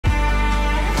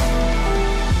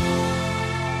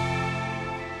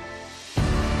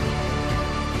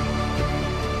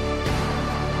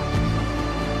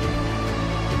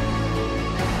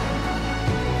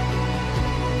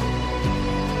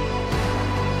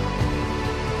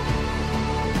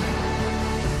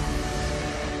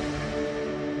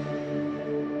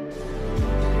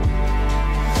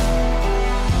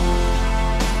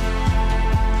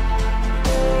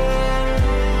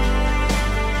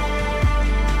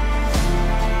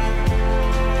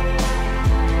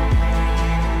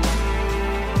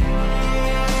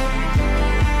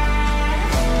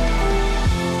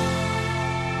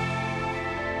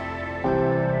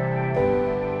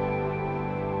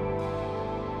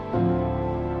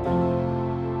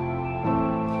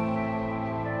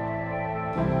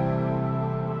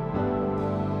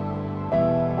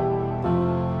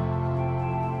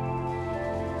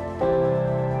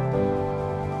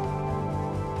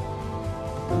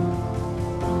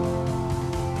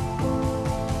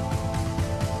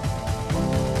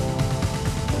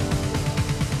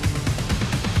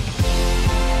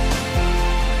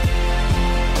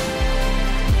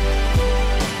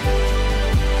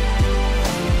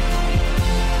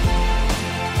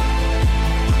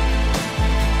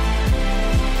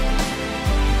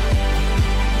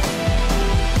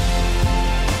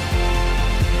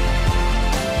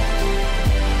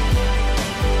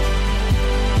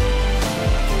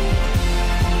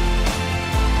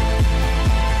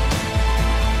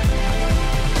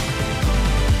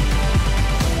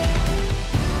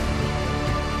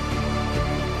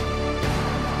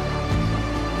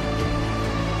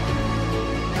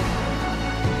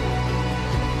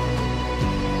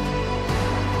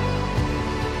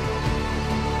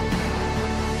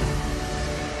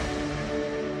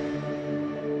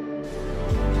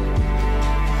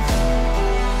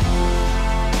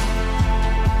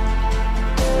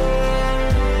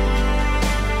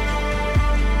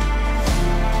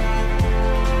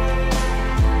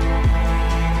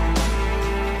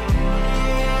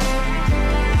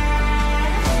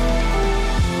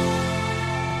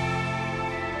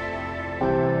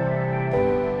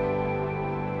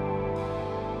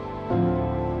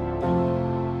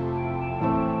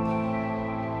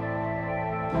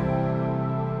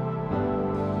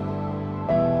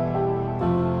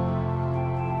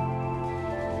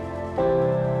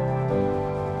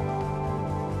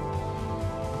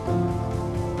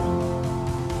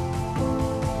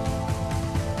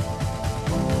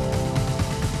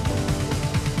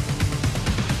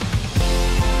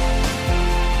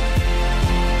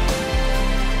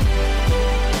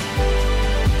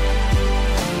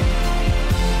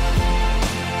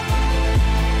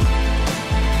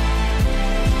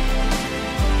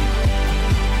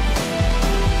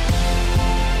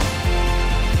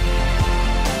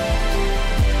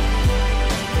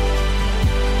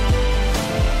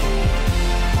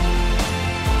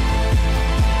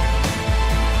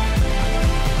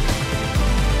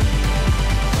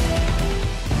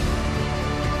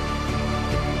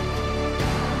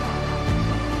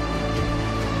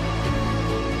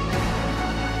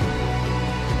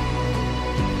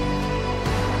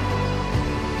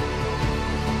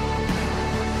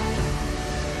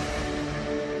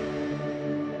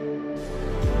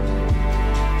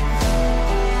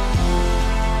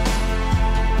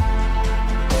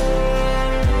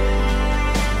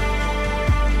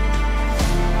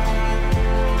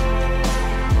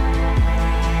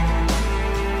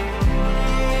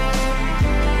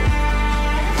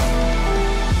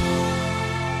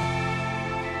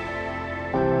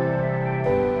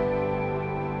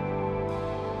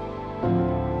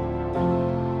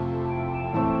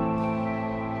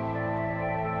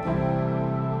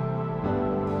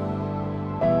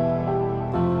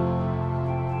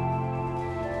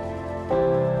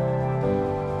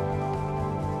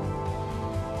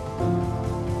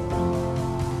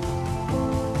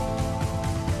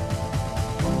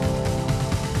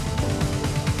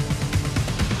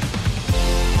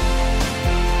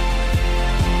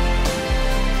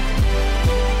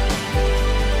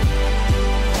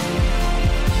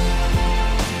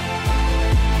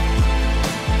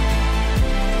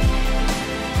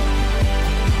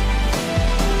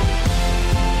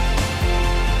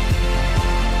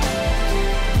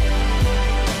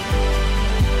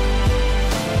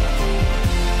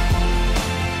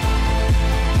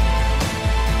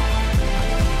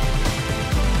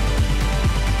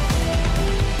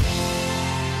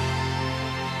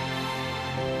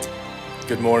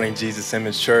Good morning, Jesus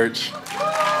Image Church.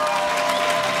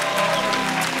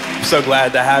 I'm so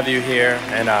glad to have you here,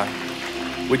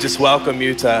 and we just welcome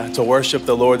you to worship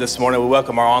the Lord this morning. We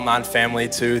welcome our online family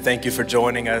too. Thank you for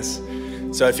joining us.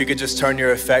 So if you could just turn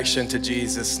your affection to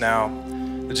Jesus now.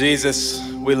 Jesus,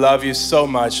 we love you so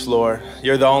much, Lord.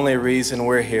 You're the only reason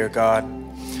we're here, God.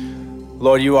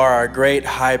 Lord, you are our great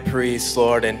high priest,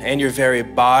 Lord, and in your very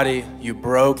body, you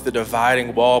broke the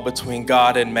dividing wall between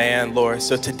God and man, Lord.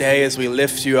 So today, as we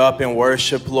lift you up in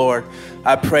worship, Lord,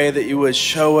 I pray that you would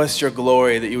show us your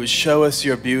glory, that you would show us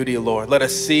your beauty, Lord. Let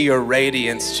us see your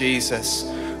radiance, Jesus.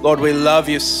 Lord, we love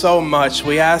you so much.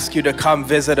 We ask you to come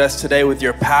visit us today with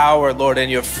your power, Lord,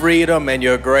 and your freedom and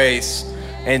your grace.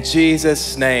 In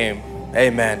Jesus' name,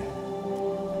 amen.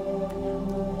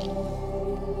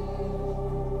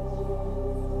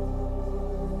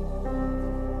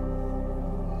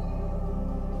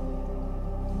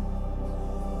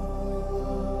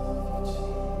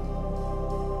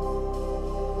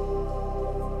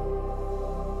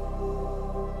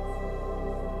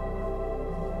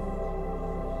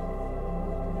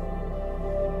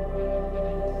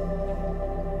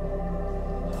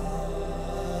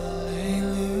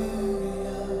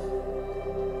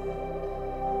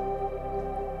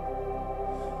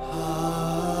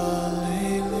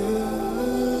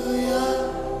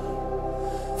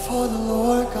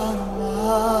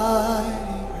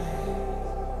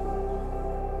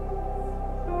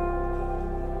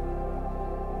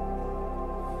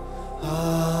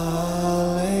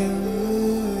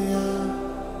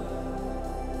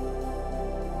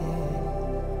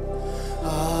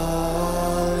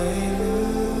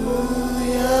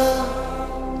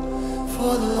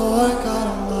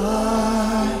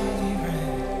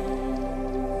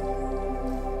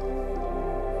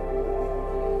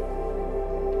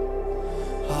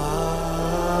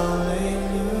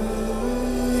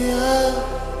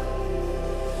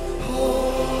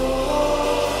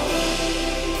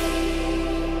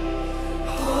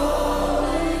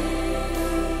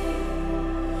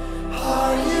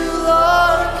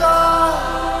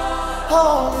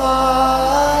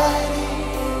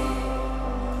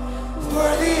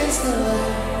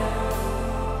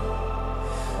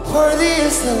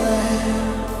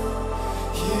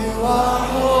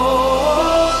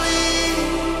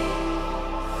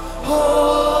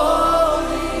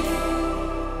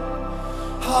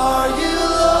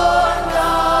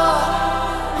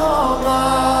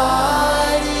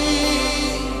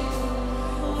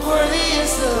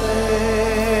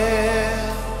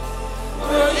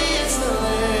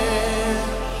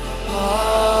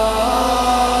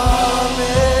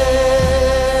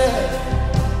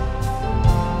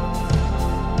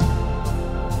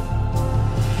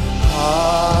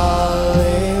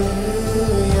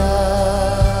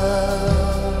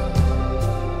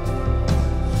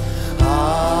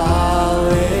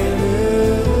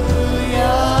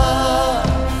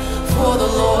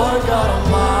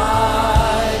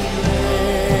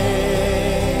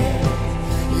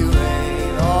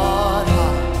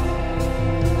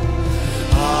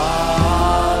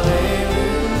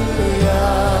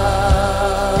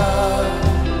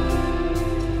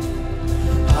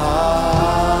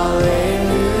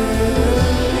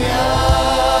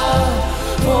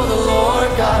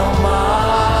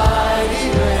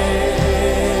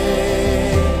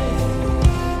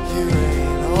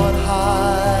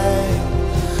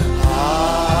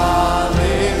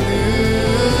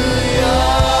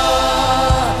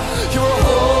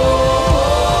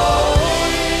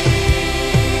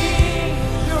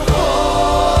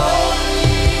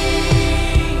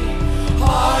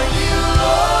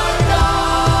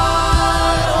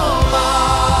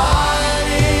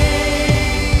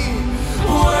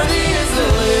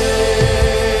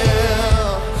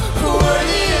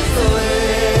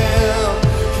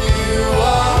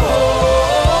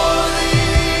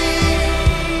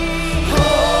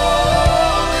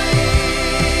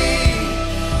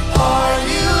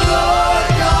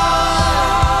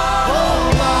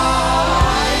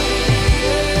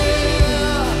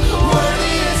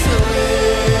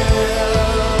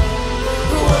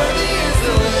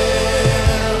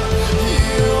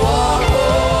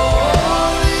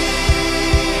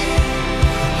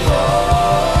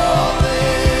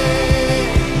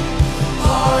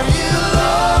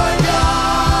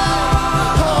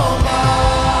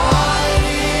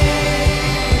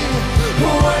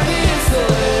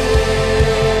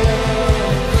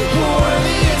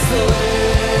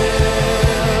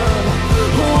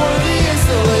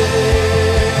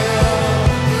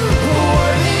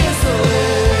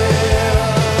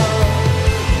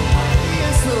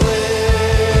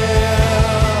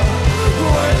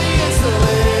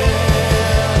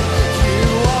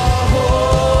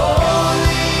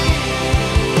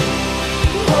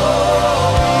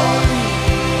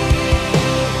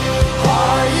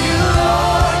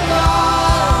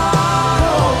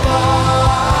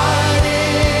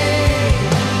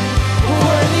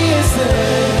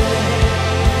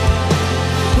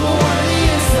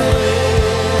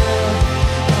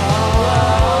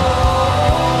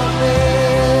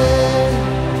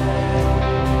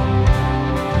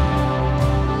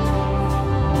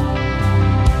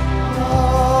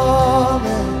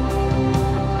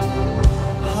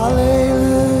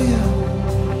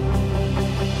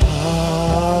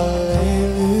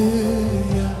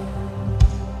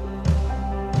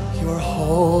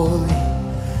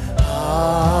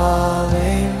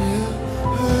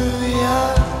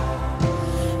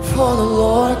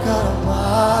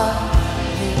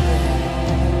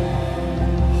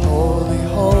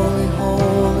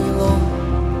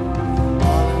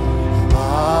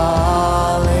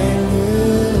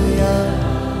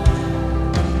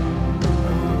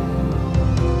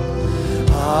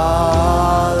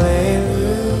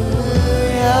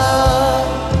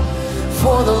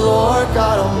 Lord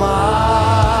God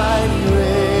Almighty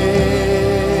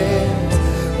reigns.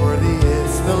 Worthy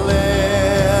is the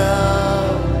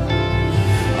Lamb.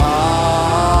 Alleluia.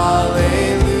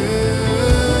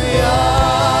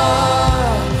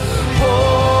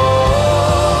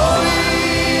 Holy,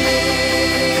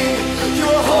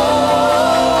 you're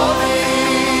holy.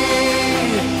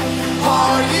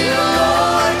 Are you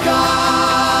Lord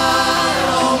God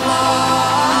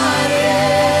Almighty?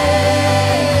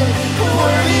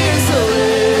 Worthy is the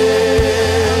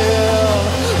Lamb.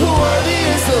 Worthy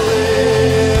is the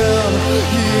Lamb.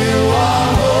 You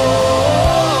are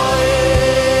holy.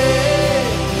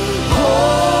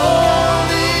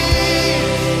 Holy.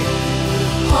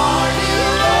 Are you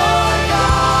Lord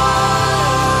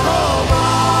God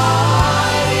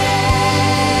Almighty?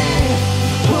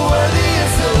 Worthy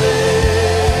is the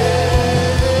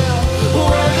Lamb.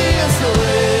 Worthy is the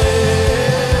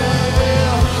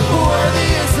Lamb. Worthy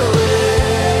is the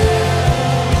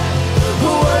Lamb.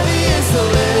 Worthy is the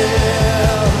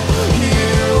Lamb.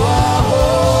 You are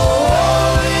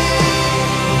holy.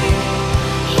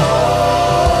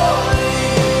 Holy.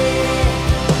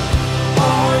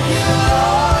 Are you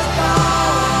Lord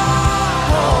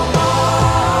God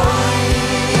Almighty?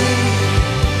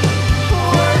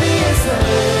 Worthy is the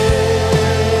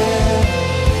Lamb.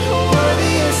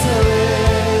 Worthy is the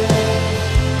Lamb.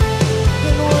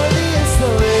 And worthy is the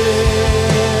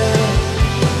Lamb.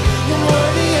 And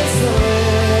worthy is the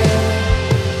Lamb.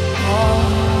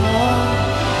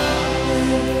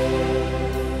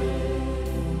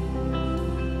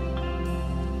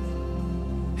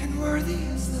 And worthy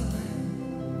is the Lamb.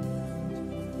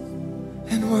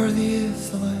 And worthy is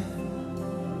the Lamb.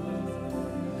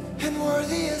 And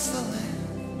worthy is the Lamb.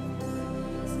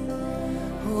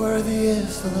 Worthy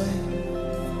is the Lamb.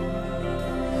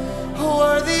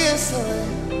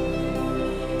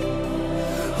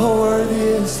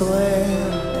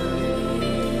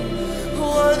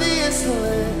 Worthy is the Lamb. Worthy is the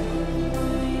Lamb.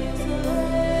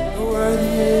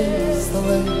 Worthy is the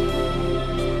Lamb.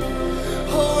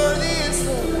 Worthy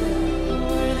is the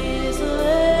Lamb.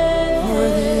 Worthy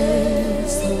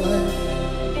is the Lamb. Worthy is the Lamb.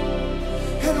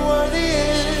 And worthy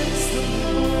is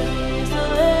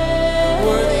the Lamb.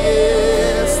 Worthy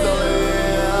is the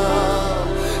Lamb.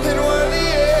 And worthy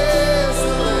is the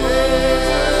Lamb.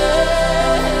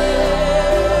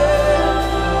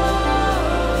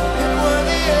 And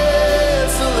worthy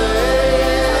is the Lamb.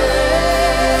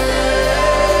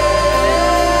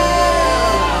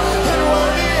 And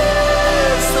worthy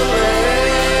is the Lamb.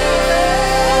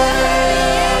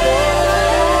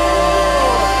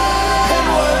 And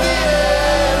worthy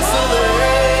is the Lamb.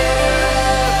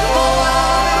 Oh,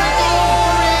 honor and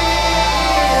glory.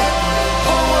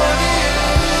 Oh, worthy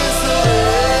is the Lamb.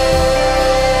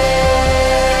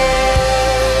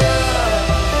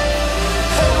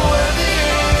 And worthy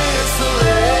is the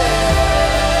Lamb.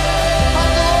 All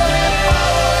glory and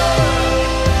power.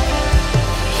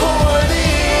 Oh, worthy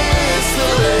is the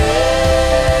Lamb.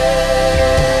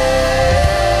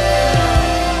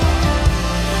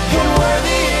 And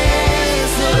worthy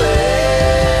is the Lamb.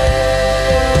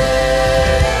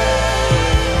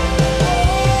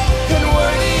 And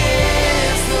worthy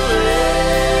is the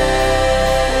Lamb.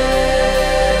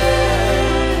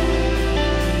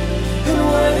 And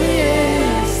worthy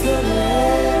is the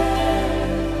Lamb.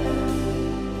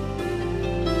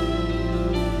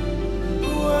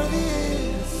 Worthy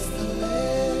is the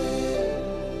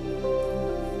Lamb.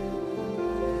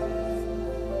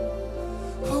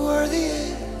 Worthy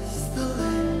is the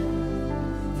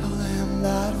Lamb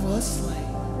that was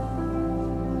slain.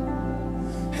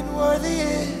 And worthy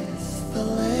is the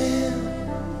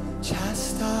Lamb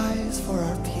chastised for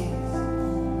our peace.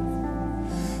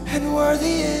 And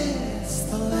worthy is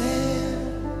the Lamb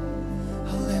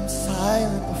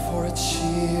silent before its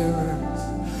shearers.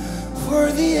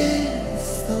 Worthy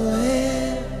is the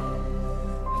Lamb,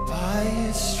 by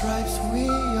his stripes we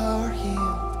are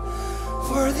healed.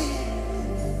 Worthy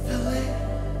is the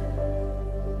Lamb.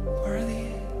 Worthy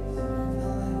is the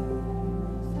Lamb.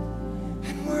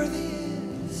 And worthy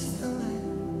is the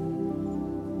Lamb.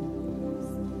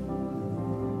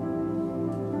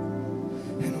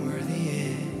 And worthy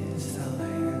is the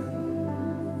Lamb.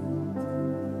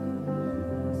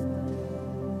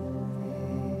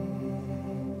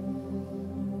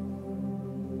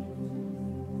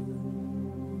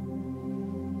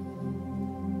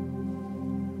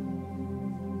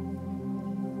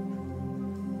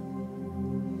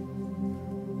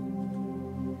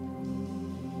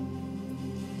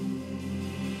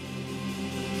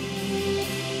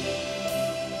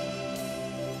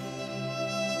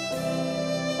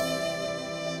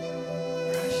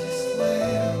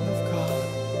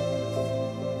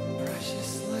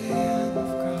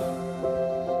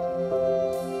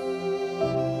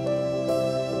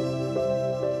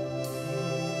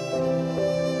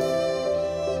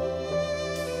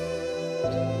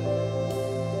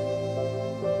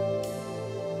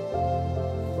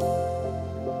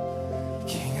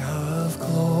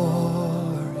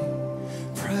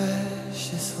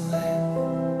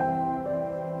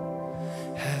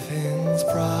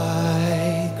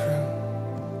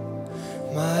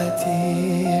 my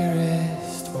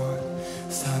dearest one,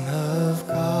 Son of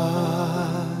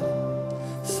God,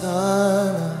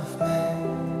 Son of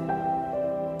Man,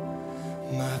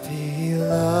 my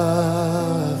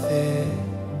beloved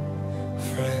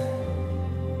friend.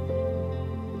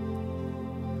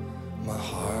 My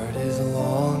heart is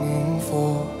longing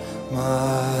for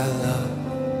my love.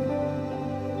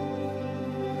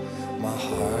 My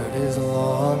heart is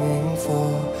longing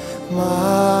for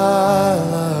my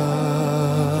love.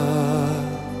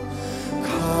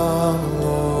 Come,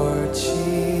 Lord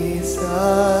Jesus,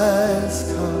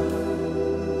 come.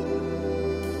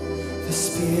 The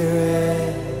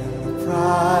Spirit and the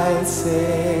bride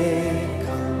say,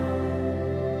 come.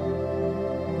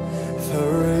 The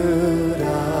root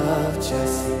of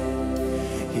Jesse,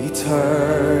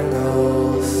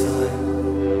 eternal Son.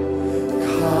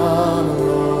 Come,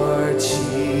 Lord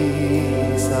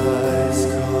Jesus,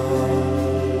 come.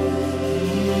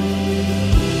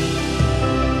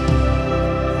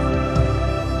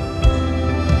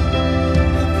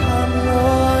 Come,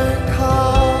 Lord,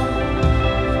 come.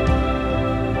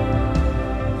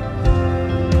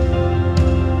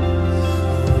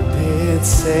 Wounded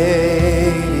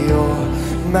Savior,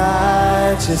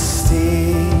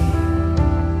 Majesty,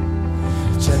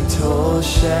 gentle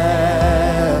Shepherd,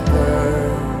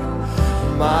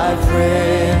 my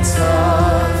Prince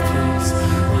of Peace,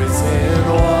 risen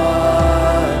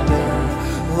wonder,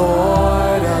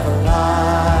 Lord of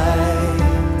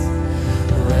light,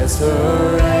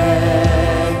 resurrected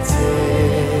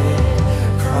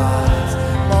Christ.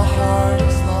 My heart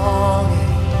is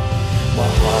longing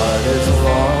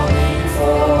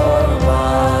for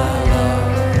my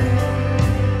love.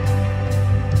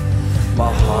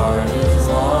 My heart is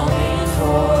longing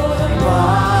for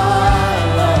my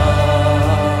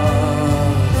love.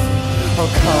 Oh,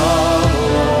 come,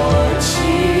 Lord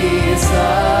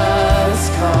Jesus,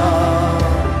 come.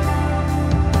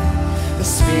 The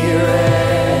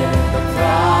Spirit and the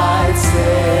bride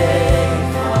say,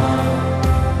 come.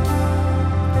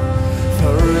 The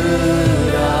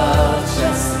root of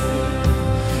Jesse,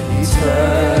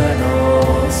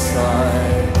 eternal Son.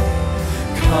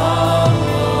 Come,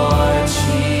 Lord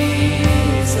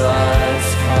Jesus,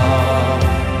 come.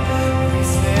 We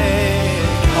say,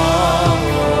 come,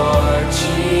 Lord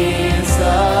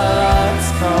Jesus,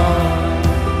 come.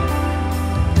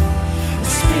 The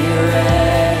Spirit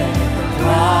and the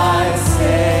bride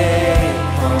say,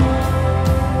 come.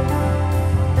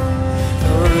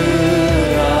 The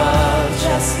root of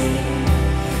Jesse,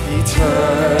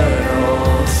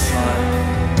 eternal Son.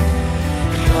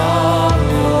 Come,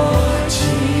 Lord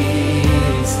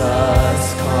Jesus,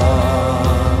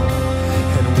 come.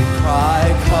 And we cry,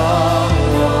 come,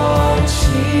 Lord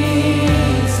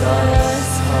Jesus,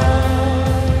 come.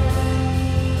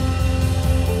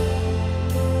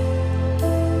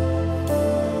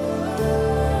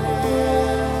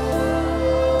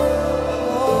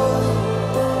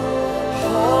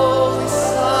 Holy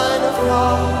Son of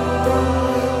God,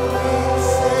 we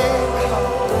say, come.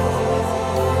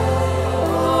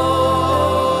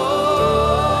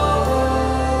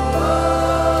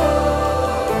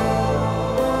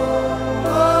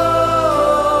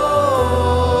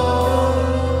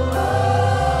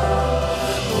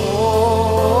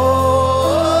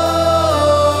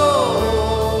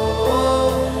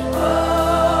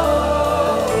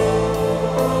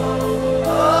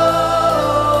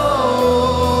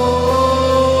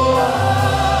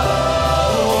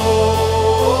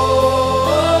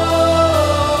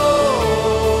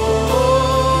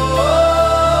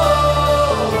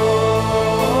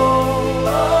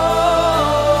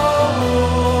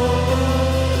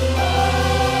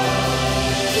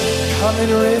 Come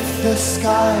and rip the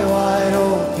sky wide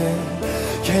open.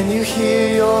 Can you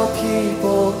hear your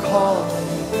people calling?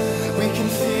 We can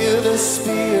feel the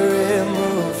Spirit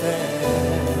moving.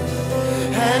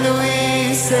 And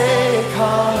we say,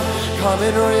 come, come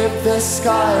and rip the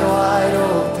sky wide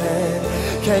open.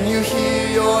 Can you hear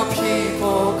your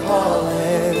people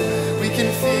calling? We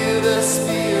can feel the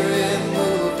Spirit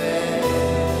moving.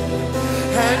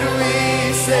 And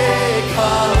we say,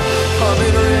 come, come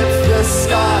and rip the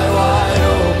sky wide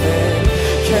open.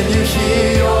 Can you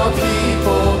hear your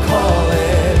people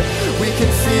calling? We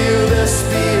can feel the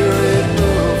Spirit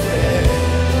moving.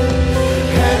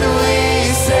 And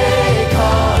we say,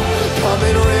 come, come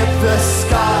and rip the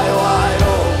sky wide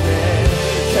open.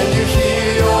 Can you hear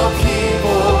your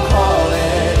people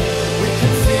calling? We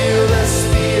can feel the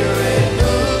Spirit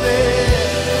moving.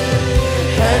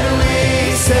 And we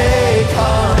say,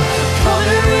 come, come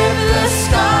and rip the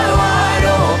sky wide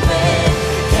open.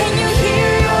 Can you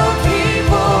hear your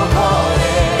people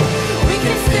calling?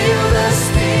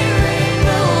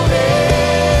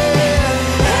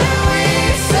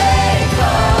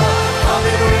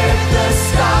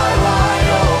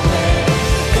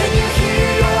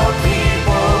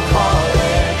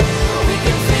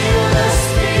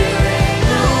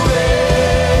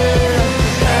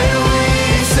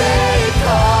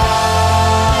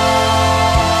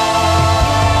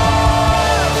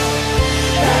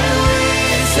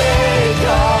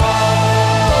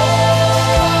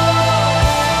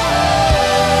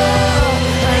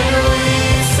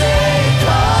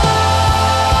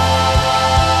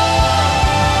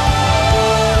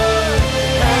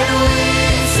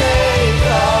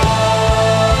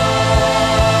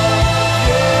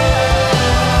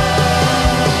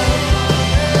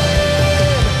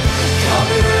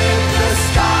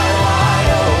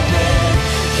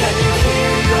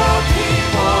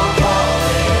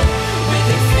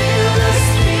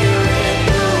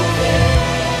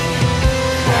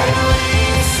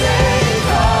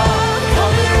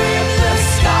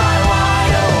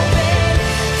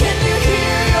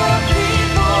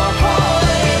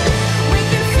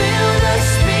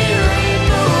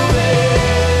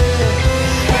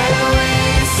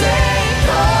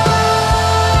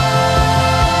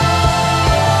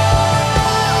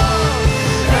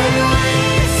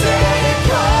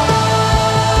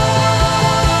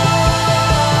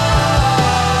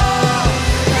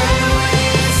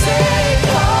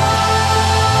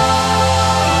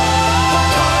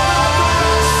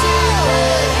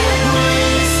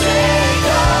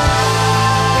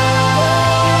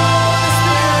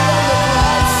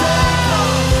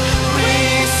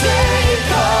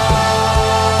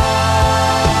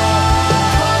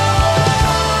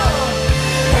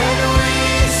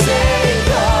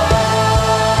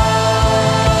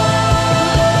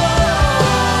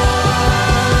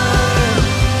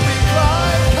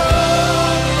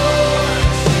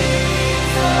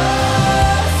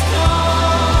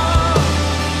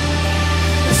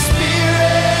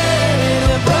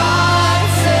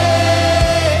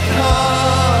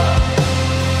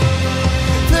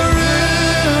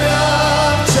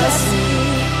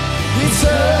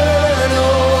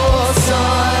 eternal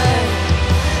Son.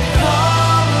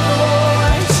 Come,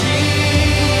 Lord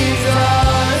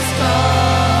Jesus,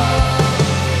 come.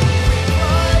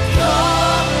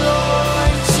 Come,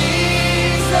 Lord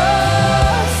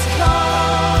Jesus,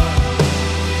 come.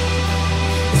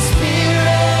 The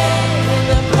Spirit and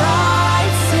the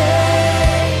bride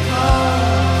say,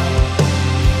 come.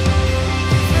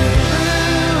 The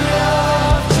root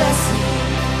of Jesse,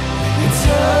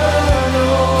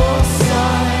 eternal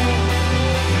Son.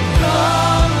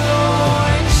 Come,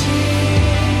 Lord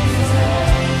Jesus,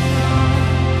 come.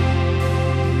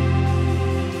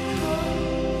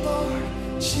 Lord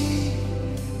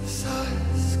Jesus,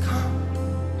 come.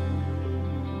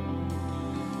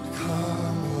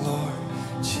 Come,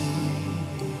 Lord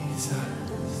Jesus,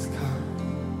 come.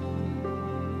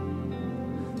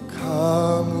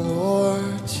 Come,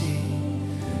 Lord Jesus,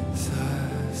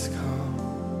 come.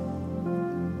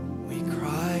 We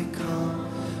cry, come,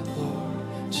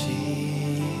 Lord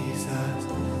Jesus,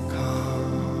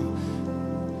 come.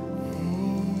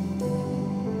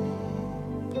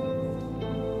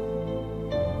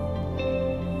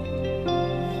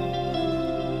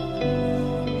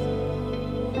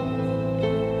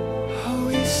 Oh,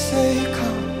 we say,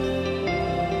 come.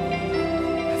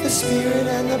 The Spirit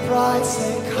and the bride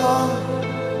say, come.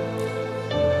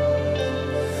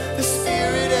 The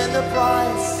Spirit and the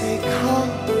bride say, come.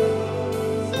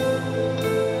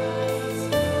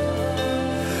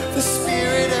 The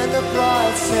Spirit and the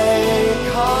bride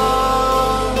say,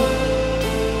 come.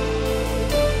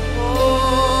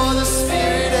 Oh, the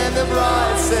Spirit and the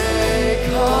bride say,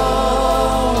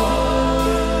 come.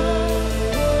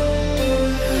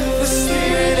 The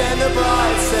Spirit and the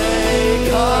bride say,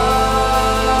 come.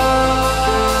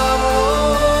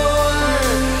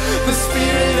 The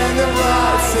Spirit and the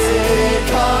bride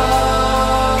say,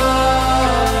 come.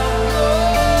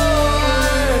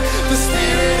 The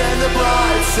Spirit and the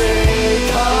bride say,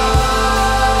 come.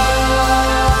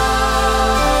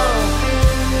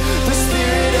 The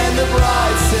Spirit and the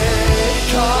bride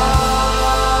say, come.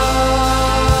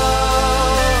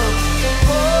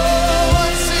 Oh,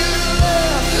 unto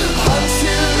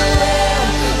the Lamb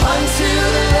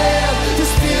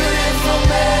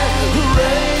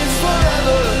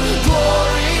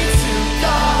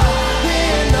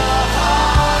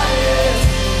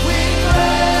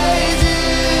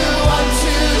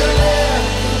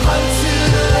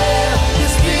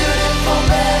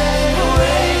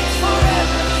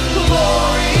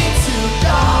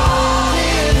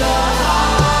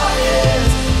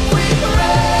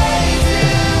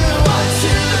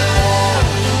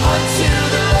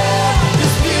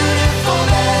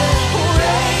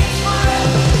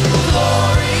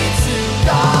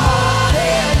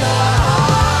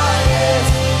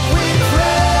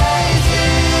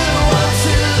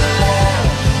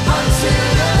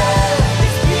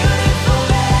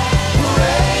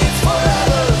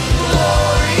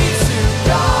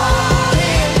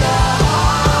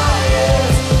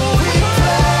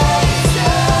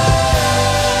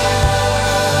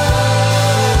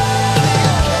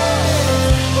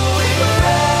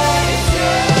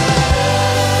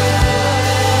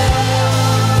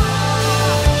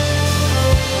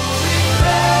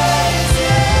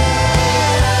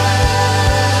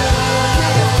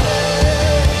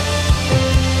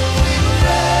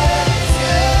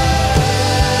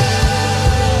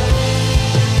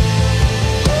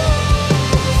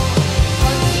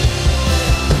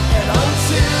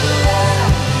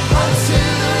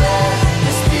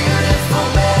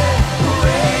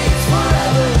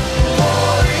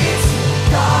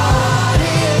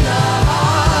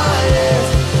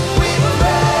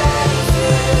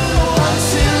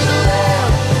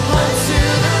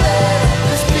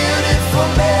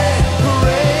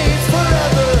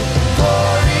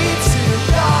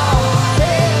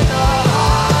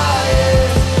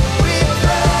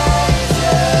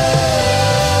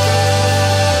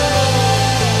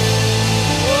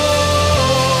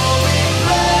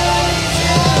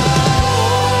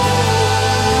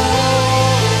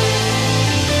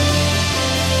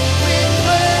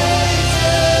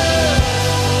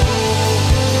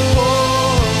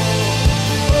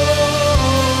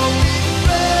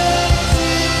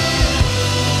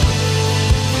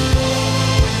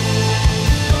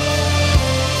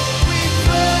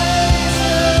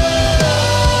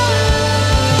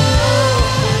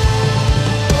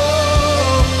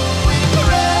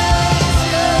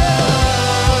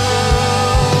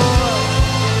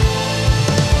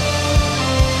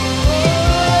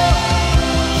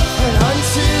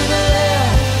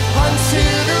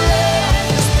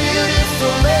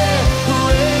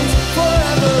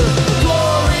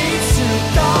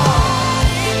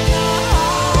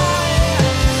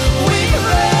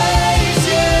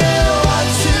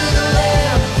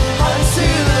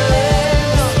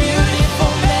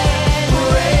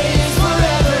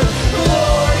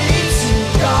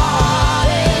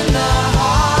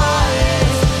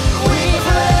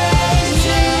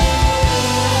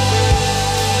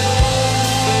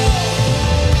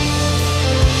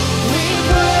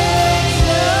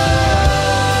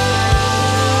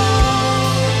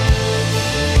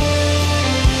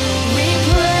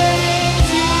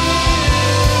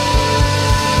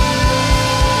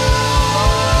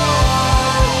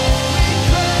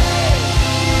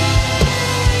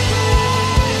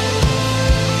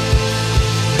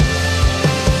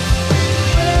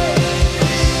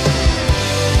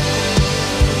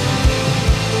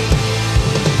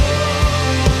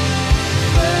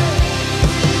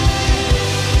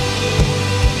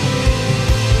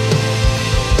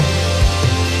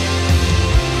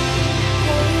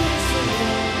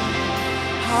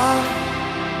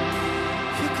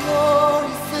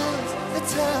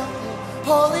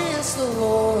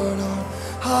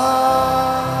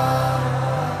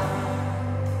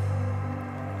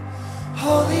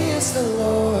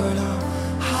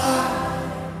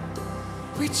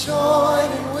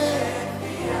join in with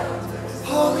the elders.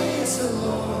 Holy is the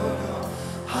Lord on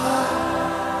high.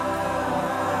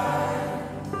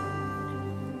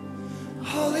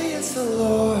 Holy is the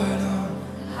Lord on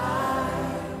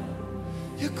high.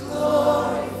 Your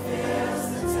glory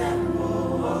fills the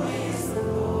temple. Holy is the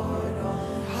Lord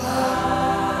on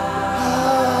high.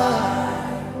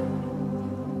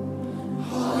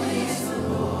 Holy is the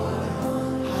Lord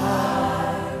on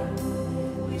high.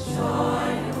 We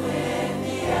join with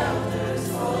the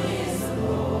elders. Holy is the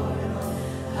Lord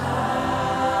on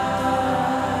high.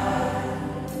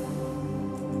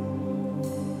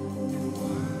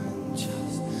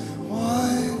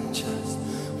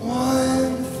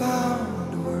 One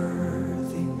found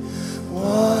worthy.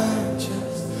 One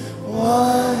just,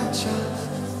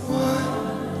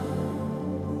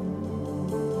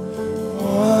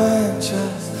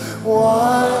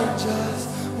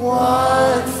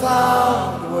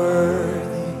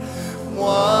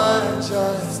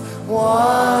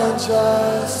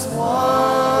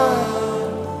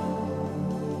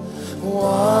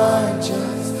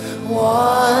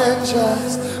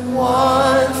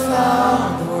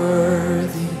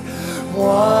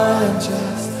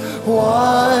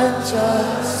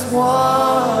 one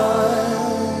found worthy.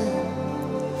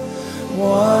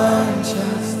 One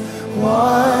just, one found worthy.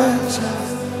 One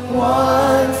just,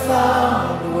 one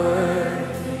found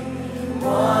worthy.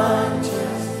 One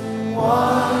just,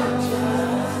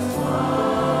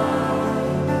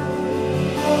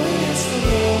 Holy is the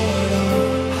Lord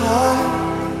on high.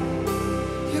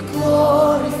 Your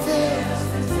glory fills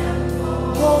the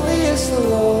temple. Holy is the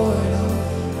Lord on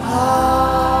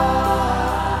high.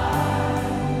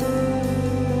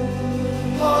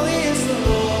 Holy is the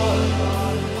Lord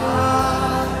on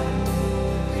high.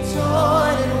 We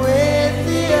join in with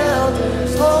the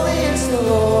elders. Holy is the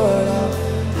Lord on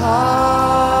high.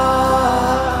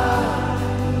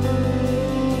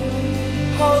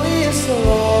 Holy is the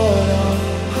Lord on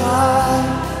high.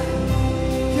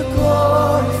 Your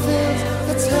glory fills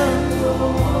the temple.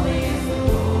 Holy is the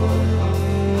Lord on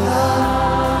high.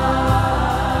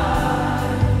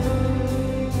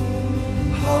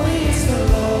 Holy is the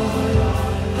Lord on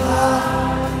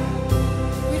high.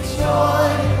 We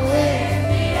join in with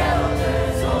the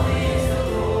elders. Holy is the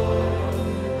Lord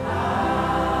on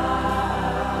high.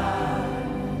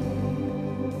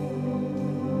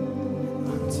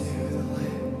 Unto the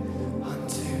Lamb,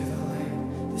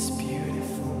 this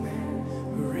beautiful man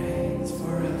who reigns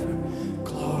forever.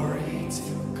 Glory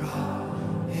to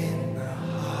God in the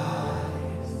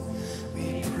highest.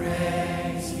 We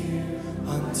praise you.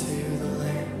 Unto the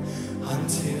Lamb,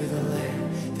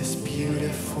 this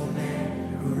beautiful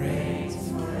man who reigns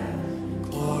forever.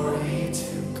 Glory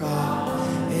to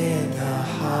God in the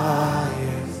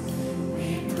highest. We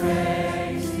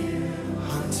praise you.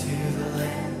 Unto the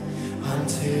Lamb,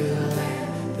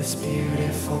 this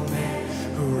beautiful man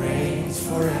who reigns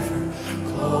forever.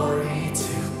 Glory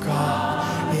to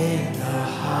God in the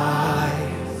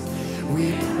highest.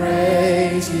 We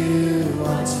praise you.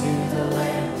 Unto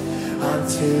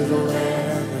the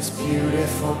Lamb, this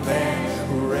beautiful man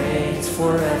who reigns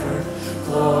forever.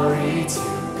 Glory to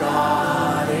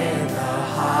God in the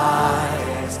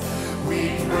highest. We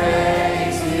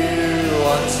praise you.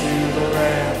 Unto the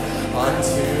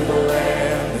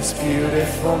Lamb, this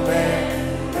beautiful man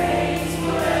who reigns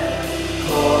forever.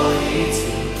 Glory to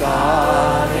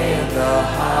God in the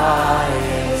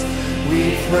highest. We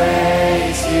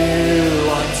praise you.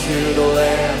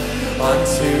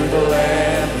 Unto the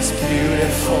Lamb, this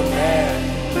beautiful man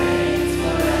who reigns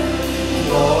forever.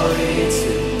 Glory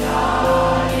to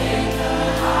God in the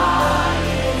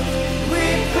highest. We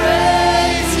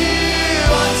praise you.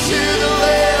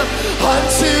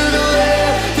 Unto the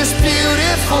Lamb, this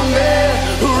beautiful man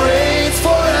who reigns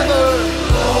forever.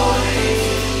 Glory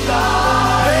to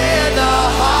God in the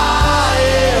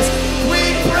highest. We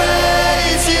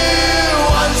praise you.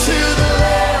 Unto the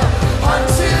Lamb,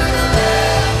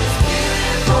 this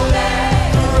beautiful man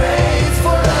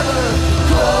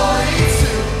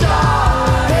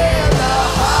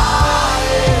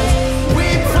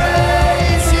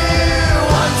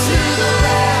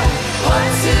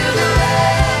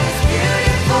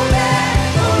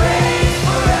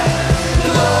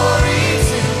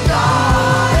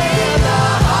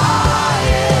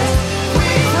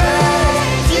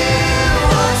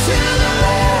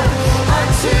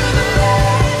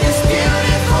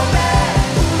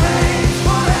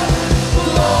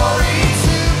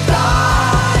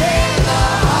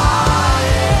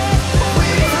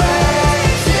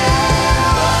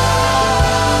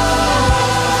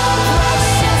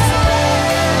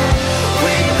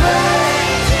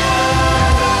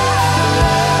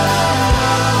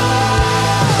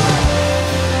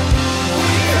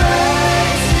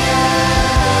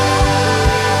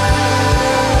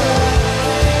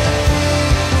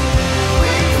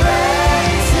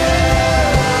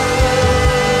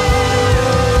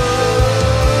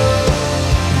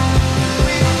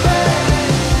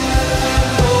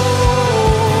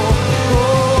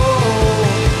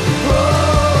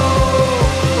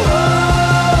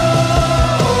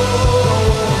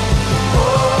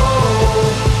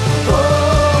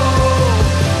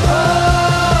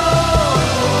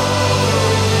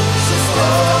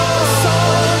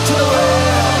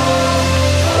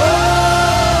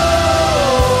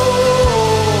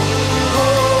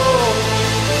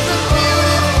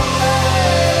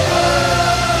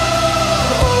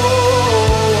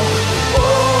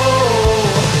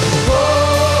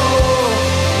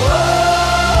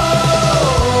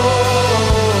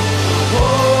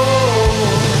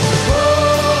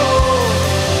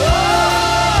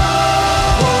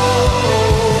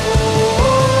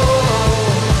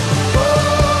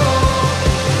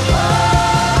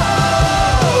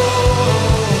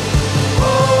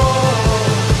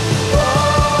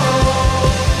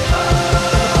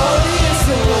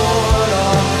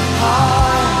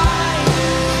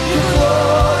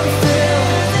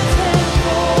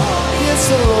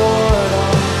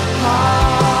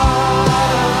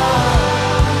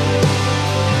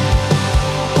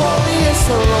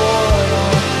the Lord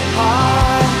on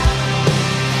high.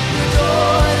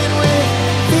 Joining with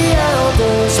the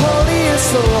elders, holy is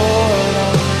the Lord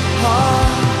on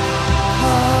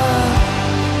high.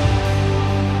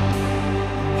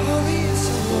 Holy is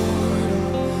the Lord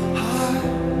on high.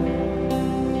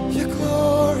 Your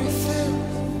glory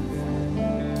fills.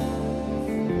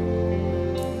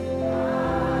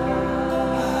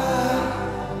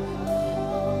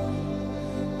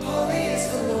 Holy is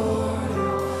the Lord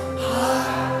on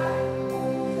high.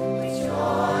 We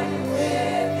join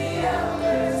with the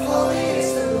elders. Holy is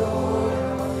the Lord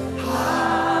on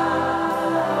high.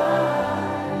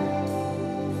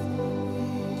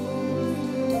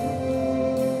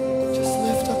 Just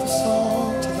lift up a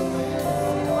song to the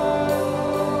Lamb.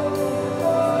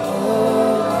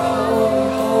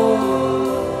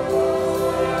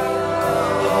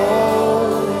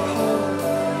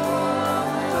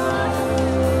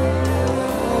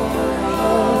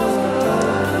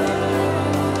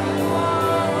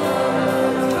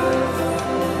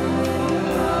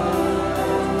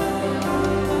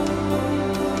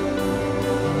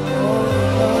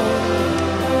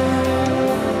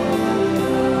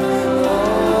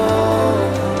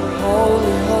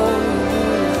 Holy, holy,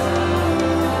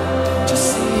 just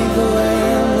see the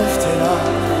Lamb lifted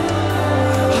up.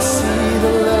 I see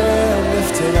the Lamb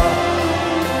lifted up.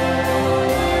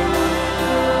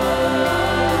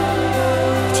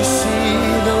 Just see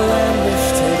the Lamb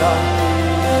lifted up.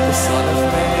 The Son of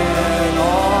Man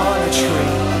on a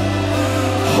tree.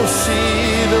 Oh,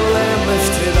 see the Lamb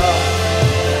lifted up.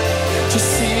 Just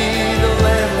see the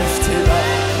Lamb lifted up.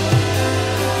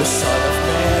 The Son of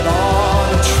Man on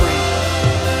a tree.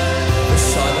 The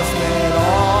Son of Man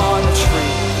on a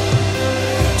tree.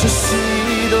 Just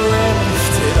see the Lamb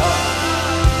lifted up.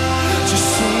 Just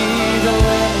see the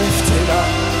Lamb lifted up.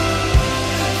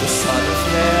 The Son of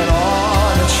Man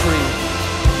on a tree.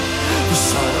 The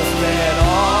Son of Man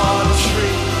on a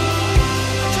tree.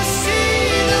 Just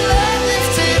see the Lamb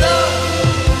lifted up.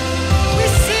 We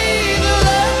see the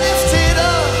Lamb lifted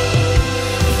up.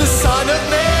 The Son of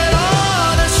Man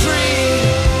on a tree.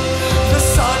 The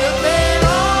Son of Man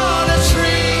on a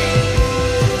tree.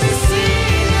 We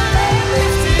see the Lamb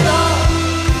lifted up.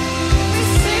 We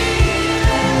see the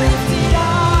Lamb lifted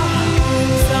up.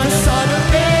 The Son of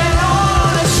Man on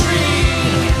a tree.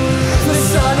 The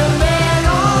Son of Man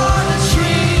on a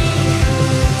tree.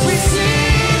 We see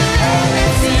the Lamb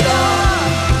lifted up.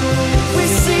 We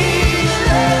see the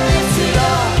Lamb lifted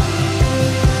up.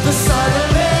 The Son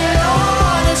of Man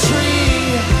on a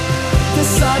tree. The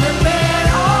Son of Man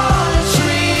on a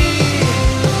tree.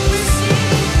 We see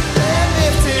the Lamb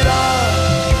lifted up.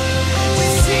 We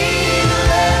see the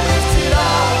Lamb lifted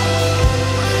up.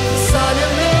 The Son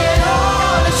of Man on a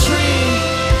tree.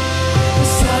 The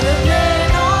Son of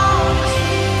Man on a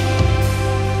tree.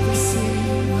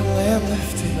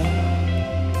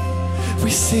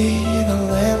 We see the Lamb lifted up. We see the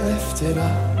Lamb lifted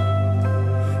up.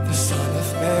 The Son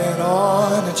of Man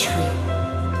on a tree.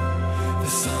 The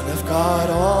Son of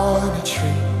God on a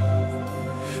tree.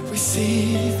 We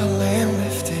see the Lamb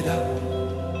lifted up.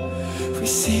 We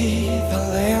see the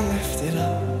Lamb lifted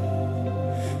up.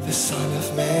 The Son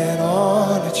of Man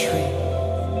on a tree.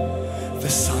 The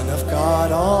Son of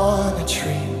God on a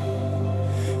tree.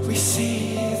 We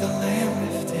see the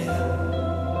Lamb lifted up.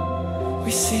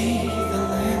 We see the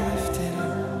Lamb lifted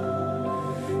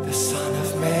up. The Son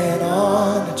of Man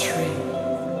on a tree.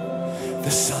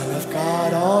 The Son of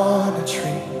God on a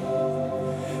tree.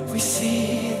 We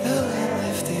see the Lamb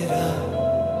lifted up.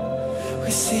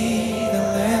 We see the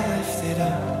Lamb lifted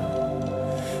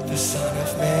up. The Son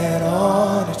of Man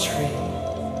on a tree.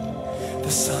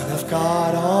 The Son of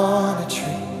God on a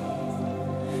tree.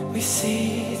 We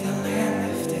see the Lamb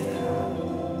lifted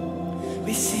up.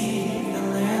 We see the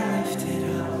Lamb lifted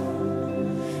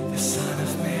up. The Son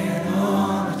of Man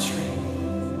on a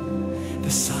tree.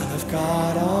 The Son of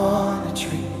God on a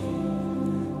tree.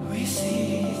 We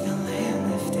see the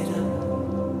Lamb lifted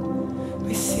up.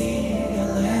 We see the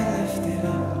Lamb lifted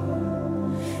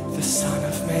up. The Son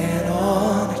of Man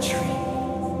on a tree.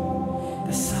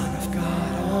 The Son of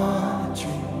God on a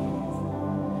tree.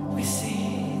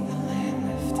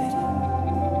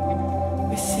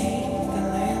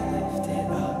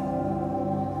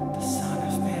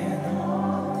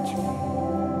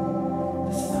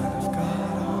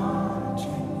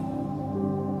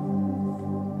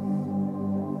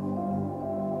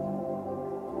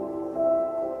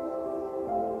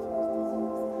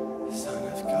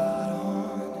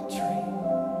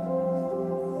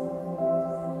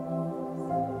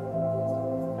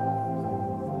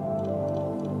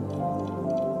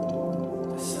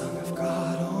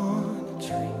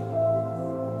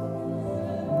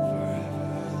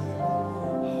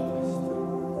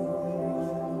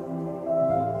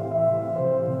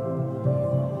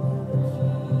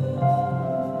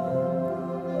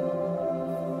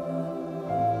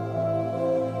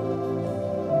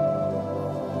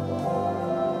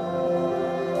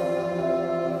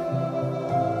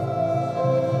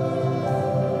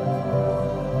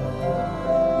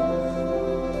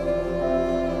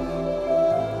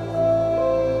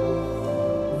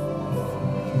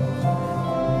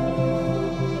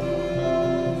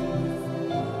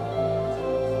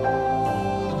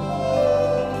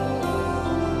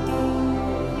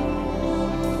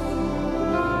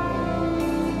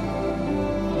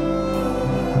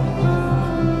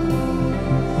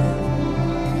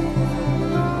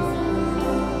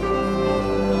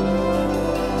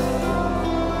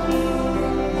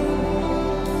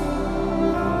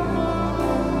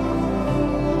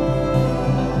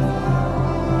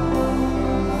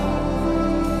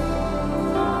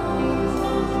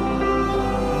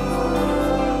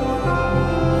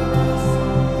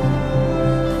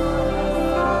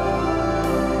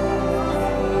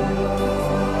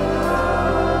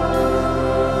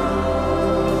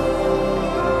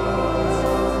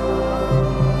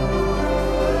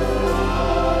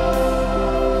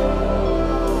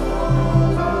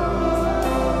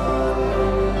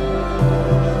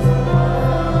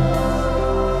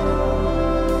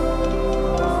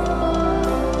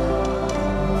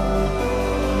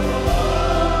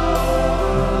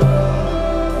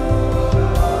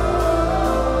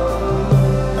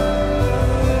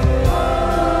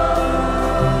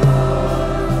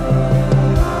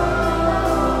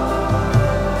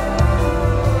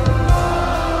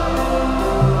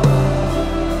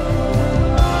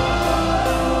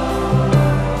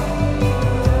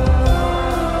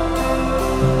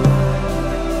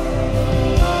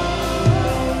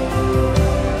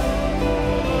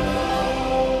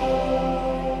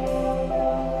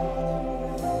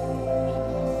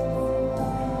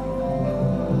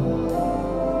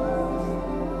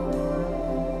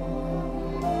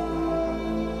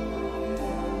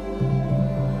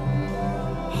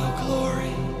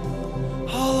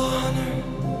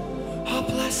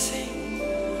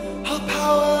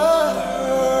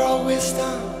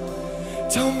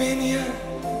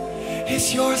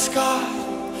 is yours, God,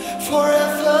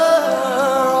 forever.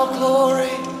 All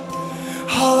glory,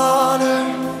 all honor,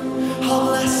 all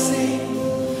blessing,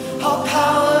 all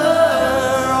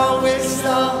power, all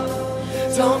wisdom,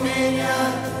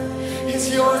 dominion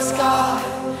is yours, God,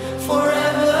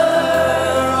 forever.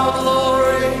 All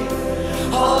glory,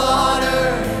 all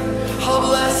honor, all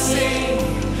blessing,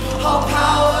 all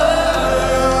power,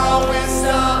 all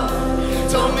wisdom,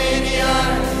 dominion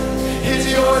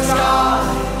is yours, God,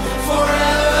 forever.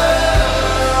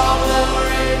 All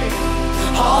glory,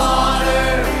 all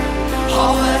honor,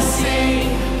 all blessing,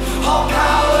 all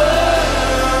power,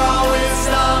 all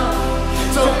wisdom,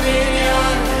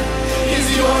 dominion is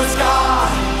yours, God,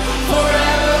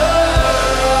 forever.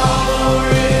 All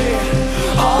glory,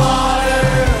 all honor,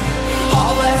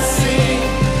 all blessing,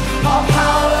 all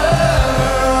power,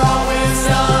 all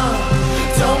wisdom,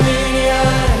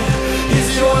 dominion is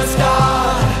yours,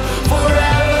 God,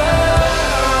 forever.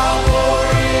 All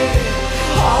glory,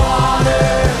 all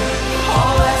honor,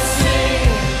 all blessing,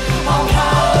 all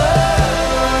power,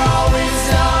 all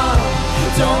wisdom,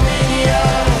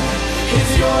 dominion is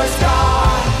yours,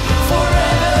 God,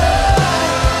 forever.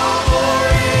 All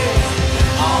glory,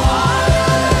 all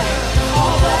honor,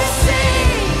 all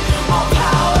blessing, all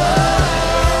power,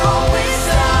 all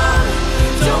wisdom,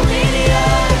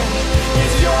 dominion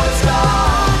is yours,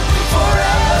 God,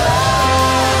 forever.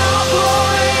 All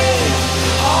glory,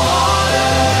 all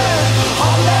honor,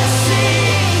 all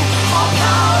blessing, all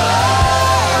power,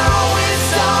 all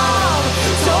wisdom,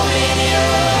 dominion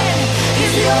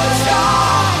is yours,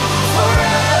 God,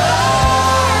 forever.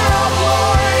 All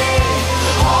glory,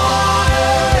 all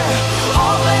honor,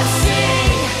 all blessing,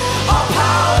 all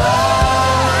power,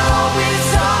 all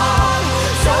wisdom,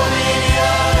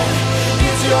 dominion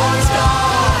is yours,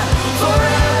 God,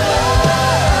 forever.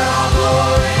 All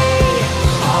glory,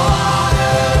 all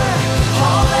honor,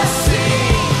 all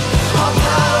blessing, all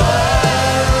power,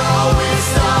 all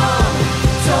wisdom,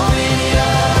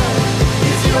 dominion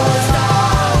is yours,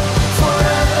 God,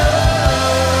 forever.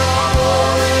 All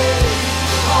glory,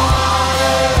 all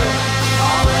honor,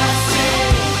 all blessing,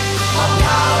 all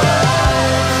power,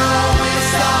 all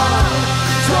wisdom,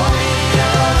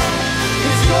 dominion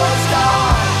is yours,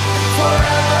 God,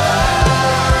 forever.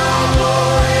 All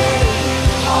glory,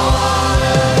 all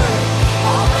honor,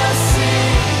 all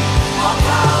blessing, all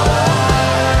power,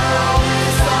 all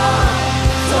wisdom,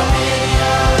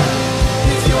 dominion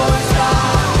is yours,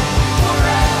 God,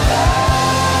 forever.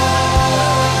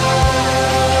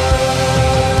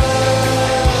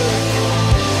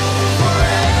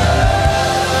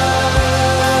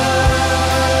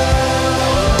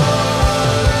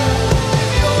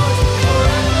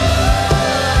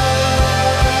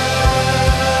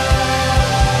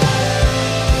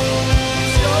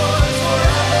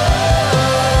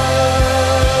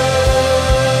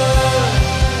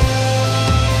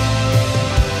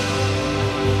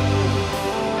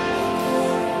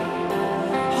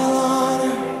 All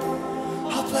honor,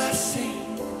 all blessing,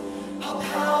 all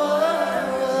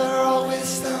power, all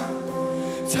wisdom,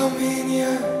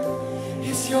 dominion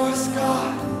is yours,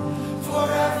 God,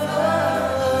 forever.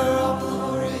 All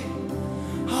glory,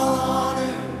 all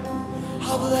honor,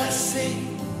 all blessing,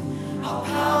 all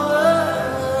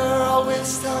power, all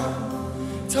wisdom,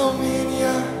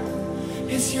 dominion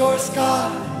is yours,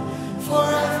 God,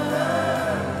 forever.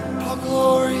 All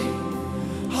glory,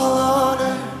 all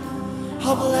honor,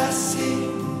 all blessing,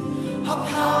 all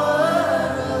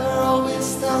power, all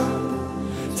wisdom,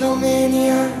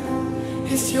 dominion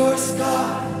is yours,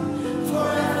 God,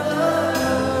 forever.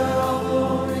 All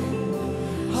glory,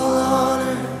 all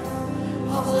honor,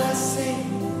 all blessing,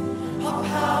 all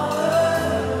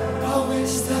power, all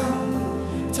wisdom,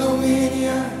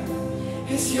 dominion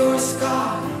is yours,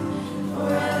 God,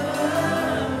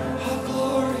 forever.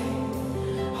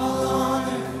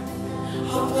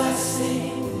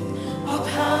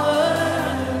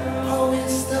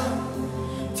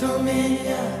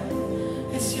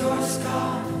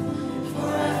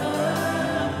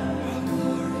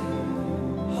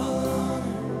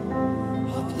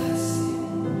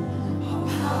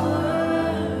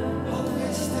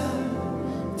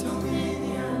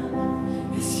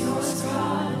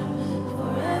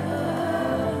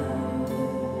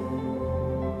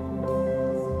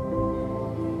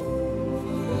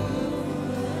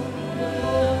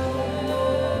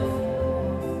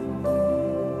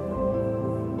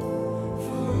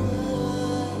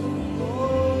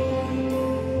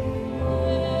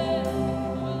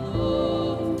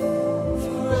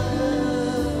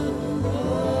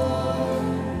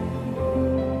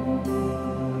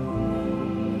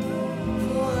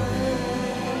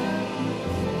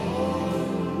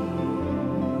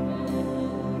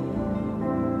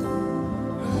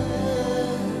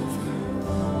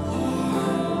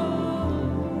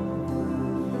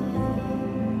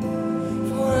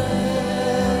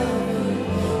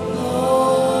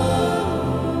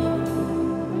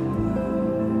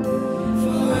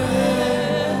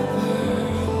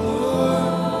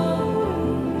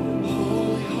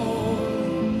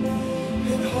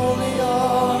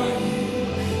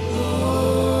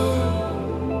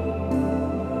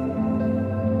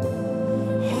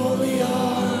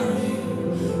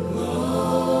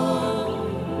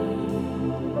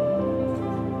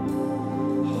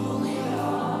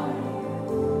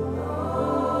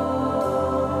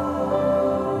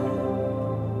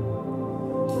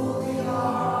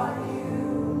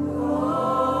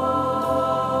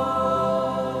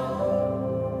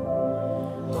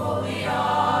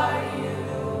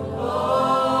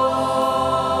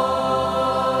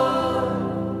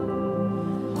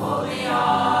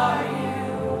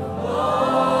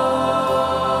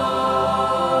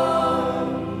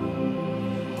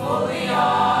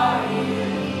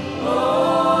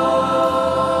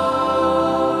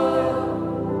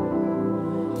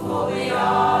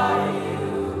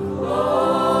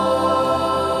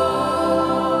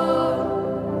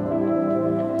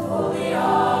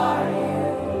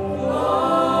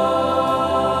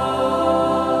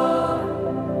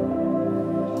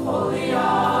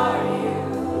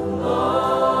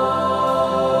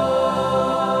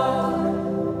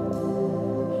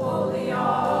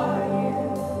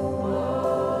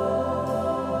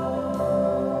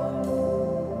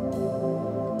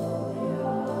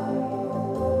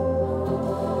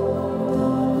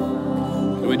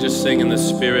 just sing in the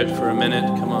Spirit for a minute?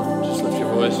 Come on, just lift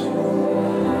your voice.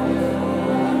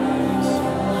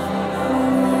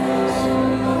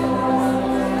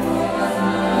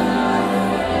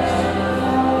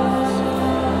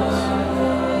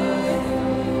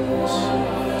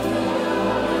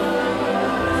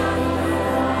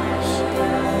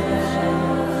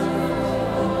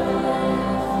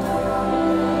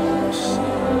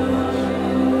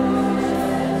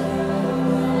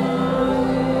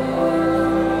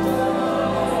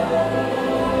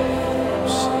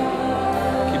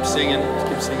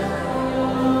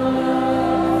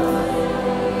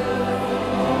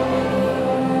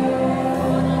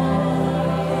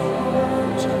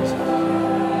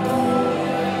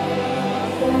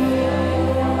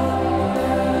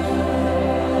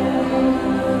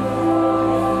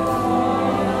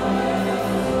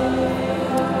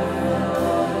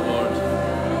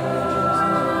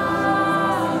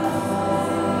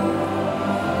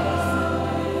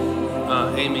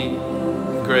 Amy,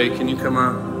 Gray, can you come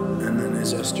up? And then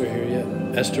is Esther here yet?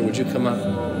 Esther, would you come up?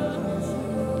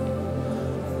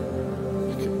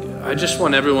 I just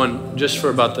want everyone, just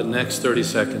for about the next 30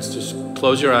 seconds, just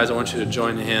close your eyes. I want you to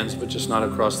join the hands, but just not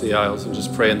across the aisles, and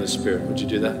just pray in the Spirit. Would you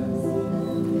do that?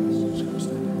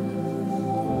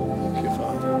 Thank you,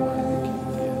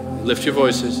 Father. Lift your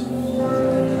voices.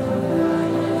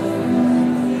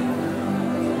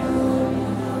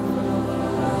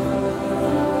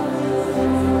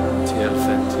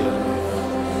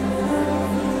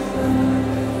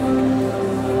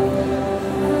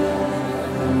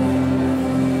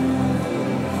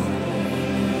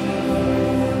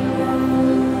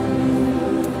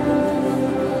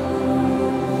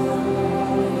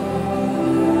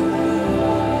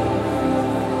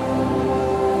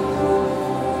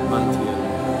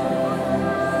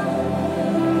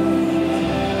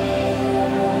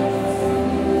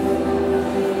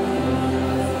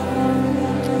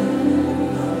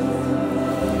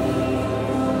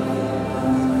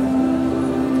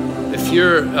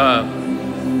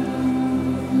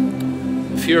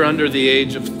 If you're under the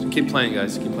age of, keep playing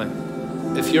guys, keep playing.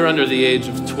 If you're under the age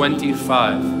of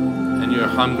 25 and you're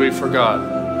hungry for God,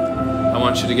 I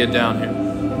want you to get down here.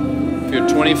 If you're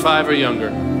 25 or younger,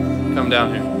 come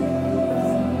down here.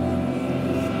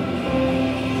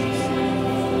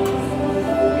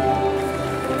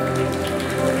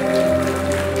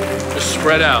 Just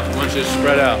spread out. I want you to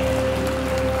spread out.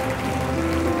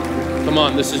 Come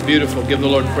on, this is beautiful. Give the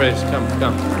Lord praise. Come,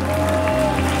 come.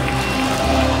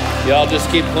 Y'all just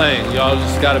keep playing. Y'all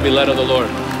just got to be led of the Lord.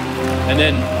 And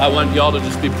then I want y'all to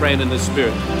just be praying in the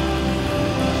Spirit.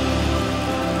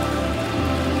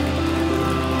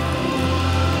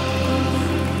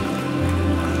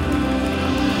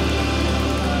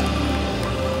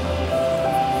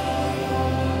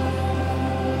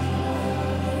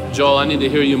 Joel, I need to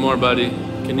hear you more, buddy.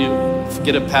 Can you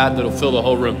get a pad that'll fill the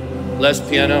whole room? Less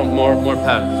piano, more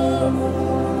pad.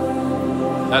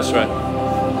 That's right.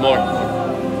 More.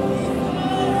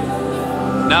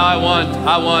 Now I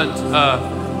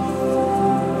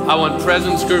want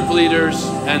presence group leaders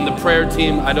and the prayer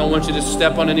team. I don't want you to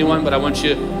step on anyone, but I want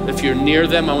you, if you're near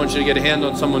them, I want you to get a hand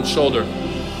on someone's shoulder.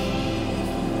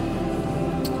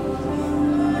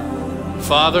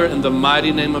 Father, in the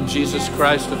mighty name of Jesus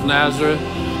Christ of Nazareth,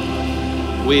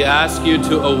 we ask you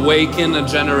to awaken a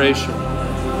generation.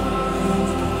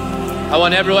 I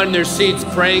want everyone in their seats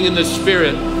praying in the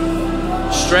Spirit.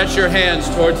 Stretch your hands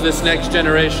towards this next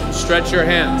generation. Stretch your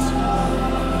hands.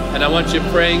 And I want you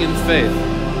praying in faith.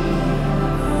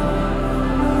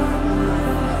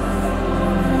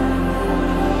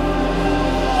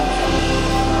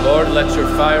 Lord, let your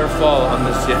fire fall on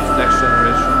this next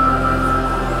generation.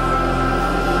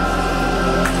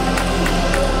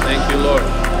 Thank you, Lord.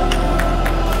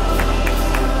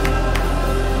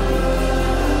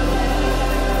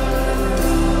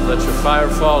 Let your fire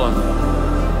fall on them.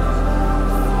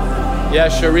 Yeah,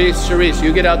 Sharice,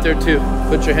 you get out there too.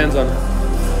 Put your hands on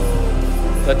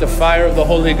them. Let the fire of the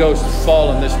Holy Ghost fall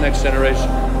on this next generation.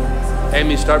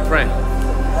 Amy, start praying.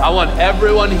 I want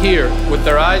everyone here with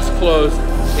their eyes closed,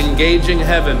 engaging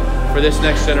heaven for this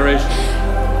next generation.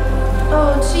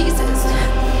 Oh, Jesus.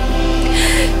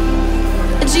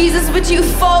 Jesus, would you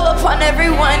fall upon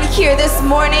everyone here this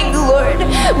morning, Lord?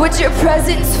 Would your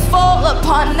presence fall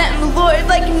upon them, Lord,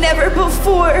 like never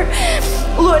before?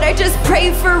 Lord, I just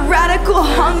pray for radical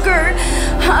hunger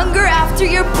after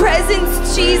your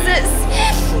presence, Jesus.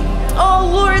 Oh,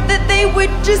 Lord, that they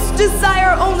would just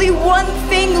desire only one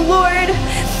thing, Lord,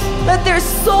 that their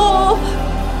soul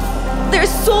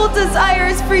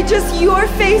desires for just your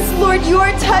face, Lord, your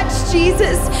touch,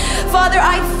 Jesus. Father,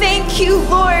 I thank you,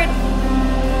 Lord.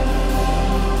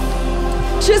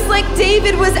 Just like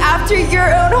David was after your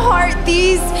own heart,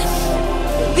 these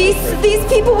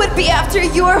people would be after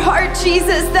your heart,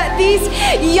 Jesus, that these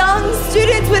young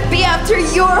students would be after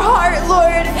your heart,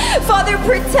 Lord. Father,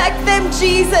 protect them,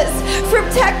 Jesus.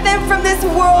 Protect them from this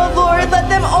world, Lord. Let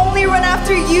them only run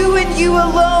after you and you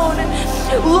alone.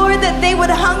 Lord, that they would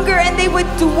hunger and they would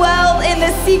dwell in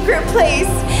the secret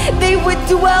place. They would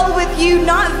dwell with you,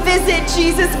 not visit,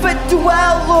 Jesus, but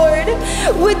dwell, Lord.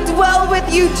 Would dwell with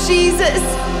you, Jesus.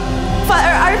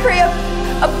 Father, I pray a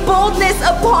boldness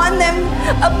upon them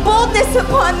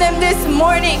this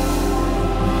morning.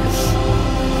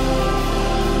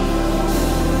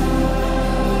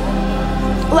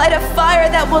 Light a fire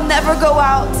that will never go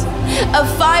out. A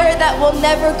fire that will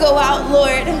never go out,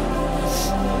 Lord.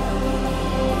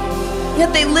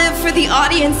 That they live for the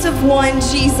audience of one,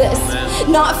 Jesus.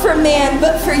 Amen. Not for man,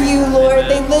 but for you, Lord. Amen.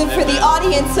 They live for the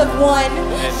audience of one.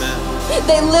 Amen.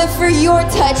 They live for your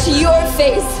touch, your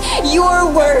face, your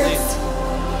words.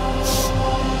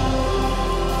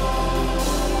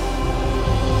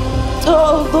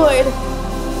 Oh, Lord.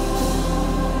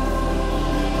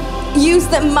 Use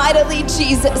them mightily,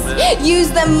 Jesus. Amen.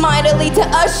 Use them mightily to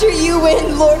usher you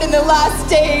in, Lord, in the last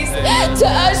days. Amen. To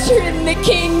usher in the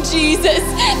King, Jesus.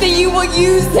 That you will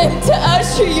use them to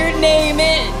usher your name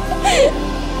in.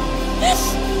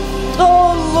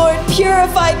 Oh, Lord,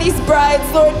 purify these brides,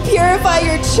 Lord. Purify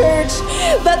your church.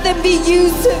 Let them be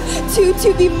used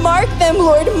to be mark them,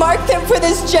 Lord. Mark them for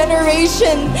this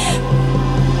generation.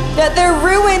 That they're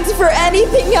ruined for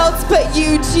anything else but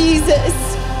you, Jesus.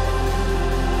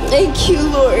 Thank you,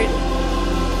 Lord.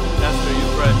 Pastor, you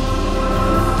pray.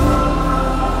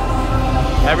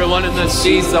 Everyone in the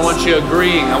seats, I want you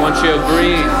agreeing. I want you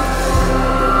agreeing.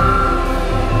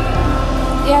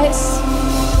 Yes.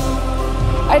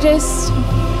 I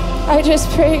just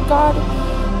pray, God,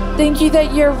 thank you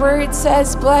that your word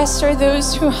says, blessed are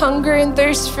those who hunger and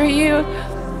thirst for you,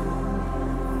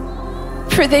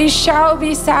 for they shall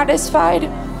be satisfied.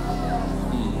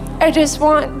 I just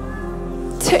want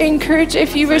to encourage,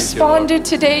 if you responded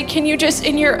today, can you just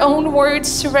in your own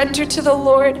words surrender to the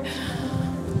Lord?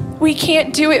 We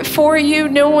can't do it for you.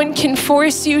 No one can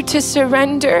force you to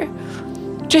surrender.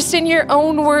 Just in your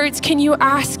own words, can you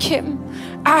ask him?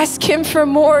 Ask him for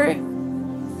more.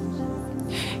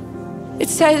 It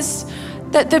says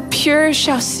that the pure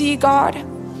shall see God.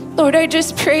 Lord, I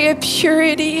just pray a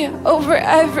purity over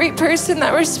every person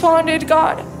that responded,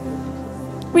 God.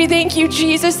 We thank you,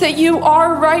 Jesus, that you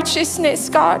are righteousness,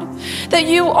 God. That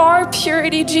you are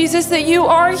purity, Jesus. That you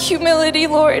are humility,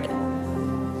 Lord.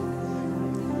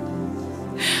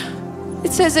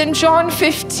 It says in John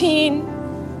 15,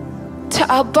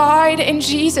 to abide in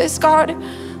Jesus, God.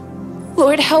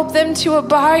 Lord, help them to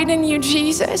abide in you,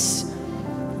 Jesus.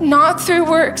 Not through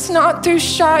works, not through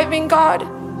striving, God.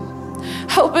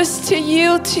 Help us to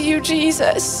yield to you,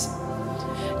 Jesus.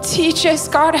 Teach us,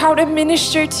 God, how to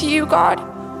minister to you, God.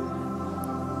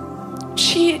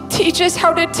 Teach us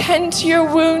how to tend to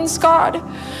your wounds, God.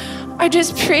 I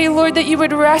just pray, Lord, that you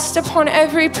would rest upon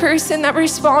every person that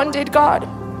responded, God.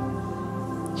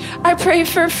 I pray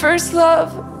for first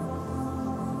love.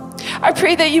 I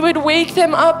pray that you would wake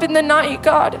them up in the night,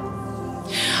 God.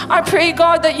 I pray,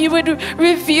 God, that you would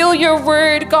reveal your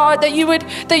word, God, that you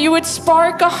would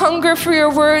spark a hunger for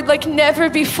your word like never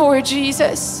before,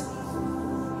 Jesus.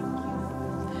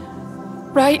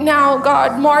 Right now,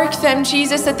 God, mark them,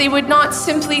 Jesus, that they would not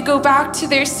simply go back to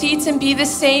their seats and be the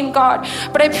same, God.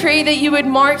 But I pray that you would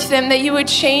mark them, that you would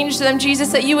change them,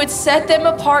 Jesus, that you would set them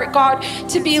apart, God,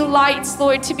 to be lights,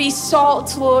 Lord, to be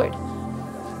salt, Lord.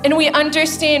 And we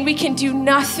understand we can do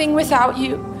nothing without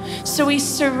you. So we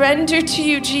surrender to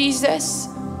you, Jesus.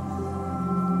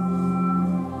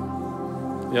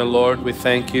 Yeah, Lord, we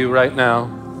thank you right now.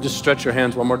 Just stretch your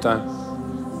hands one more time.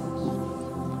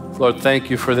 Lord, thank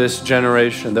you for this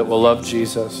generation that will love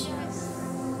Jesus,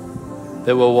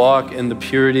 that will walk in the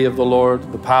purity of the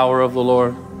Lord, the power of the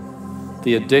Lord,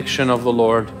 the addiction of the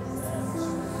Lord.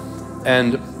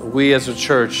 And we as a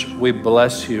church, we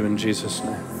bless you in Jesus'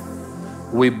 name.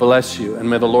 We bless you, and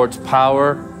may the Lord's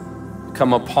power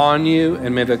come upon you,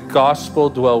 and may the gospel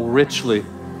dwell richly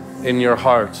in your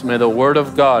hearts. May the word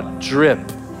of God drip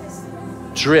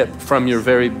from your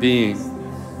very being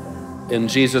in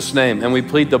Jesus' name. And we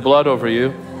plead the blood over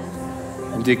you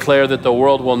and declare that the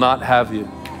world will not have you.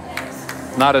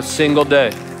 Not a single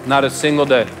day, not a single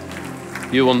day.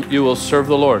 You will serve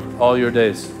the Lord all your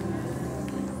days.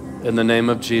 In the name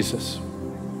of Jesus.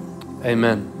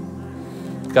 Amen.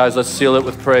 Guys, let's seal it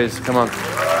with praise. Come on.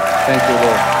 Thank you,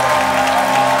 Lord.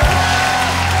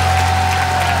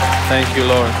 Thank you,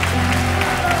 Lord.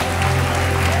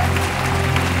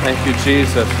 Thank you,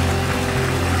 Jesus.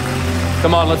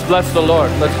 Come on, let's bless the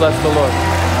Lord. Let's bless the Lord.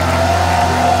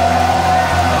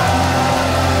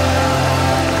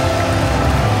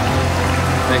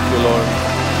 Thank you, Lord.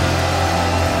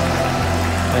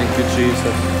 Thank you,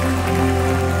 Jesus.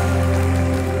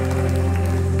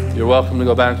 You're welcome to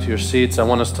go back to your seats. I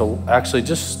want us to actually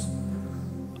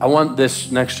I want this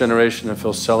next generation to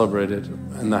feel celebrated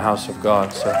in the house of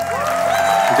God. So you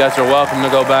guys are welcome to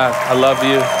go back. I love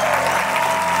you.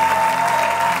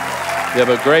 You have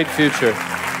a great future.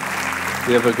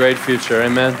 You have a great future.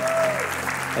 Amen.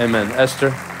 Amen.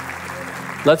 Esther.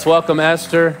 Let's welcome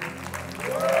Esther.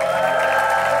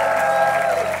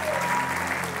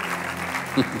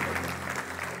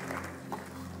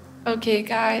 Okay,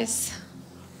 guys.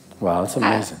 Wow, that's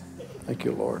amazing. Thank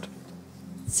you, Lord.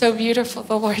 So beautiful,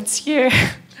 the Lord's here.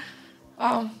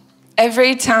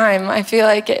 Every time I feel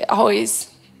like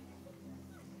I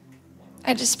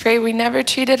just pray we never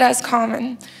treat it as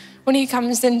common. When he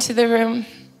comes into the room,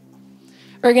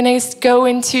 we're gonna go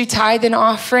into tithe and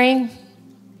offering.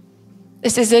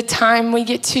 This is a time we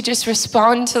get to just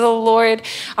respond to the Lord.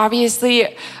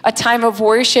 Obviously, a time of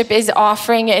worship is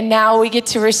offering, and now we get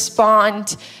to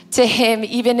respond to him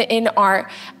even in our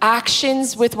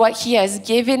actions with what he has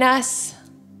given us.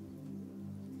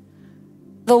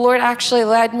 The Lord actually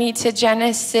led me to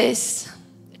Genesis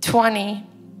 20.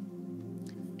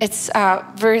 It's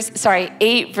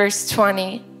 8 verse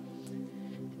 20.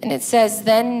 And it says,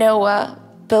 "Then Noah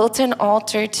built an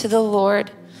altar to the Lord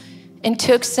and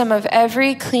took some of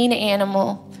every clean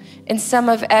animal and some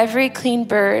of every clean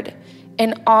bird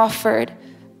and offered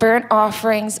burnt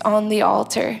offerings on the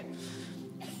altar."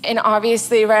 And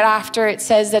obviously right after it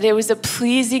says that it was a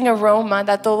pleasing aroma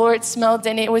that the Lord smelled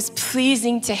and it was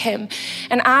pleasing to him.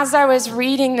 And as I was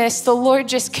reading this, the Lord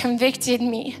just convicted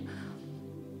me.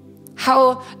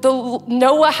 How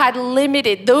Noah had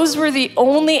limited, those were the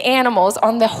only animals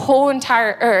on the whole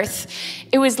entire earth.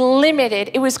 It was limited,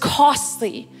 it was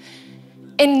costly.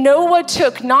 And Noah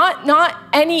took not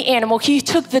any animal, he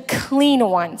took the clean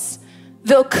ones,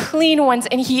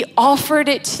 and he offered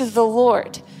it to the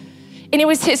Lord. And it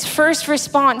was his first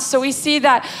response. So we see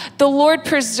that the Lord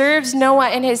preserves Noah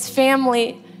and his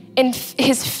family in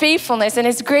his faithfulness and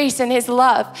his grace and his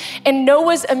love. And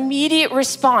Noah's immediate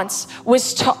response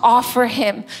was to offer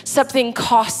him something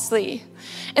costly.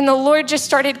 And the Lord just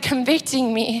started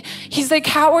convicting me. He's like,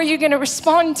 how are you gonna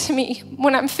respond to me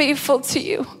when I'm faithful to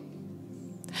you?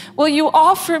 Will you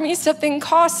offer me something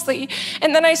costly?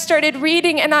 And then I started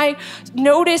reading and I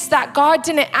noticed that God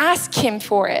didn't ask him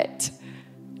for it.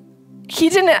 He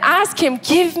didn't ask him,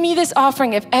 give me this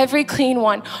offering of every clean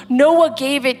one. Noah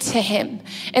gave it to him.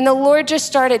 And the Lord just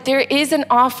started, there is an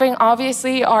offering,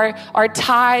 obviously our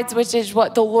tithes, which is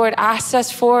what the Lord asked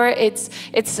us for. It's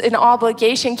an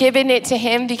obligation, giving it to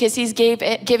him because he's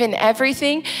given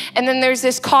everything. And then there's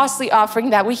this costly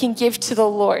offering that we can give to the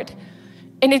Lord.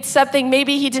 And it's something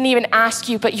maybe he didn't even ask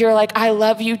you, but you're like, I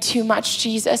love you too much,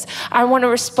 Jesus. I want to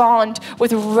respond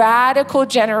with radical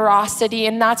generosity.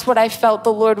 And that's what I felt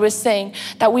the Lord was saying,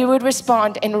 that we would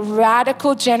respond in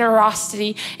radical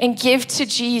generosity and give to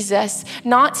Jesus,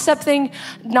 not something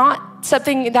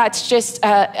that's just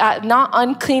not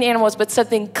unclean animals, but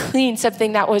something clean,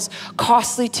 something that was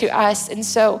costly to us. And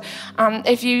so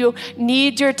if you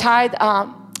need your tithe,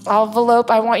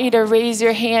 envelope, I want you to raise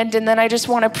your hand, and then I just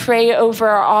want to pray over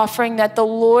our offering that the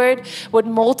Lord would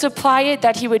multiply it,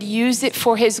 that he would use it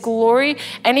for his glory.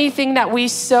 Anything that we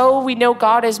sow, we know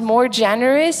God is more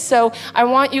generous. So I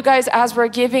want you guys, as we're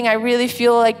giving, I really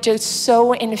feel like to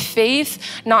sow in faith,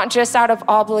 not just out of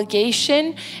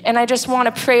obligation. And I just want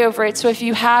to pray over it. So if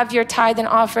you have your tithe and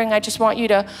offering, I just want you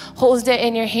to hold it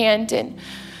in your hand and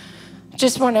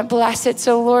just want to bless it.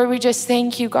 So Lord, we just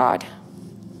thank you, God.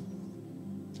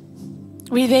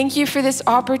 We thank you for this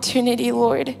opportunity,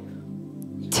 Lord,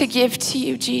 to give to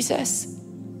you, Jesus.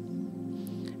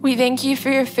 We thank you for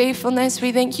your faithfulness.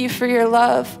 We thank you for your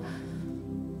love.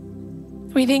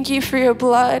 We thank you for your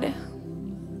blood.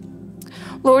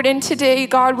 Lord, and today,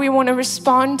 God, we want to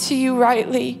respond to you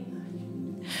rightly.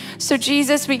 So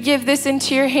Jesus, we give this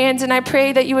into your hands, and I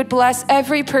pray that you would bless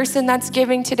every person that's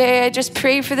giving today. I just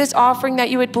pray for this offering, that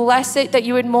you would bless it, that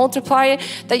you would multiply it,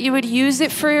 that you would use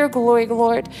it for your glory,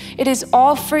 Lord. It is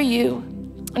all for you.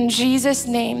 In Jesus'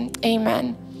 name,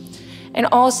 amen. And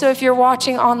also, if you're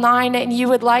watching online and you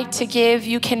would like to give,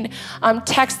 you can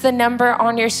text the number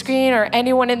on your screen, or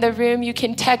anyone in the room, you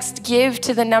can text give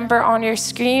to the number on your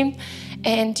screen,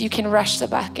 and you can rush the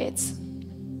buckets.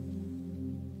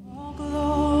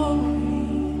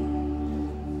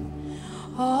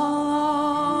 All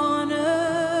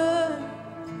honor,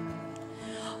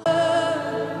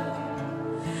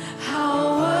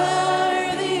 how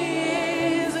worthy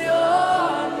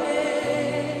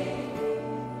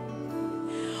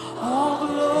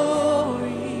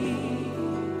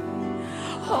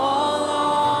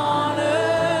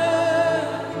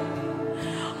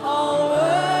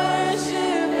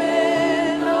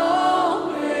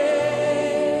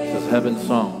heaven's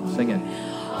song. Sing it.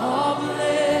 All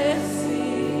blessing,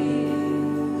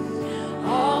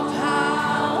 all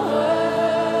power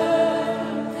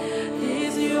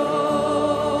is yours.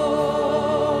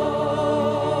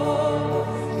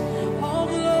 All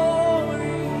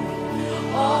glory,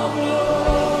 all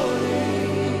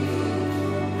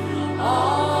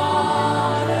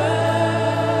honor,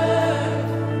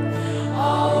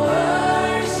 all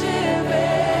worship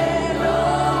and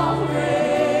all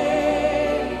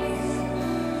praise.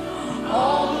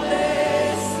 All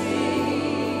blessings,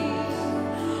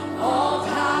 all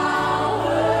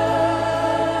power,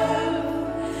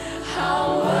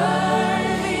 how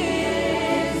worthy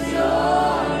is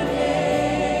your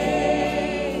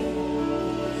name.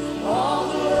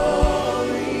 All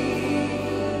glory,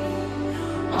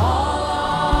 all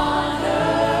honor,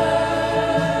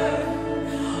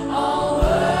 all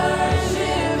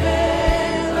worship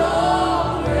and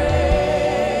all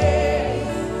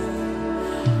praise.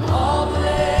 All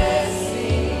blessings,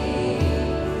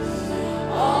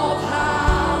 all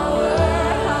power,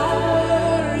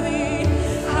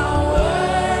 how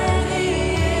worthy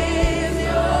is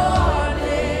your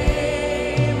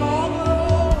name. All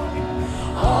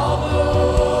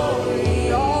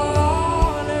glory, all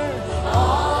honor,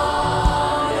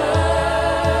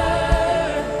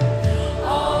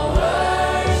 all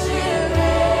worship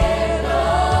and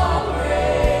all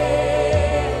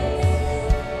praise.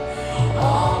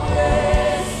 All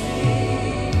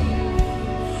blessings,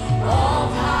 all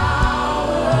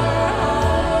power,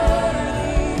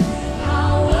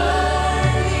 how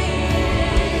worthy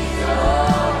is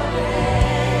your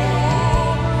name.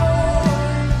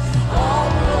 All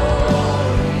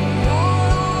glory,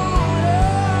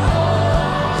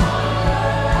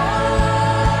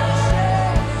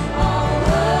 all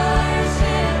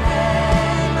worship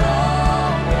and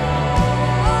all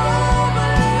praise. All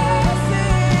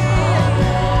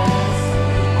blessings,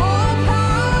 all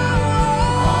power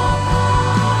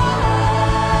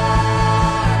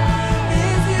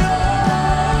is yours,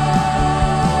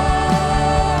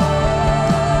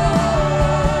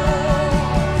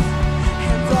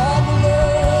 and all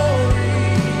glory,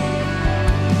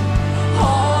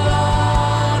 all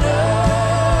honor,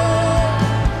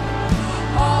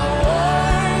 all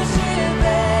worship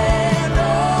and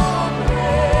all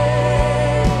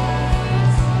praise.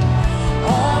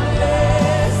 All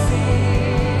blessings,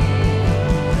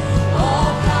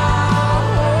 all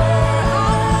power,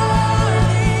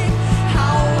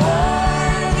 how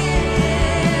worthy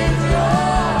is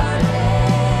your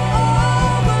name. All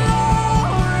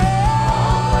glory,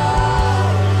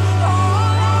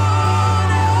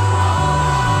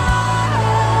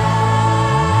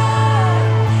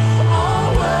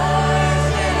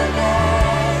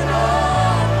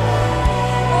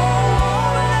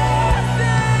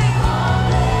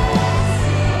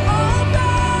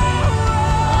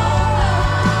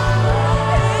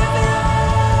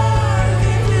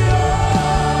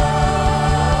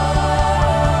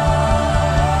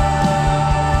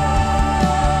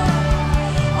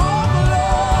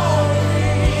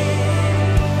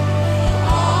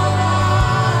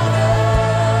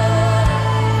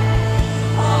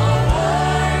 all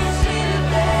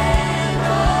worship and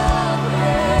all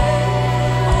praise.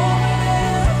 All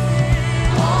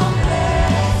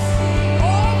blessings,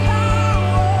 all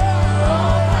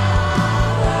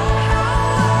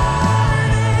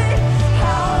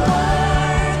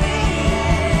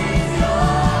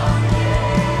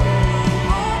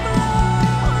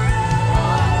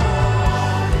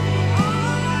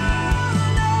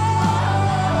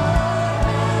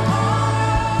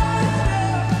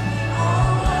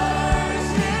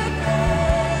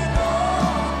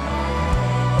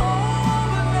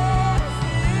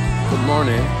Good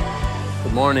morning.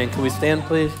 Good morning. Can we stand,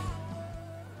 please?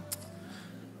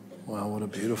 Wow, what a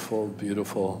beautiful,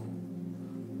 beautiful,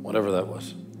 whatever that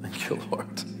was. Thank you, Lord.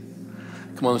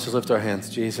 Come on, let's just lift our hands.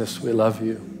 Jesus, we love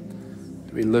you.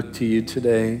 We look to you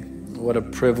today. What a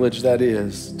privilege that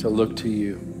is to look to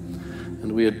you.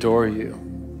 And we adore you.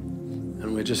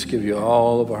 And we just give you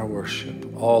all of our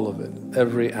worship, all of it,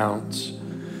 every ounce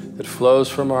that flows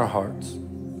from our hearts.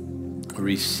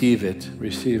 Receive it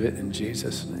in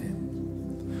Jesus' name.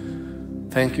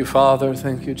 Thank you, Father.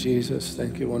 Thank you, Jesus.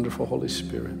 Thank you, wonderful Holy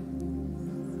Spirit.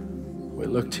 We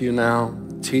look to you now.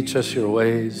 Teach us your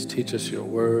ways. Teach us your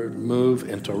word. Move,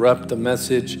 interrupt the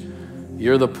message.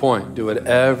 You're the point. Do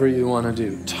whatever you want to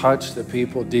do. Touch the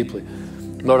people deeply.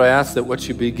 Lord, I ask that what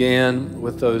you began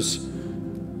with those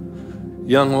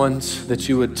young ones, that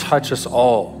you would touch us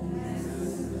all.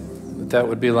 That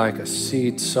would be like a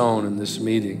seed sown in this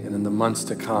meeting and in the months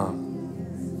to come.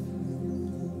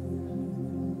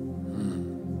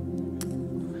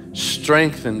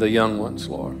 Strengthen the young ones,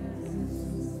 Lord.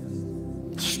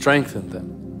 Strengthen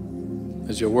them.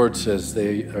 As your word says,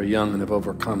 they are young and have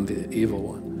overcome the evil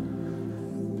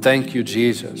one. Thank you,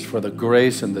 Jesus, for the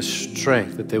grace and the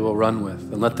strength that they will run with.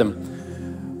 And let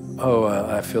them,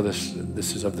 I feel this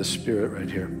is of the Spirit right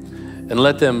here. And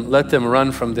let them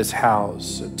run from this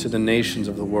house to the nations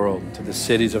of the world, to the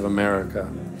cities of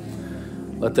America.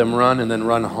 Let them run and then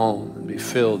run home and be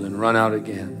filled and run out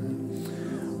again.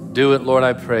 Do it, Lord,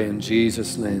 I pray in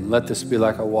Jesus' name. Let this be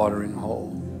like a watering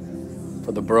hole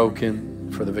for the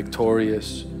broken, for the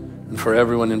victorious, and for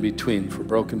everyone in between, for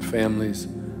broken families.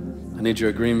 I need your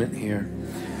agreement here.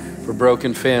 For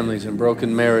broken families and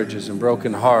broken marriages and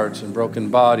broken hearts and broken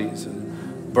bodies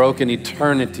and broken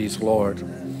eternities, Lord.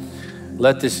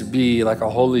 Let this be like a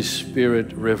Holy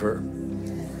Spirit river,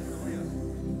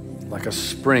 like a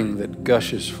spring that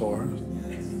gushes forth,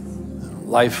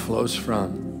 life flows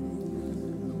from.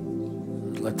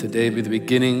 Let today be the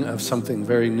beginning of something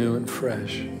very new and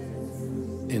fresh.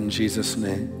 In Jesus'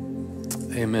 name,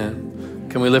 amen.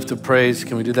 Can we lift a praise?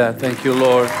 Can we do that? Thank you,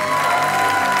 Lord.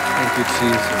 Thank you,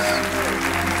 Jesus.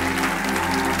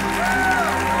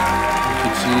 Thank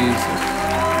you, Jesus.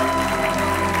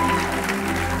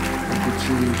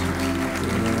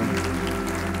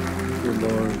 Thank you,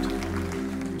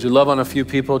 Lord. Would you love on a few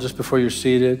people just before you're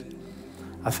seated?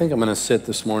 I think I'm going to sit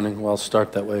this morning. Well, I'll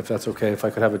start that way if that's okay. If I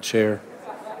could have a chair.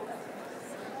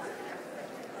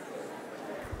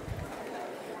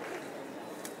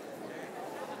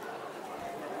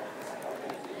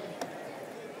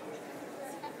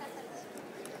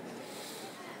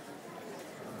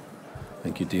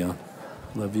 Thank you, Dion.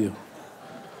 Love you.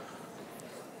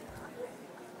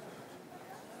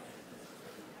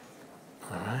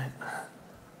 All right.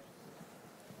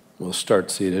 We'll start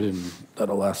seated, and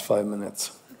that'll last 5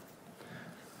 minutes.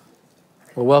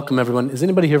 Well, welcome, everyone. Is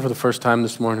anybody here for the first time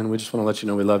this morning? We just want to let you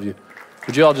know we love you.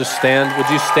 Would you all just stand? Would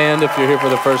you stand if you're here for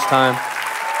the first time?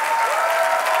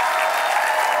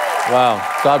 Wow.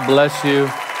 God bless you.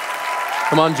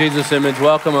 Come on, Jesus Image.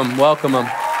 Welcome them. Welcome them.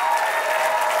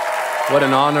 What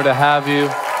an honor to have you.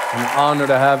 An honor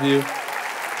to have you.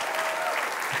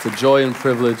 It's a joy and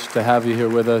privilege to have you here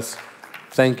with us.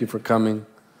 Thank you for coming.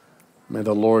 May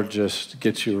the Lord just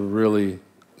get you really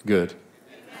good.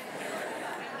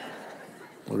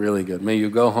 Really good. May you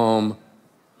go home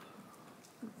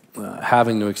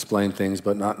having to explain things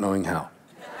but not knowing how.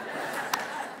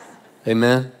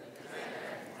 Amen?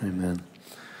 Amen.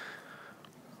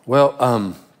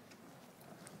 Well,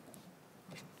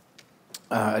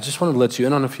 I just wanted to let you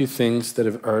in on a few things that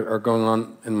are going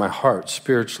on in my heart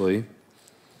spiritually,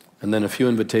 and then a few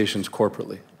invitations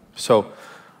corporately. So,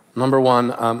 number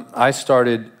one, I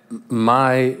started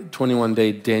my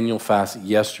 21-day Daniel fast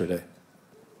yesterday.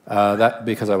 That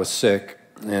because I was sick,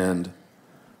 and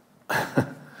I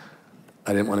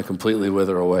didn't want to completely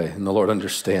wither away, and the Lord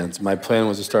understands. My plan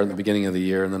was to start in the beginning of the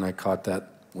year, and then I caught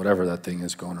that, whatever that thing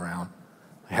is going around.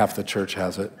 Half the church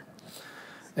has it.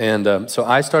 And so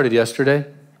I started yesterday,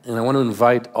 and I want to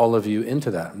invite all of you into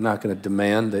that. I'm not going to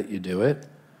demand that you do it,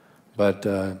 but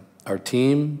our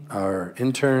team, our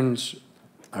interns,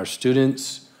 our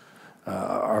students,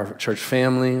 our church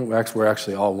family, we're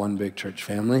actually all one big church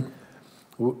family.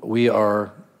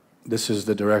 This is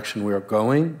the direction we are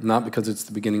going, not because it's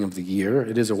the beginning of the year.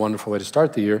 It is a wonderful way to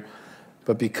start the year,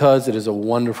 but because it is a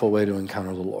wonderful way to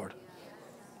encounter the Lord.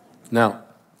 Now,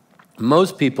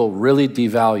 most people really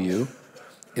devalue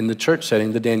in the church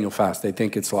setting the Daniel fast. They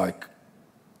think it's like,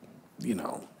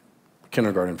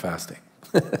 kindergarten fasting.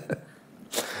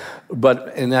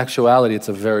 But in actuality, it's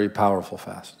a very powerful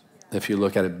fast if you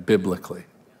look at it biblically.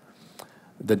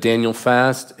 The Daniel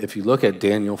fast, if you look at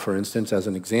Daniel, for instance, as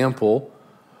an example,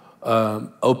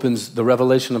 opens the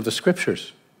revelation of the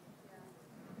scriptures.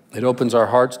 It opens our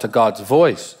hearts to God's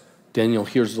voice. Daniel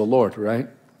hears the Lord, right?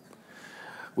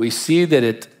 We see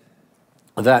that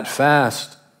that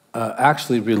fast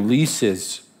actually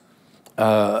releases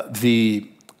the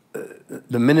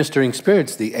ministering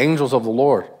spirits, the angels of the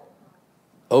Lord,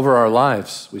 over our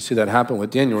lives. We see that happen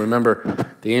with Daniel. Remember,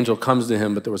 the angel comes to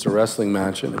him, but there was a wrestling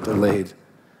match and it delayed.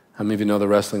 How many of you know the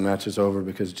wrestling match is over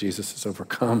because Jesus has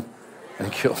overcome?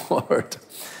 Thank you, Lord.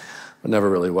 It never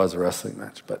really was a wrestling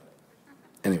match, but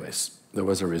anyways, there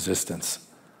was a resistance.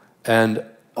 And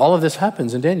all of this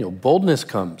happens in Daniel. Boldness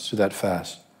comes through that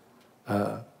fast.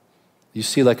 You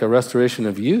see like a restoration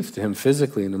of youth to him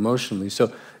physically and emotionally.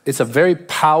 So it's a very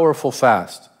powerful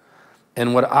fast.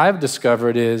 And what I've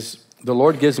discovered is the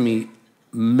Lord gives me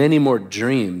many more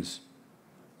dreams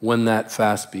when that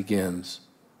fast begins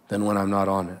than when I'm not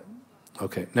on it.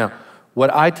 Okay, now,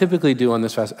 what I typically do on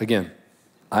this fast, again,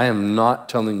 I am not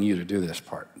telling you to do this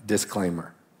part.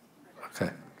 Disclaimer.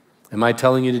 Okay. Am I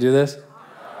telling you to do this?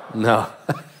 No.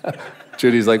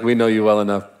 Judy's like, we know you well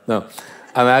enough. No,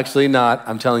 I'm actually not.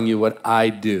 I'm telling you what I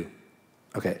do.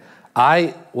 Okay.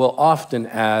 I will often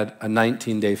add a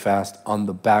 19-day fast on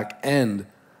the back end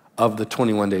of the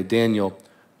 21-day Daniel,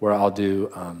 where I'll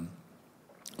do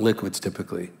liquids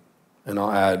typically, and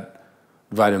I'll add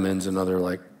vitamins and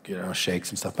other shakes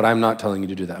and stuff. But I'm not telling you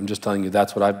to do that. I'm just telling you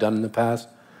that's what I've done in the past,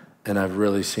 and I've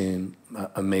really seen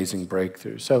amazing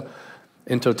breakthroughs. So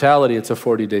in totality, it's a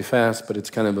 40-day fast, but it's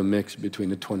kind of a mix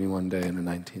between a 21-day and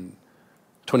a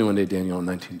 21-day Daniel and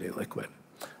 19-day liquid.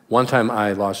 One time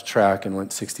I lost track and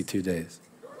went 62 days.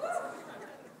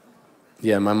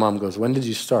 Yeah, my mom goes, when did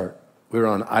you start? We were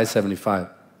on I-75. I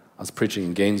was preaching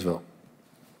in Gainesville.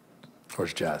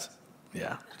 Where's Jazz?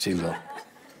 Yeah, Gainesville.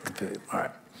 All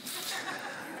right.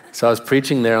 So I was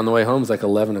preaching there on the way home. It was like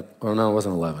 11, or no, it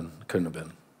wasn't 11. It couldn't have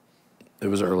been. It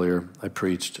was earlier. I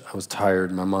preached. I was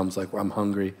tired. My mom's like, well, I'm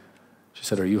hungry. She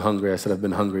said, are you hungry? I said, I've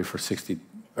been hungry for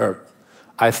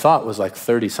I thought it was like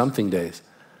 30-something days.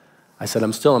 I said,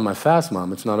 I'm still on my fast,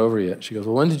 Mom. It's not over yet. She goes,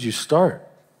 well, when did you start?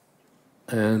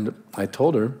 And I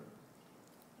told her.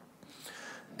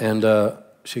 And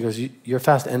she goes, your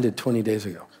fast ended 20 days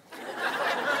ago.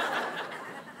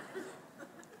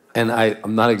 And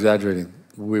I'm not exaggerating.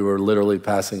 We were literally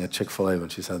passing a Chick-fil-A when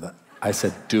she said that. I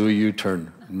said, do a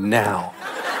U-turn now.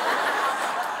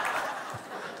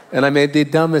 And I made the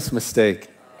dumbest mistake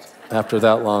after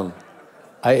that long.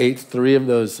 I ate 3 of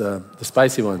those, the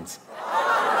spicy ones.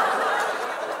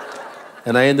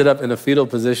 And I ended up in a fetal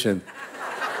position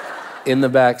in the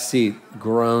back seat,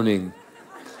 groaning,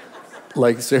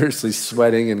 like seriously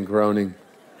sweating and groaning.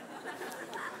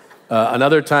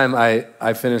 Another time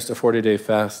I finished a 40-day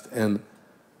fast, and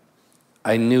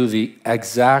I knew the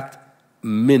exact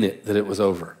minute that it was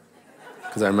over.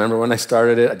 Because I remember when I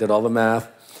started it, I did all the math.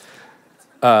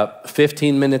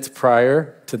 15 minutes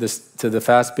prior to the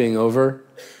fast being over,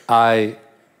 I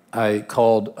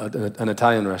called an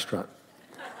Italian restaurant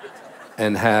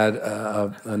and had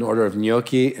an order of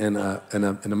gnocchi and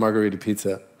a margarita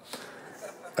pizza.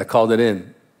 I called it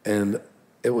in, and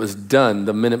it was done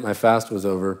the minute my fast was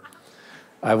over.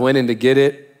 I went in to get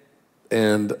it,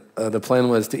 and the plan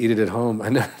was to eat it at home. I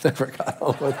never got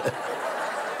home with it.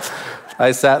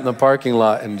 I sat in the parking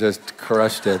lot and just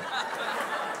crushed it.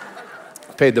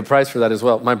 Paid the price for that as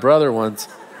well. My brother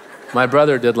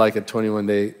did like a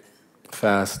 21-day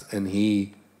fast, and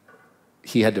he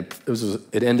had to,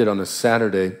 it ended on a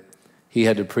Saturday. He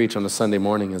had to preach on a Sunday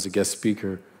morning as a guest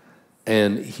speaker,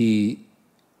 and he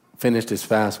finished his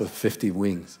fast with 50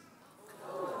 wings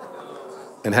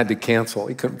and had to cancel.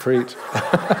 He couldn't preach.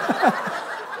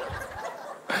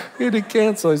 He had to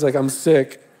cancel. He's like, I'm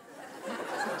sick.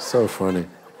 So funny.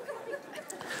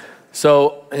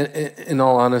 So in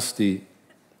all honesty,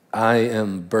 I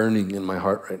am burning in my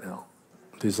heart right now.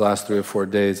 These last 3 or 4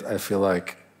 days, I feel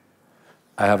like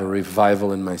I have a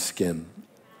revival in my skin.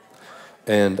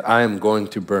 And I am going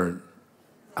to burn.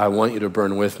 I want you to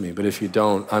burn with me, but if you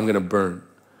don't, I'm going to burn.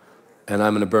 And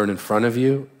I'm going to burn in front of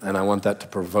you, and I want that to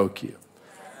provoke you.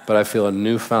 But I feel a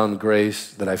newfound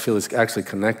grace that I feel is actually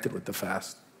connected with the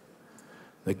fast.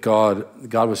 That God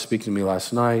was speaking to me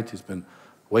last night. He's been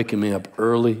waking me up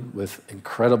early with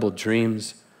incredible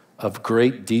dreams of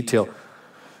great detail.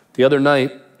 The other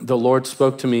night, the Lord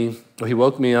spoke to me. He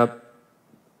woke me up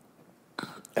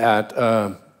at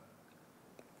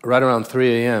right around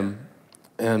 3 a.m.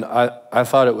 And I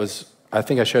thought it was, I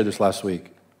think I shared this last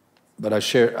week, but I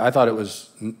thought it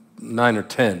was 9 or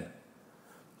 10.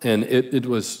 And it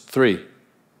was 3.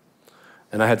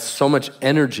 And I had so much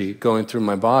energy going through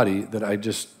my body that I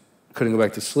just couldn't go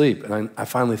back to sleep. And I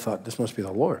finally thought, this must be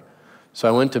the Lord. So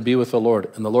I went to be with the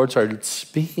Lord, and the Lord started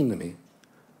speaking to me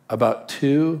about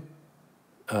two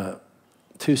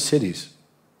cities,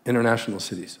 international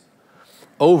cities.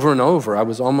 Over and over, I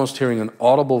was almost hearing an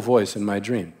audible voice in my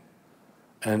dream.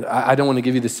 And I don't want to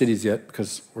give you the cities yet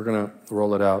because we're going to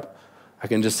roll it out. I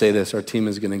can just say this, our team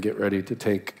is going to get ready to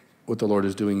take what the Lord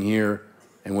is doing here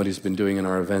and what he's been doing in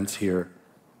our events here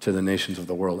to the nations of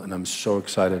the world. And I'm so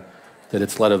excited that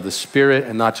it's led of the Spirit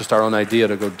and not just our own idea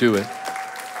to go do it.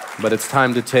 But it's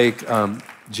time to take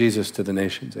Jesus to the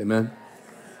nations, amen?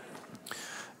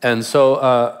 And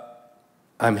so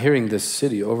I'm hearing this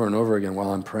city over and over again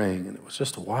while I'm praying, and it was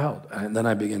just wild. And then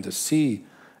I began to see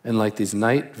in like these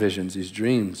night visions, these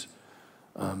dreams,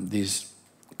 these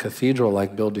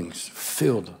cathedral-like buildings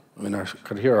filled. I mean, I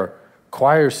could hear our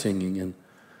choir singing, and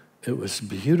it was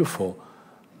beautiful.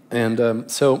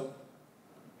 And so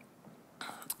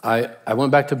I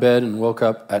went back to bed and woke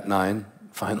up at 9,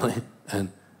 finally,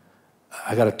 and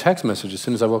I got a text message as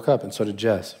soon as I woke up, and so did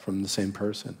Jess, from the same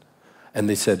person. And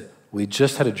they said, we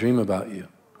just had a dream about you,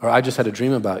 or I just had a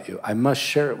dream about you. I must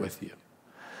share it with you.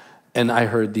 And I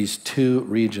heard these 2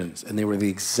 regions, and they were the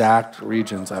exact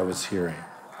regions I was hearing.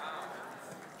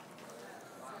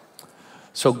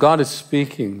 So God is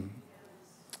speaking.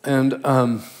 And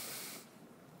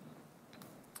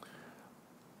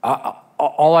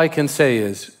all I can say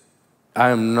is, I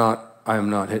am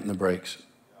not hitting the brakes.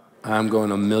 I'm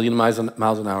going a million miles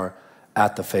an hour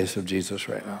at the face of Jesus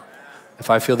right now. If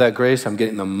I feel that grace, I'm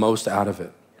getting the most out of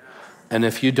it. And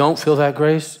if you don't feel that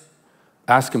grace,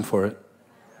 ask him for it,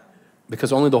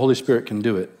 because only the Holy Spirit can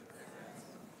do it.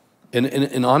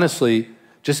 And honestly,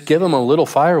 just give him a little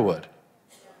firewood.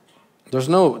 How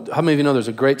many of you know there's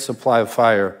a great supply of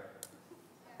fire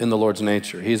in the Lord's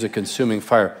nature? He's a consuming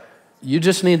fire. You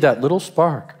just need that little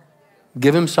spark.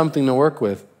 Give him something to work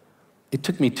with. It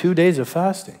took me 2 days of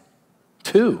fasting.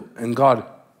 2, and God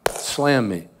slammed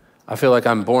me. I feel like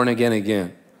I'm born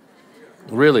again.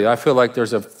 Really, I feel like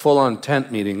there's a full-on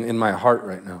tent meeting in my heart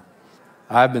right now.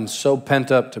 I've been so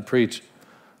pent up to preach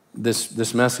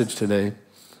this message today.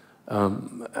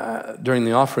 During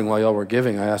the offering, while y'all were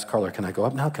giving, I asked Carla, can I go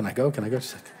up now? Can I go?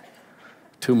 She's like,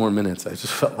 2 more minutes. I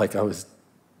just felt like I was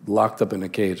locked up in a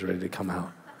cage ready to come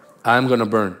out. I'm going to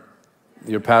burn.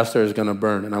 Your pastor is going to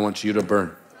burn, and I want you to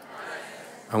burn.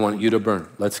 I want you to burn.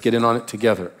 Let's get in on it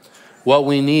together. What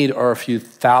we need are a few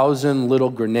thousand little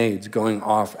grenades going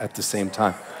off at the same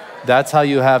time. That's how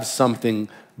you have something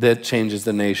that changes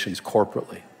the nations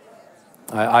corporately.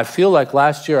 I feel like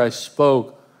last year I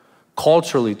spoke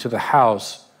culturally to the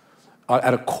house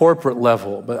at a corporate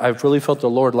level, but I've really felt the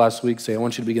Lord last week say, I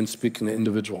want you to begin speaking to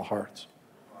individual hearts.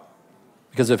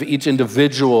 Because if each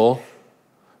individual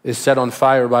is set on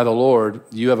fire by the Lord,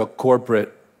 you have a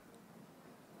corporate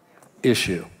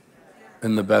issue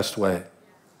in the best way.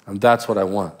 And that's what I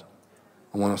want.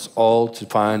 I want us all to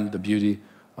find the beauty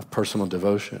of personal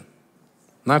devotion.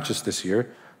 Not just this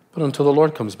year, but until the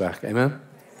Lord comes back. Amen?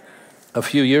 A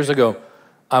few years ago,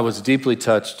 I was deeply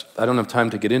touched. I don't have time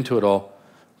to get into it all,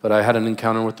 but I had an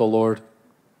encounter with the Lord.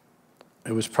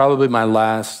 It was probably my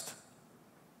last,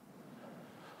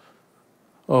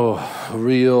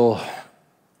 real,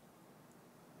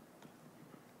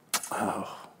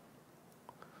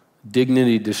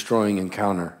 dignity-destroying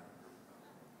encounter.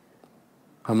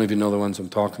 How many of you know the ones I'm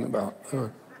talking about?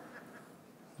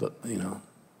 But,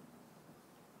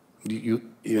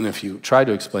 even if you tried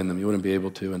to explain them, you wouldn't be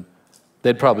able to, and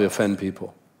they'd probably offend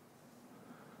people.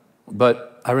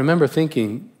 But I remember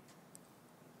thinking,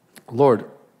 Lord,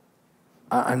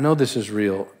 I know this is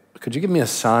real. Could you give me a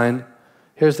sign?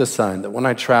 Here's the sign, that when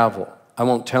I travel, I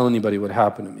won't tell anybody what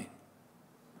happened to me.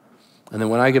 And then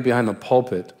when I get behind the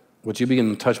pulpit, would you begin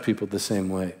to touch people the same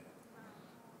way?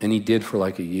 And he did for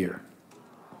like a year.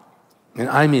 And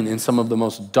I mean in some of the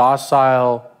most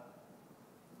docile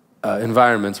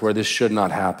environments where this should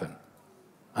not happen.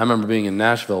 I remember being in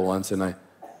Nashville once, and I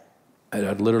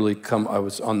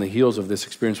was on the heels of this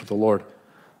experience with the Lord,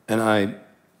 and I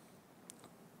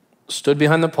stood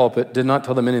behind the pulpit, did not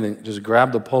tell them anything, just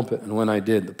grabbed the pulpit, and when I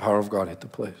did, the power of God hit the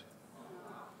place.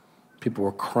 People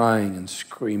were crying and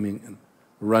screaming and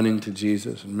running to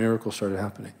Jesus, and miracles started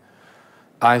happening.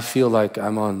 I feel like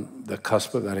I'm on the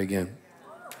cusp of that again,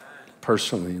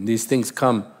 personally. And these things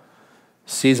come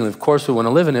seasonally. Of course, we want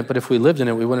to live in it, but if we lived in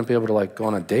it, we wouldn't be able to go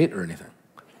on a date or anything.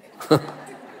 There'd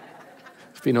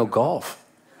be no golf.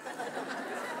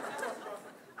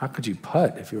 How could you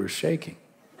putt if you were shaking?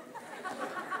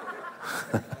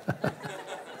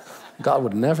 God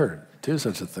would never do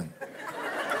such a thing.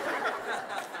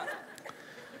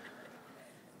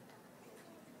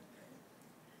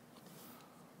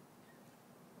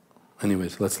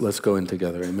 Anyways, let's go in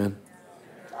together, amen?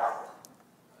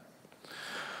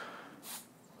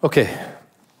 Okay.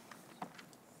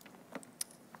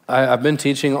 I've been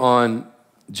teaching on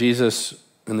Jesus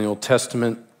in the Old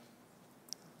Testament,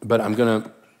 but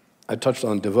I touched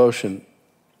on devotion,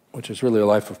 which is really a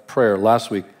life of prayer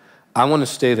last week. I want to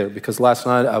stay there because last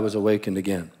night I was awakened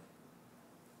again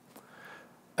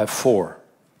at 4.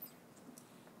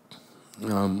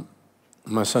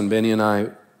 My son Benny and I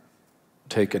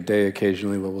take a day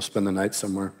occasionally where we'll spend the night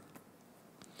somewhere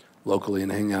locally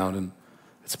and hang out, and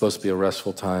it's supposed to be a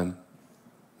restful time.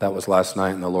 That was last night,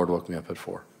 and the Lord woke me up at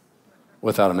 4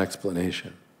 without an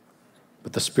explanation.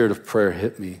 But the spirit of prayer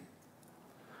hit me,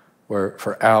 where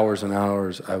for hours and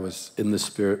hours I was in the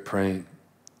Spirit praying.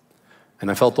 And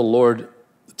I felt the Lord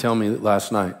tell me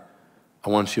last night, I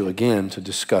want you again to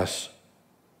discuss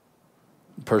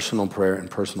personal prayer and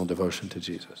personal devotion to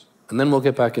Jesus. And then we'll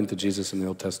get back into Jesus in the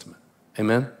Old Testament.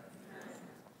 Amen?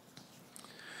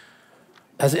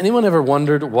 Has anyone ever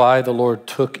wondered why the Lord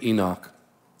took Enoch?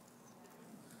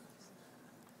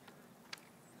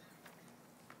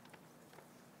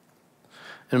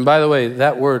 And by the way,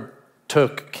 that word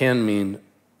took can mean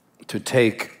to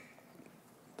take,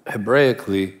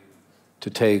 Hebraically,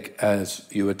 to take as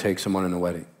you would take someone in a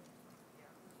wedding.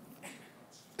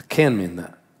 It can mean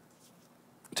that.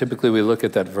 Typically, we look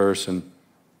at that verse and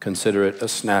consider it a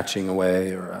snatching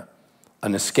away or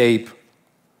an escape.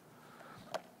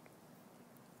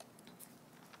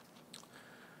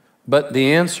 But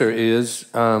the answer is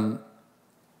the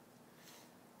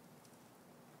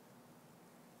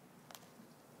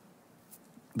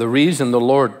reason the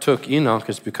Lord took Enoch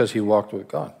is because he walked with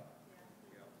God.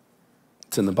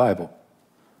 It's in the Bible.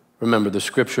 Remember, the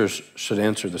scriptures should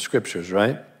answer the scriptures,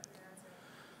 right?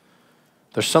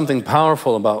 There's something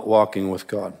powerful about walking with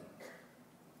God.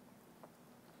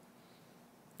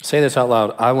 Say this out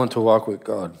loud. I want to walk with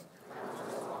God.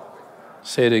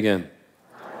 Say it again.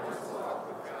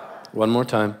 One more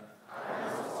time.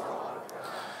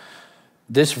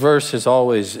 This verse has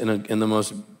always, in the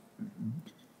most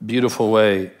beautiful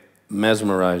way,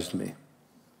 mesmerized me.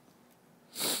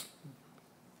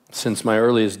 Since my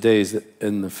earliest days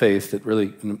in the faith that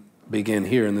really began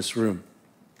here in this room,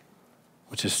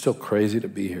 which is still crazy to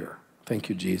be here. Thank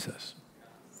you, Jesus.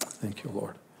 Thank you,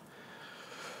 Lord.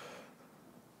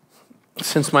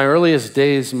 Since my earliest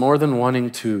days, more than wanting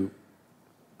to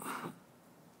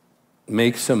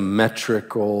make some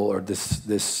metrical or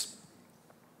this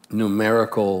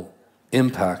numerical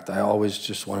impact, I always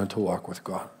just wanted to walk with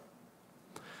God.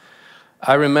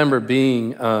 I remember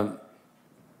being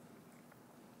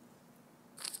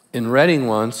in Reading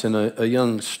once, and a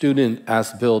young student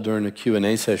asked Bill during a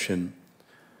Q&A session.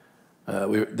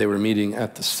 They were meeting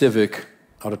at the Civic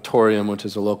Auditorium, which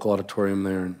is a local auditorium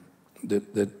there and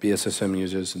that BSSM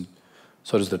uses, and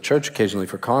so does the church occasionally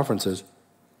for conferences.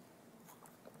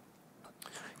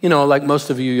 You know, like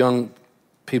most of you young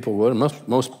people would,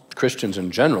 most Christians in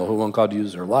general who want God to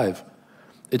use their life,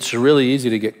 it's really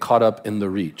easy to get caught up in the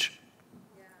reach.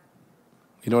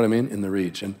 You know what I mean? In the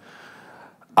reach. And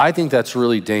I think that's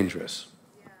really dangerous.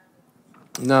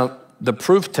 Now, the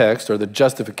proof text or the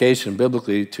justification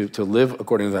biblically to live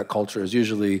according to that culture is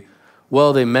usually,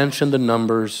 well, they mention the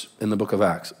numbers in the book of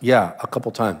Acts. Yeah, a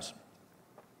couple times.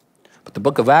 But the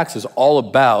book of Acts is all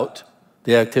about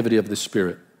the activity of the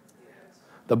Spirit.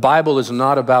 The Bible is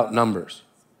not about numbers.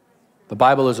 The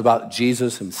Bible is about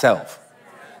Jesus himself.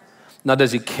 Now,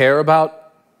 does he care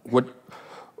about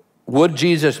would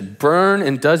Jesus burn,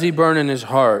 and does he burn in his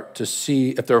heart to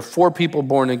see if there are 4 people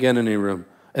born again in a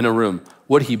room?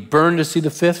 Would he burn to see the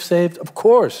 5th saved? Of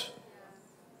course.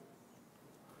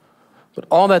 But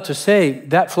all that to say,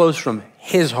 that flows from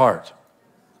his heart.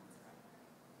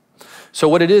 So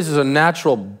what it is a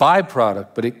natural byproduct,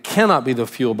 but it cannot be the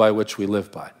fuel by which we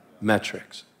live by.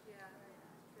 Metrics.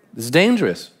 It's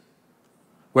dangerous.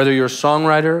 Whether you're a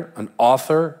songwriter, an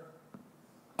author,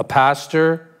 a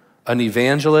pastor, an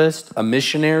evangelist, a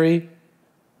missionary,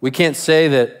 we can't say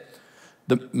that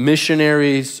the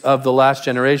missionaries of the last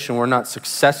generation were not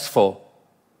successful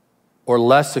or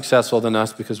less successful than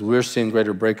us because we're seeing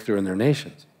greater breakthrough in their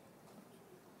nations.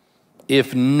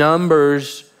 If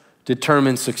numbers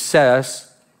determine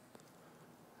success,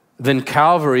 then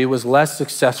Calvary was less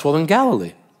successful than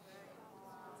Galilee.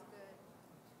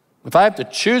 If I have to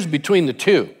choose between the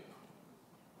two,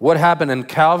 what happened in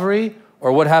Calvary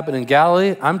or what happened in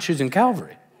Galilee, I'm choosing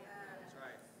Calvary.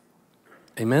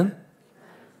 Amen?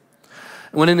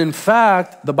 When in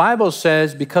fact, the Bible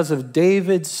says because of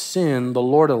David's sin, the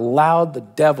Lord allowed the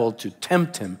devil to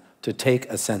tempt him to take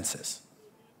a census.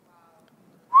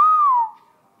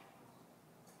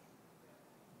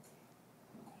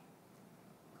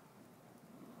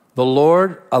 The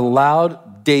Lord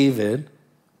allowed David,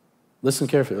 listen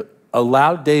carefully,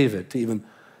 allowed David to even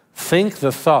think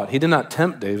the thought. He did not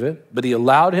tempt David, but he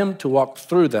allowed him to walk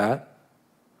through that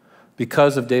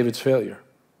because of David's failure.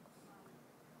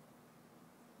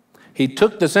 He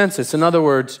took the census, in other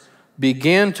words,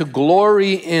 began to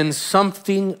glory in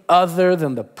something other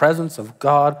than the presence of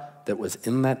God that was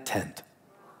in that tent.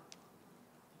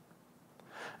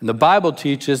 And the Bible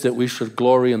teaches that we should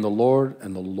glory in the Lord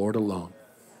and the Lord alone.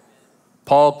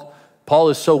 Paul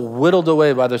is so whittled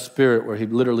away by the Spirit where he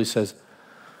literally says,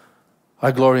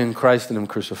 I glory in Christ and him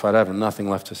crucified. I have nothing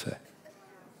left to say.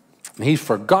 And he's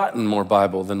forgotten more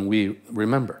Bible than we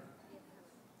remember.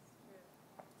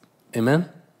 Amen?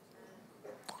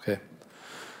 Okay.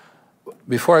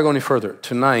 Before I go any further,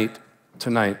 tonight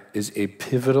is a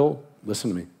pivotal, listen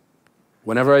to me.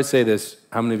 Whenever I say this,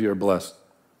 how many of you are blessed?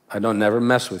 I don't never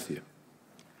mess with you.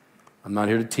 I'm not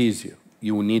here to tease you.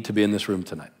 you need to be in this room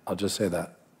tonight. I'll just say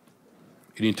that.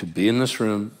 You need to be in this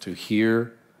room to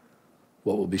hear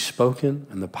what will be spoken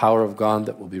and the power of God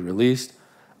that will be released.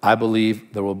 I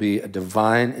believe there will be a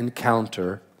divine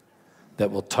encounter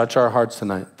that will touch our hearts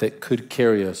tonight that could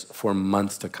carry us for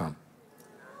months to come.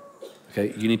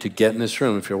 Okay, you need to get in this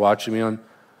room. If you're watching me on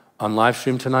live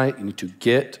stream tonight, you need to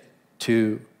get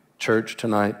to church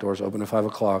tonight. Doors open at 5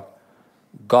 o'clock.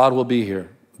 God will be here,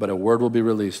 but a word will be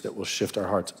released that will shift our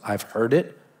hearts. I've heard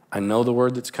it. I know the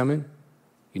word that's coming.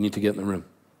 You need to get in the room.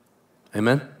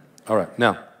 Amen? All right,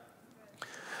 now,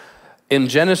 in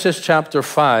Genesis chapter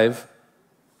 5,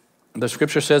 the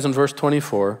scripture says in verse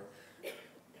 24,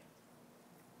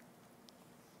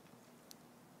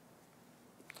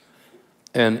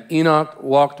 and Enoch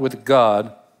walked with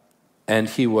God, and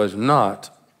he was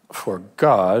not, for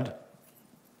God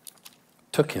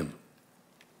took him.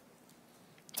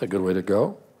 That's a good way to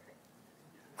go.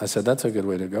 I said that's a good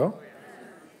way to go.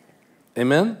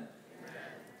 Amen?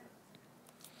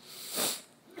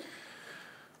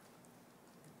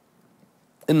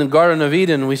 In the Garden of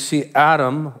Eden, we see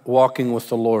Adam walking with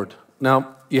the Lord.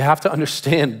 Now, you have to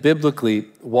understand biblically,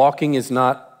 walking is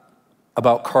not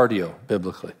about cardio,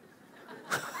 biblically.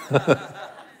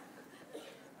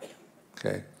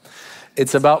 Okay.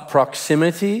 It's about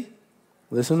proximity.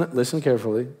 Listen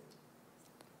carefully.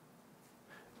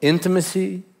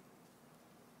 Intimacy.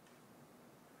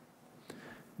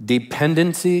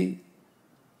 Dependency.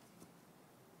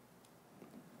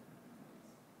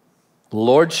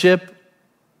 Lordship.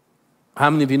 How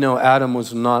many of you know Adam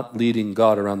was not leading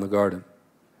God around the garden?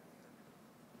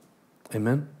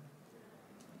 Amen?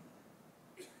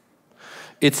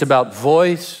 It's about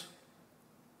voice.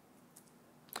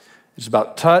 It's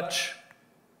about touch.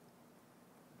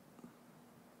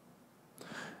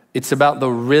 It's about the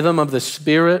rhythm of the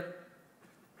Spirit.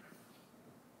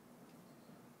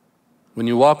 When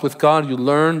you walk with God, you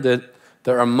learn that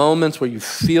there are moments where you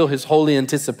feel his holy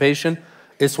anticipation.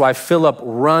 It's why Philip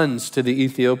runs to the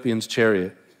Ethiopian's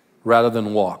chariot rather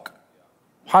than walk.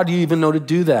 How do you even know to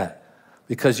do that?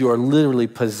 Because you are literally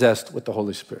possessed with the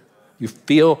Holy Spirit. You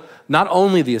feel not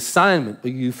only the assignment,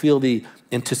 but you feel the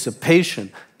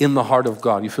anticipation in the heart of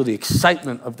God. You feel the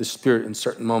excitement of the Spirit in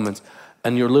certain moments,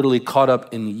 and you're literally caught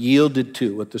up and yielded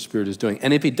to what the Spirit is doing.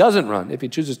 And if he doesn't run, if he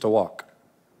chooses to walk,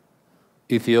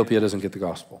 Ethiopia doesn't get the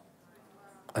gospel.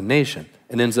 A nation.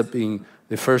 It ends up being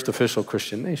the first official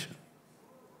Christian nation.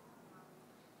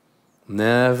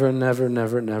 Never, never,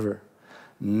 never, never,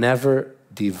 never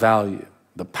devalue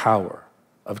the power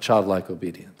of childlike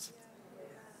obedience.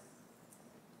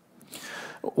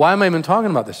 Why am I even talking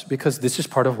about this? Because this is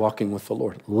part of walking with the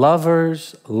Lord.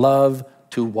 Lovers love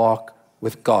to walk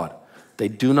with God. They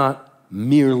do not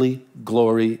merely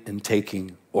glory in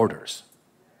taking orders.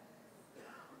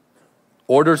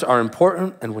 Orders are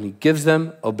important, and when he gives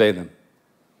them, obey them.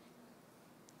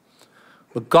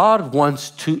 But God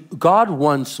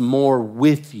wants more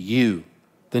with you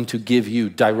than to give you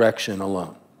direction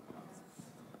alone.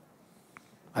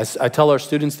 I tell our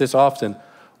students this often.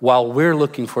 While we're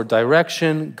looking for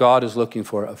direction, God is looking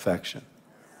for affection.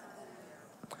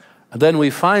 And then we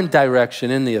find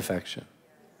direction in the affection.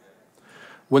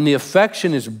 When the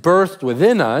affection is birthed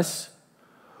within us,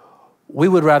 we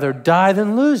would rather die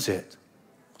than lose it.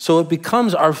 So it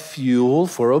becomes our fuel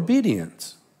for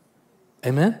obedience.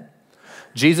 Amen?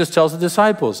 Jesus tells the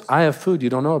disciples, I have food you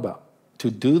don't know about,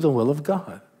 to do the will of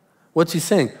God. What's he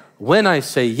saying? When I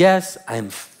say yes, I am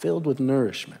filled with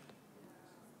nourishment.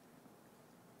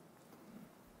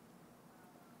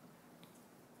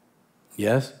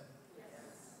 Yes?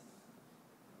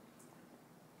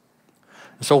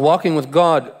 So walking with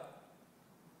God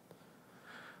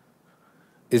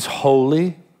is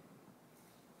holy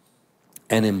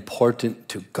and important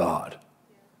to God.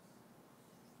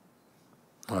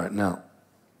 All right, now,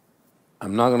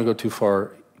 I'm not going to go too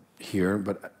far here,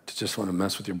 but I just want to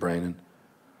mess with your brain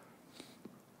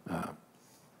and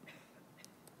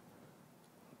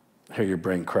hear your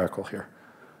brain crackle here.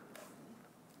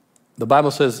 The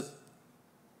Bible says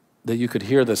that you could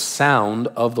hear the sound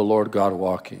of the Lord God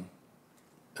walking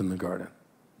in the garden.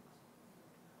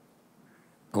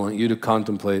 I want you to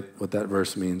contemplate what that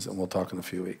verse means, and we'll talk in a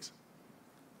few weeks.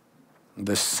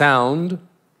 The sound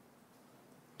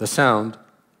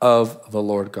of the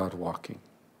Lord God walking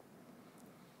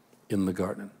in the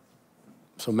garden.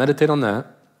 So meditate on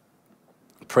that.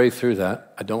 Pray through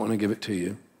that. I don't want to give it to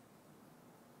you.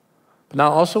 But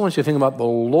now I also want you to think about the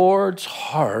Lord's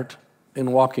heart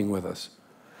in walking with us.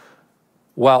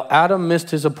 While Adam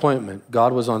missed his appointment,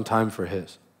 God was on time for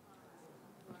his.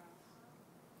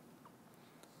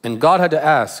 And God had to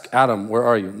ask, Adam, where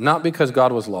are you? Not because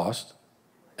God was lost,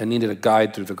 and needed a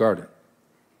guide through the garden.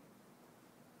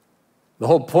 The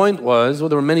whole point was, well,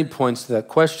 there were many points to that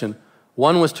question.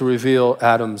 One was to reveal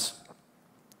Adam's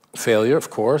failure, of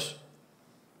course.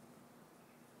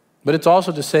 But it's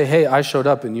also to say, hey, I showed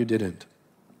up and you didn't.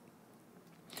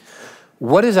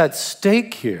 What is at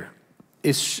stake here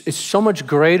is so much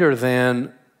greater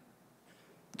than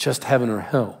just heaven or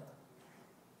hell,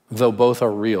 though both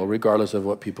are real, regardless of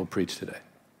what people preach today.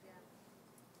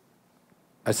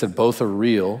 I said both are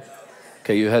real.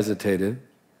 Okay, you hesitated.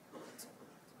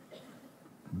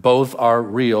 Both are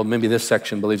real. Maybe this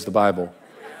section believes the Bible.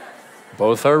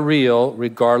 Both are real,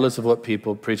 regardless of what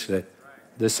people preach today.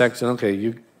 This section,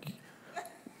 okay,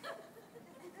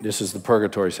 this is the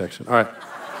purgatory section. All right.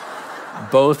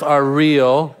 Both are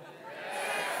real,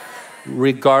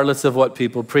 regardless of what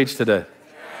people preach today.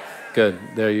 Good.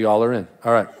 There you all are in.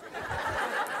 All right.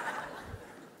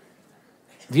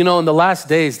 You know, in the last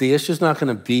days, the issue is not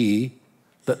going to be,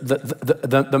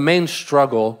 the main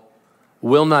struggle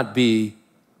will not be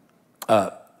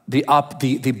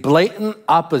the blatant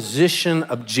opposition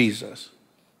of Jesus.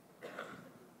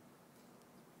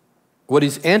 What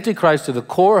is Antichrist to the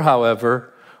core,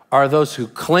 however, are those who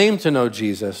claim to know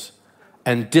Jesus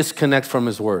and disconnect from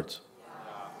his words.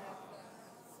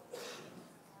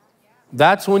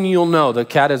 That's when you'll know the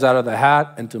cat is out of the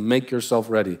hat and to make yourself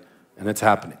ready. And it's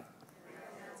happening.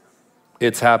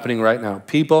 It's happening right now.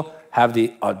 People have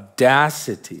the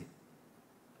audacity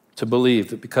to believe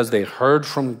that because they heard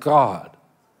from God,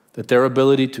 that their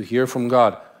ability to hear from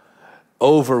God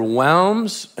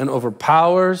overwhelms and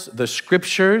overpowers the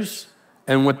scriptures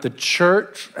and what the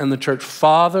church and the church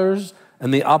fathers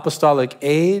and the apostolic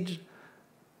age,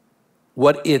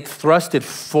 what it thrusted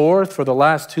forth for the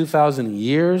last 2,000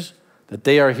 years, that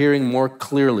they are hearing more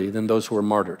clearly than those who were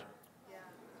martyred.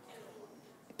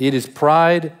 It is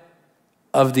pride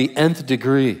of the nth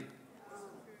degree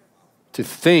to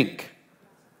think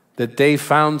that they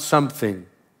found something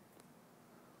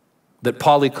that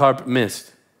Polycarp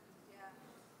missed,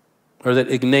 or that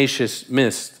Ignatius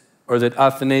missed, or that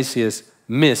Athanasius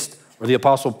missed, or the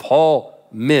Apostle Paul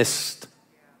missed.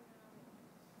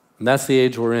 And that's the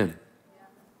age we're in.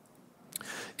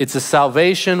 It's a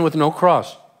salvation with no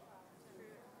cross.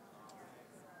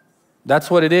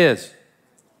 That's what it is.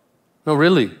 No,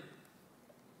 really.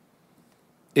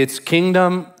 It's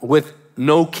kingdom with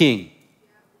no king.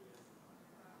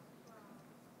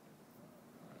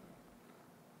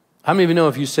 How many of you know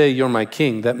if you say you're my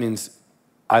king, that means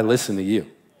I listen to you.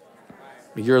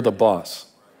 You're the boss.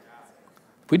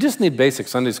 We just need basic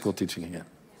Sunday school teaching again.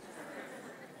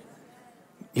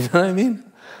 You know what I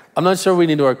mean? I'm not sure we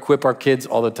need to equip our kids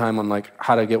all the time on like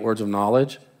how to get words of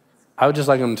knowledge. I would just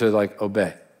like them to like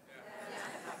obey.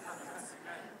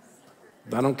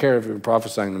 I don't care if you're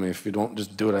prophesying to me if you don't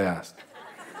just do what I asked.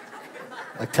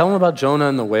 Like tell them about Jonah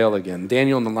and the whale again,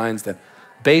 Daniel and the lion's den.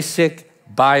 Basic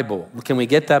Bible. Can we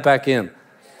get that back in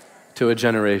to a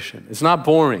generation? It's not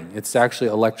boring. It's actually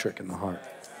electric in the heart.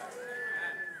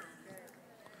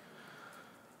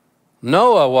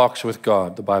 Noah walks with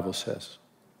God, the Bible says.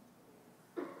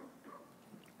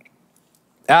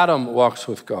 Adam walks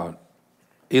with God.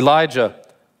 Elijah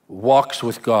walks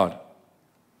with God.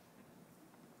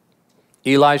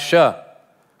 Elisha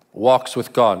walks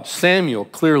with God. Samuel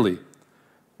clearly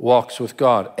walks with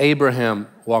God. Abraham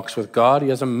walks with God. He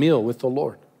has a meal with the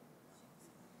Lord.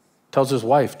 Tells his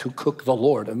wife to cook the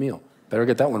Lord a meal. Better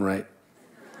get that one right.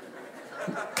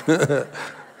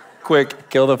 Quick,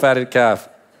 kill the fatted calf.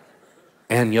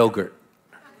 And yogurt.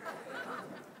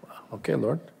 Okay,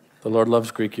 Lord. The Lord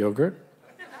loves Greek yogurt.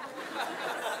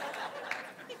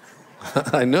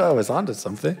 I knew I was onto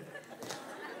something.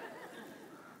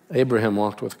 Abraham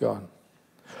walked with God.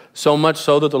 So much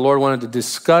so that the Lord wanted to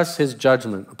discuss his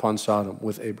judgment upon Sodom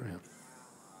with Abraham.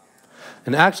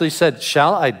 And actually said,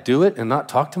 shall I do it and not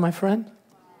talk to my friend?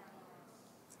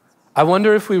 I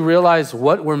wonder if we realize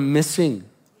what we're missing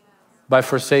by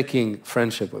forsaking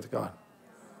friendship with God.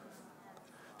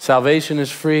 Salvation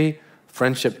is free,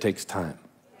 friendship takes time.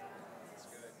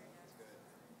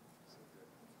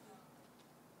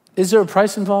 Is there a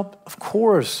price involved? Of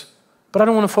course. But I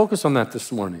don't want to focus on that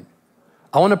this morning.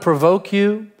 I want to provoke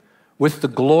you with the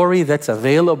glory that's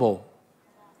available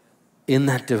in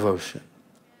that devotion.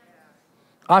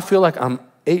 I feel like I'm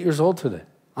 8 years old today.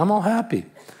 I'm all happy.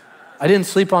 I didn't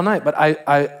sleep all night, but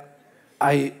I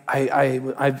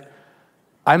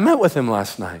met with him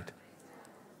last night.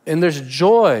 And there's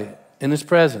joy in his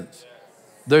presence.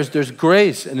 There's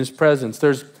grace in his presence.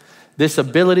 There's this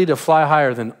ability to fly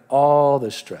higher than all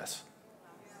the stress.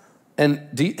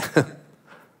 And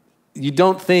you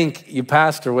don't think you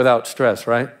pastor without stress,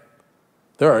 right?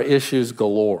 There are issues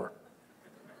galore.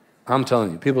 I'm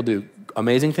telling you, people do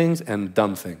amazing things and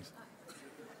dumb things.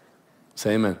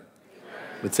 Say amen.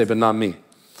 But say, but not me.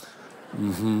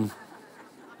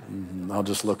 I'll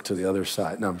just look to the other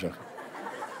side. No, I'm joking.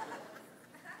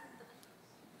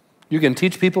 You can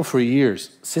teach people for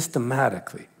years,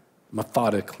 systematically,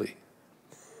 methodically,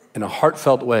 in a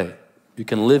heartfelt way. You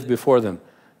can live before them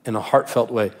in a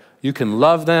heartfelt way. You can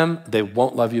love them, they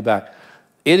won't love you back.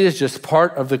 It is just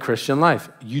part of the Christian life.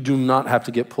 You do not have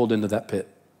to get pulled into that pit.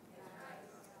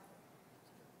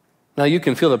 Now you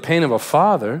can feel the pain of a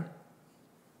father.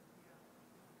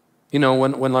 You know,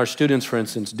 when our students, for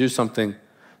instance, do something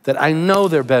that I know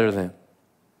they're better than,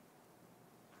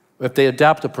 if they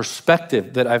adapt a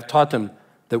perspective that I've taught them,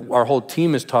 that our whole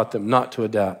team has taught them not to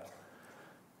adapt,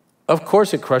 of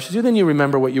course it crushes you. Then you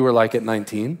remember what you were like at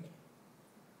 19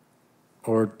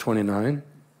 or 29.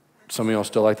 Some of y'all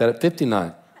still like that at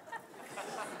 59,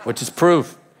 which is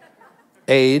proof.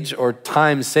 Age or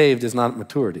time saved is not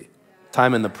maturity.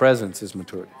 Time in the presence is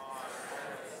maturity.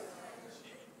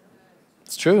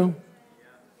 It's true.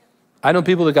 I know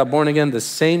people that got born again the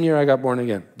same year I got born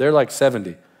again. They're like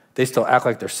 70. They still act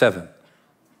like they're 7.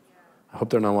 I hope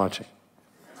they're not watching.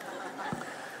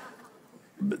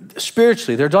 But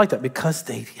spiritually, they're like that because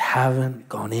they haven't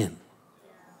gone in.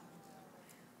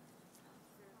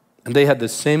 And they had the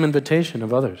same invitation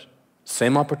of others,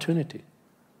 same opportunity,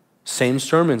 same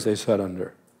sermons they sat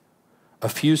under. A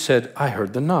few said, I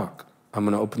heard the knock. I'm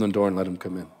going to open the door and let him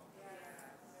come in.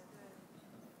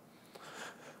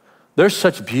 There's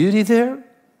such beauty there.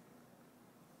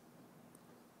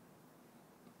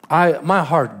 My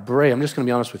heart breaks. I'm just going to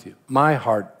be honest with you. My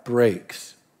heart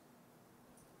breaks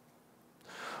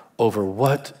over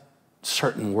what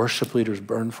certain worship leaders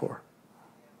burn for.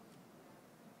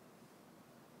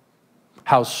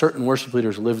 How certain worship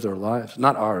leaders live their lives,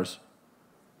 not ours.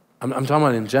 I'm talking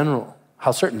about in general.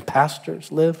 How certain pastors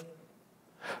live.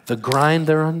 The grind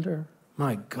they're under.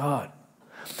 My God.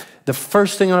 The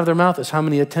first thing out of their mouth is how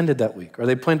many attended that week. Or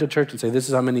they point to church and say, this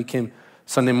is how many came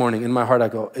Sunday morning. In my heart, I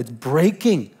go, it's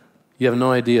breaking. You have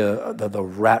no idea the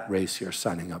rat race you're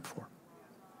signing up for.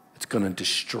 It's going to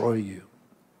destroy you.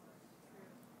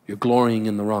 You're glorying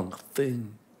in the wrong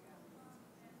thing.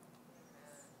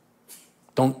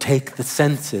 Don't take the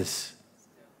census.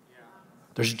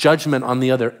 There's judgment on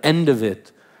the other end of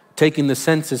it. Taking the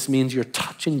census means you're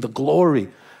touching the glory.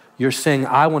 You're saying,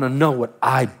 I want to know what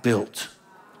I built.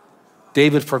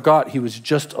 David forgot he was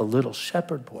just a little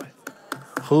shepherd boy.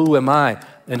 Who am I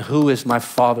and who is my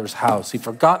father's house? He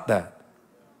forgot that.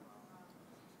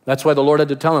 That's why the Lord had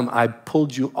to tell him, I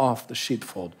pulled you off the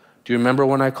sheepfold. Do you remember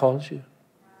when I called you?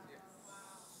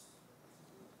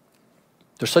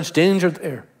 There's such danger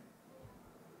there.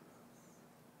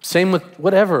 Same with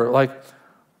whatever, like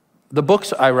the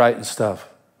books I write and stuff.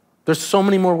 There's so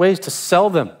many more ways to sell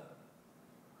them.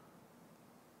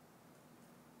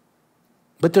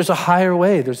 But there's a higher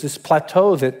way. There's this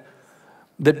plateau that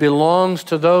belongs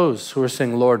to those who are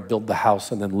saying, Lord, build the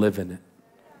house and then live in it.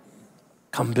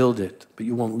 Come build it, but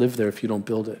you won't live there if you don't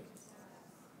build it.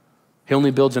 He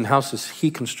only builds in houses he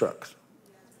constructs.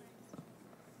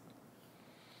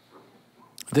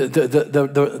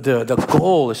 The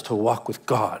goal is to walk with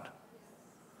God,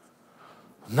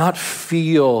 not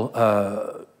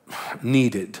feel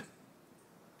needed.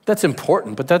 That's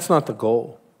important, but that's not the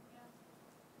goal.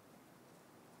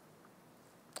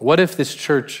 What if this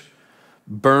church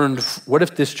burned? What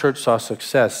if this church saw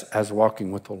success as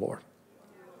walking with the Lord?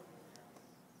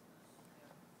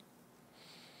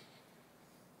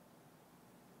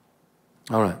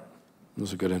 All right, that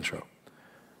was a good intro.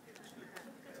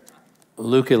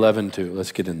 Luke 11:2.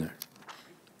 Let's get in there.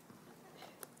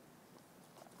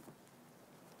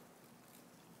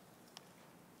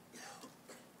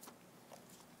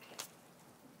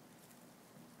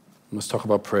 Let's talk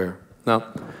about prayer. Now,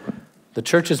 the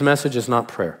church's message is not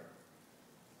prayer.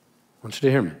 I want you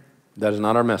to hear me. That is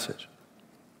not our message.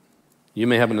 You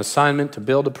may have an assignment to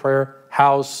build a prayer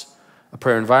house, a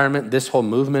prayer environment. This whole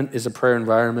movement is a prayer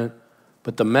environment.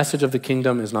 But the message of the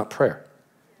kingdom is not prayer.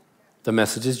 The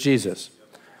message is Jesus.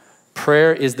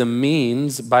 Prayer is the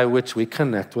means by which we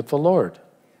connect with the Lord,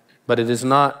 but it is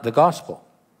not the gospel.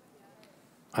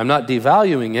 I'm not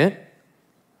devaluing it,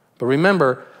 but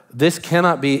remember, this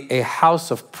cannot be a house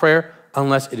of prayer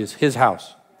unless it is his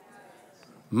house.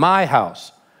 My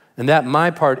house. And that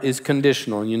my part is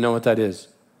conditional, and you know what that is.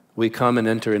 We come and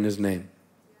enter in his name.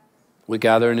 We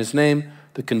gather in his name.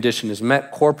 The condition is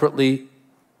met corporately.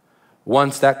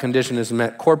 Once that condition is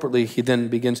met corporately, he then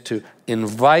begins to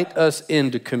invite us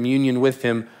into communion with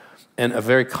him. And a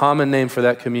very common name for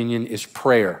that communion is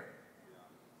prayer.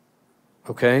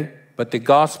 Okay? But the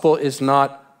gospel is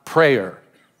not prayer.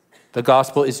 The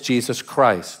gospel is Jesus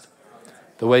Christ.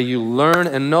 The way you learn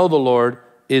and know the Lord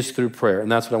is through prayer.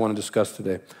 And that's what I want to discuss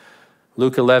today.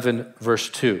 Luke 11, verse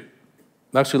 2.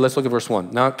 Actually, let's look at verse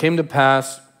 1. Now it came to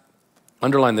pass,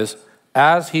 underline this,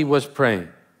 as he was praying.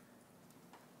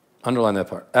 Underline that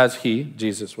part. As he,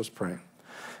 Jesus, was praying.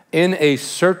 In a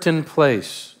certain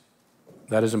place.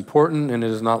 That is important and it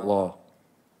is not law.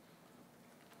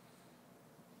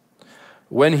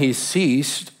 When he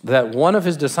ceased, that one of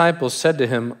his disciples said to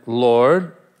him,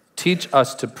 Lord, teach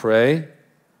us to pray,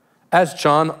 as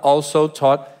John also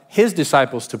taught his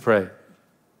disciples to pray.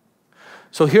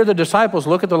 So here the disciples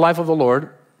look at the life of the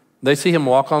Lord. They see him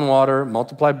walk on water,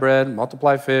 multiply bread,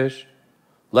 multiply fish.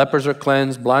 Lepers are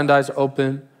cleansed, blind eyes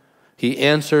open. He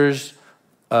answers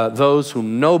those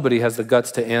whom nobody has the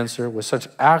guts to answer with such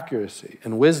accuracy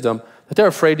and wisdom that they're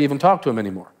afraid to even talk to him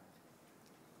anymore.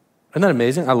 Isn't that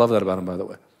amazing? I love that about him, by the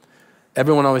way.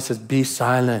 Everyone always says, be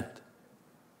silent.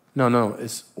 No,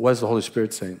 what is the Holy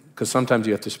Spirit saying? Because sometimes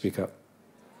you have to speak up.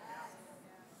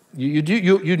 You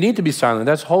need to be silent.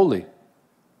 That's holy.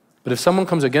 But if someone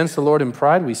comes against the Lord in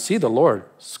pride, we see the Lord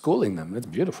schooling them. It's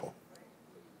beautiful.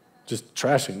 Just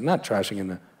trashing, not trashing in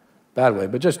a bad way,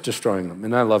 but just destroying them.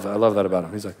 And I love that about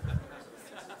him. He's like,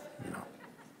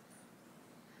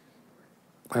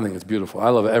 I think it's beautiful. I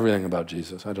love everything about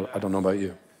Jesus. I don't know about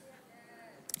you.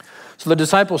 So the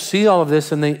disciples see all of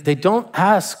this and they don't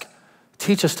ask,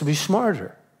 teach us to be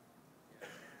smarter.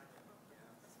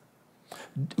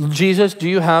 Jesus, do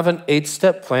you have an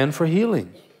 8-step plan for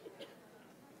healing?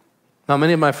 Now,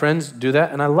 many of my friends do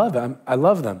that, and I love it. I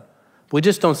love them. We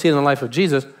just don't see it in the life of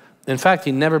Jesus. In fact,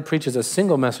 he never preaches a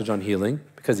single message on healing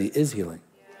because he is healing.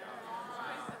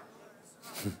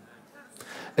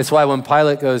 It's why when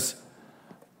Pilate goes,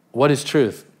 what is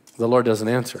truth? The Lord doesn't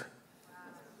answer.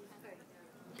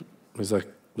 He's like,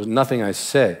 there's nothing I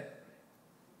say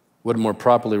would more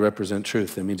properly represent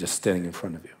truth than me just standing in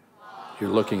front of you.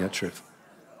 You're looking at truth.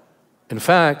 In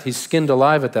fact, he's skinned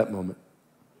alive at that moment.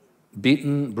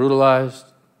 Beaten, brutalized,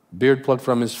 beard plucked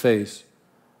from his face.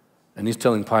 And he's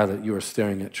telling Pilate, you are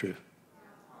staring at truth.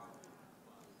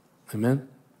 Amen?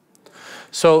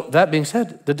 So that being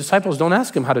said, the disciples don't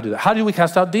ask him how to do that. How do we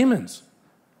cast out demons?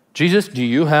 Jesus, do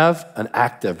you have an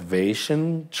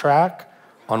activation track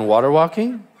on water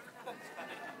walking?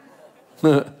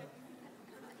 Can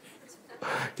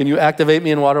you activate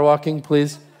me in water walking,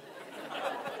 please?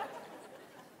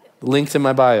 The link's in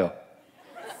my bio.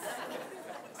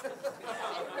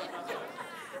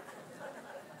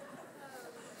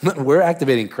 We're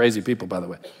activating crazy people, by the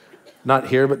way. Not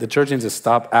here, but the church needs to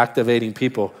stop activating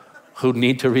people who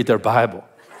need to read their Bible.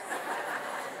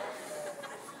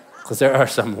 Because there are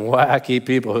some wacky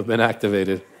people who've been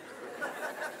activated.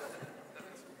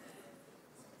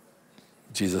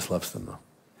 Jesus loves them, though.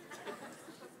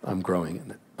 I'm growing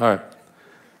in it. All right.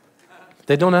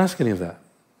 They don't ask any of that.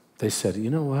 They said,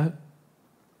 you know what?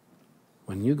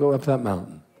 When you go up that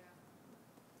mountain,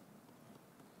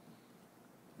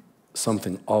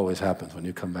 something always happens when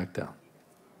you come back down.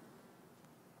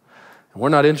 And we're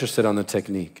not interested on the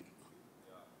technique.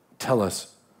 Tell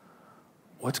us,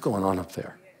 what's going on up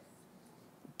there?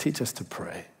 Teach us to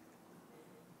pray.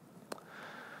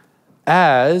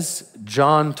 As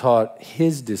John taught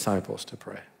his disciples to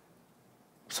pray.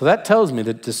 So that tells me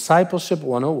that Discipleship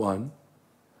 101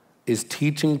 is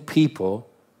teaching people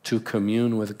to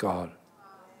commune with God.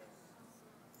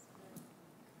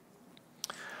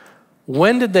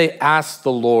 When did they ask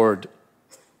the Lord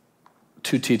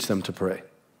to teach them to pray?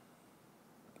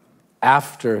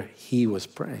 After he was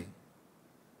praying.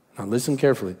 Now listen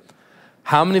carefully.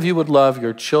 How many of you would love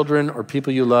your children or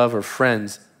people you love or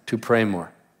friends to pray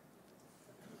more?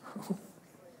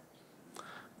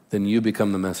 Then you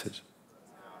become the message.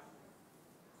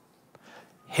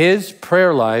 His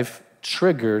prayer life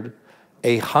triggered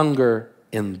a hunger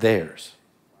in theirs.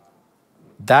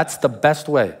 That's the best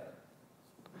way.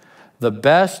 The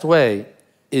best way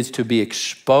is to be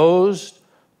exposed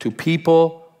to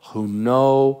people who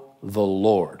know the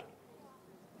Lord.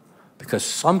 Because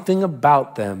something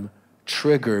about them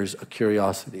triggers a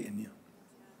curiosity in you.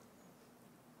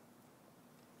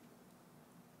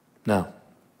 Now,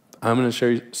 I'm going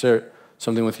to share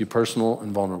something with you personal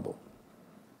and vulnerable.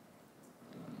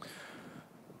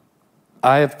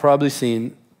 I have probably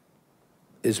seen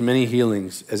as many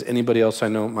healings as anybody else I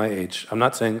know at my age. I'm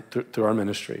not saying through our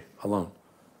ministry alone,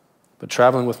 but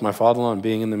traveling with my father-in-law and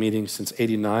being in the meeting since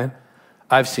 '89,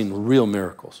 I've seen real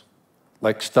miracles,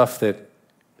 like stuff that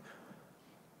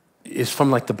is from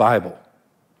like the Bible.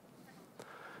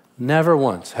 Never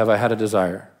once have I had a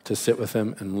desire to sit with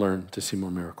him and learn to see more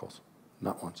miracles.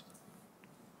 Not once.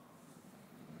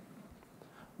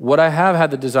 What I have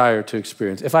had the desire to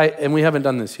experience, and we haven't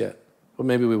done this yet, but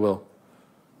maybe we will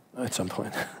at some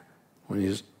point when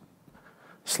he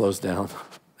slows down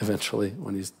eventually,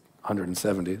 when he's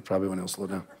 170, probably when he'll slow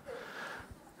down.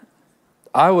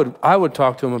 I would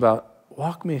talk to him about,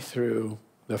 walk me through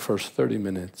the first 30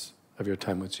 minutes of your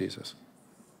time with Jesus.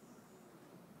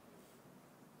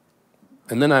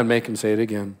 And then I'd make him say it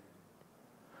again.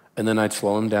 And then I'd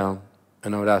slow him down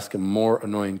and I would ask him more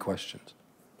annoying questions.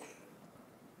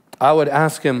 I would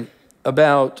ask him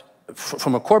about,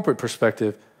 from a corporate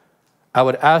perspective, I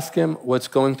would ask him what's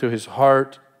going through his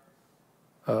heart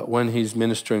when he's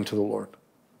ministering to the Lord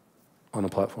on a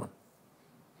platform.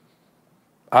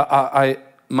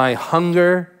 My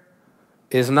hunger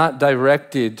is not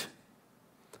directed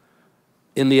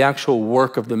in the actual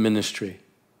work of the ministry,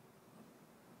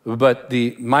 but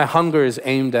my hunger is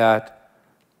aimed at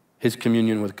his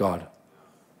communion with God.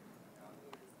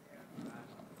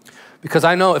 Because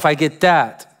I know if I get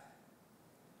that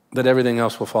everything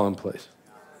else will fall in place.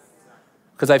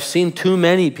 Because I've seen too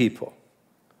many people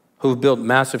who've built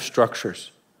massive structures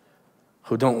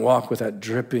who don't walk with that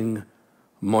dripping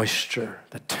moisture,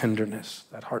 that tenderness,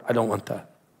 that heart. I don't want that.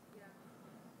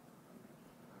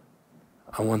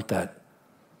 I want that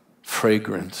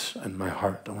fragrance in my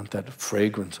heart. I want that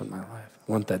fragrance in my life.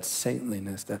 I want that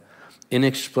saintliness, that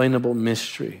inexplainable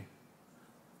mystery.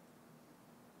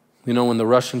 You know, when the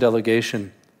Russian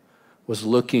delegation was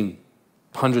looking,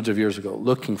 hundreds of years ago,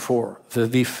 looking for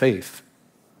the faith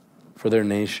for their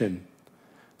nation,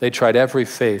 they tried every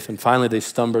faith, and finally they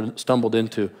stumbled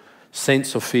into Saint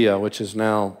Sophia, which is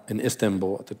now in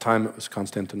Istanbul. At the time it was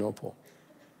Constantinople,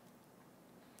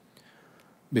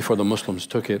 before the Muslims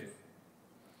took it.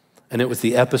 And it was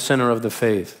the epicenter of the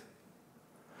faith.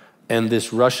 And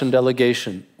this Russian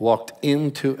delegation walked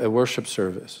into a worship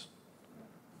service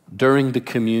during the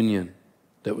communion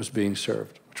that was being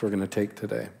served, which we're going to take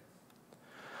today.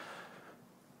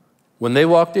 When they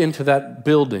walked into that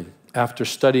building, after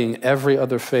studying every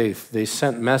other faith, they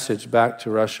sent message back to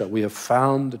Russia. We have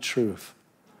found the truth.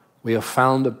 We have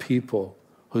found a people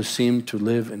who seem to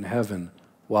live in heaven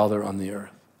while they're on the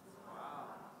earth.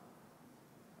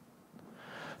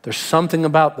 There's something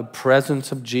about the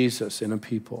presence of Jesus in a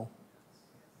people,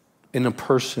 in a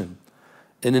person,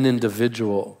 in an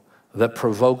individual that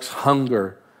provokes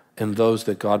hunger in those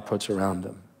that God puts around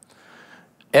them.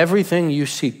 Everything you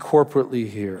see corporately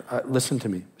here, listen to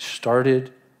me,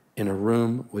 started in a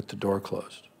room with the door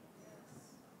closed.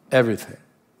 Everything.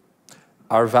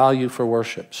 Our value for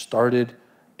worship started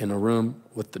in a room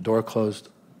with the door closed,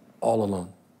 all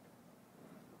alone.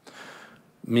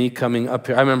 Me coming up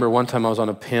here, I remember one time I was on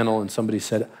a panel and somebody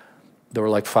said, there were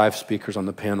like 5 speakers on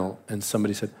the panel, and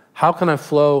somebody said, how can I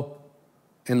flow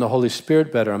in the Holy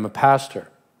Spirit better? I'm a pastor.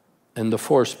 And the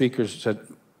 4 speakers said,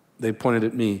 they pointed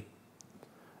at me,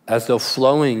 as though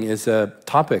flowing is a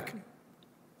topic.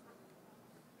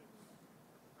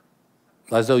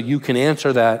 As though you can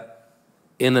answer that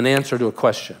in an answer to a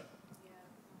question.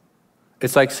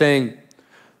 It's like saying,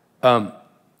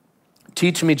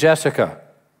 teach me, Jessica.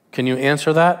 Can you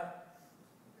answer that?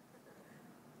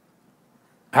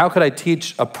 How could I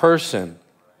teach a person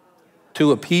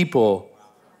to a people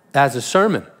as a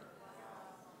sermon?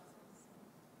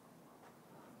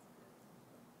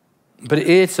 But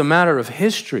it's a matter of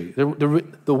history.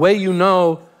 The way you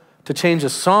know to change a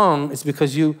song is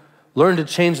because you learn to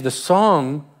change the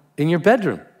song in your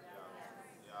bedroom.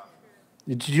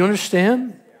 Do you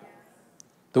understand?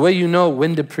 The way you know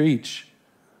when to preach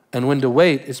and when to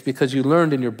wait is because you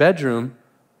learned in your bedroom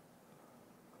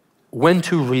when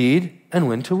to read and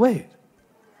when to wait.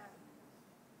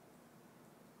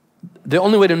 The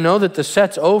only way to know that the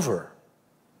set's over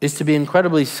is to be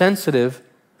incredibly sensitive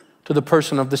to the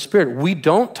person of the Spirit. We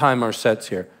don't time our sets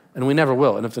here, and we never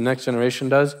will. And if the next generation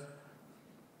does,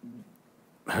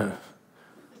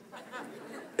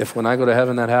 if when I go to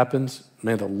heaven that happens,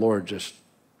 may the Lord just,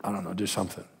 I don't know, do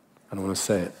something. I don't want to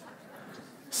say it.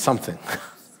 Something.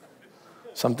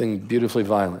 Something beautifully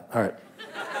violent. All right.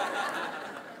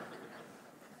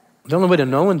 The only way to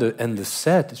know when to end the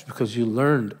set is because you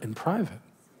learned in private.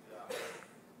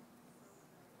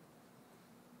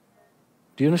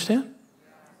 Do you understand?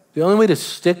 The only way to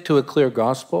stick to a clear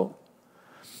gospel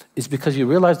is because you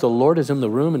realize the Lord is in the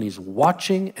room and he's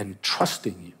watching and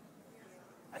trusting you.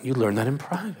 And you learn that in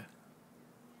private.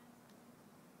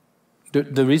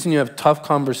 The reason you have tough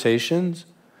conversations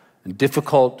and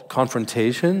difficult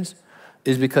confrontations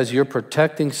is because you're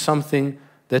protecting something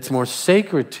that's more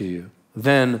sacred to you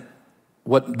than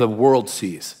what the world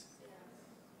sees.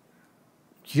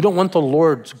 You don't want the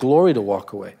Lord's glory to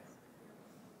walk away.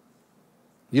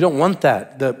 You don't want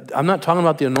that. I'm not talking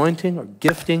about the anointing or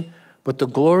gifting, but the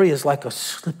glory is like a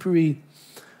slippery,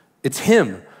 it's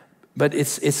him, but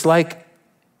it's like,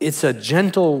 it's a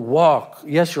gentle walk.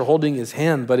 Yes, you're holding his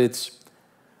hand, but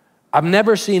I've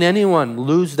never seen anyone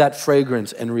lose that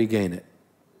fragrance and regain it.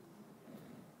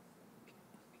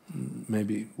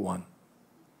 Maybe one.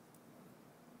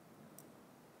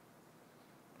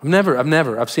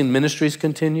 I've seen ministries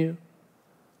continue.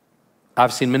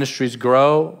 I've seen ministries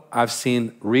grow. I've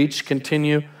seen reach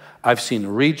continue. I've seen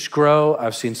reach grow.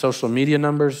 I've seen social media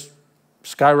numbers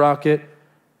skyrocket,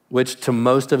 which to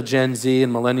most of Gen Z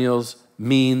and millennials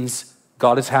means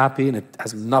God is happy, and it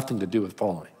has nothing to do with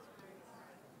following.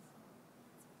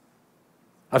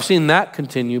 I've seen that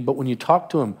continue, but when you talk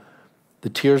to them, the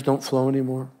tears don't flow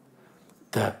anymore.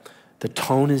 The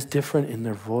tone is different in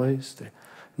their voice. They're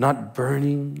not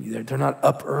burning. They're not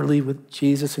up early with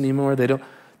Jesus anymore.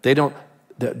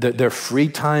 Their free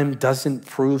time doesn't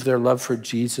prove their love for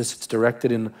Jesus. It's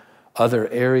directed in other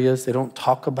areas. They don't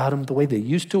talk about him the way they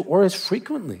used to or as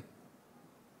frequently.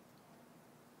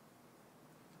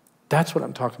 That's what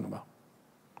I'm talking about.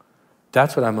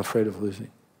 That's what I'm afraid of losing.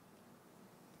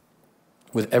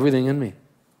 With everything in me.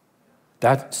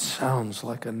 That sounds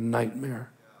like a nightmare.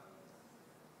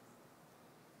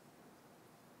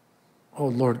 Oh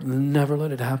Lord, never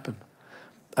let it happen.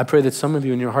 I pray that some of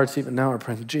you in your hearts even now are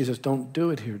praying, Jesus, don't do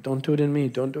it here. Don't do it in me.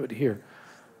 Don't do it here.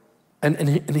 And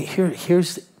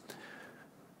here's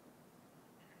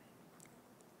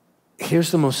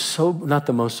the most not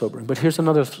the most sobering, but here's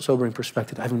another sobering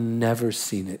perspective. I've never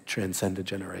seen it transcend a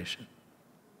generation.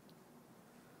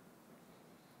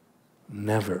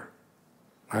 Never.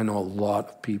 I know a lot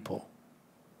of people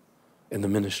in the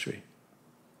ministry.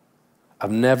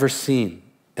 I've never seen,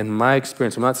 in my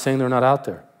experience, I'm not saying they're not out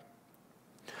there.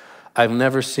 I've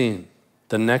never seen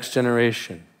the next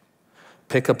generation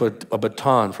pick up a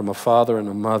baton from a father and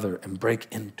a mother and break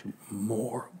into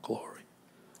more glory.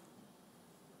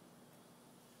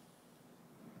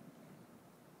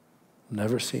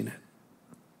 Never seen it.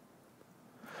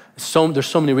 There's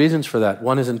so many reasons for that.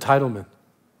 One is entitlement.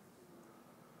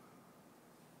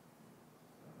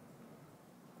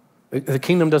 The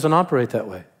kingdom doesn't operate that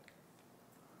way.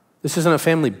 This isn't a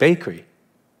family bakery.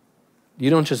 You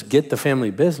don't just get the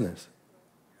family business.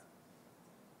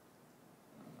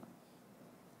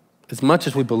 As much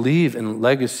as we believe in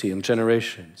legacy and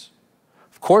generations,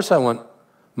 of course I want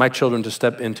my children to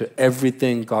step into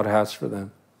everything God has for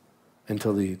them and to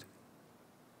lead.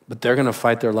 But they're going to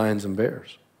fight their lions and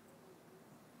bears.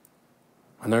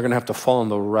 And they're going to have to fall on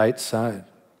the right side.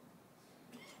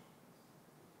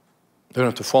 They're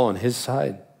going to have to fall on his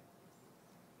side.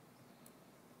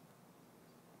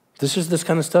 This is this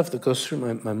kind of stuff that goes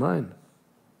through my mind.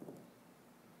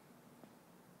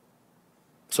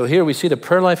 So here we see the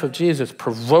prayer life of Jesus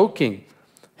provoking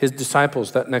his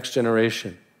disciples, that next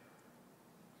generation.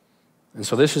 And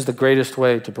so this is the greatest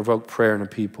way to provoke prayer in a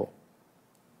people.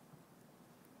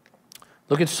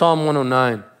 Look at Psalm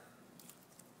 109.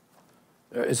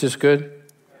 Is this good?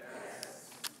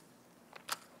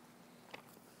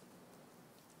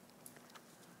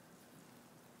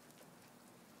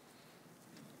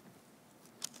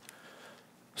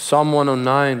 Psalm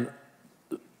 109,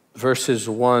 verses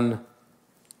 1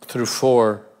 through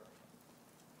 4.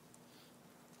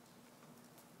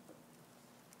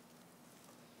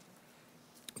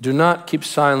 Do not keep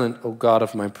silent, O God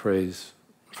of my praise,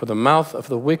 for the mouth of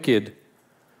the wicked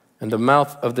and the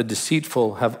mouth of the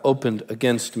deceitful have opened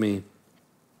against me.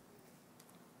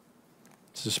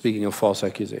 This is speaking of false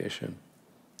accusation.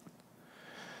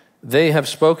 They have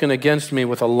spoken against me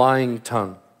with a lying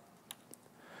tongue.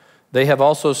 They have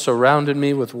also surrounded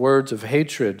me with words of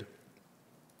hatred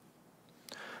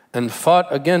and fought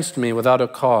against me without a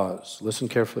cause. Listen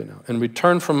carefully now. In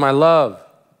return from my love,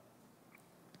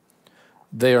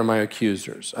 they are my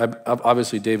accusers.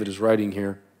 Obviously, David is writing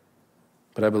here,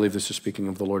 but I believe this is speaking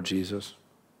of the Lord Jesus.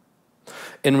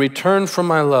 In return from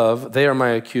my love, they are my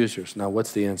accusers. Now,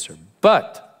 what's the answer?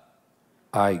 But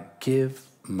I give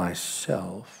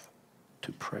myself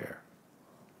to prayer.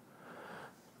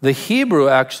 The Hebrew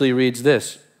actually reads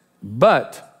this,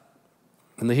 but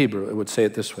in the Hebrew, it would say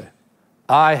it this way.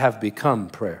 I have become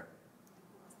prayer.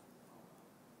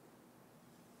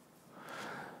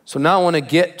 So now I want to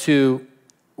get to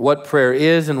what prayer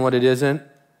is and what it isn't,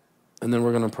 and then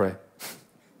we're going to pray.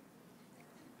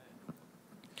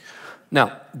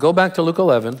 Now, go back to Luke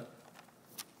 11,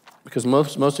 because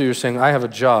most of you are saying, I have a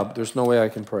job, there's no way I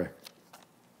can pray.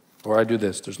 Or I do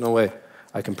this, there's no way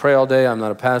I can pray all day, I'm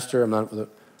not a pastor, I'm not...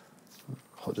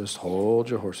 Just hold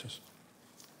your horses.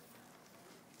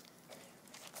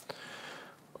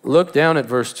 Look down at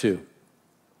verse 2.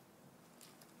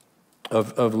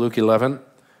 of Luke 11.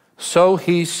 So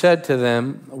he said to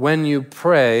them, when you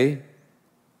pray,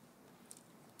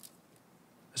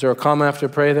 is there a comma after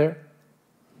pray there?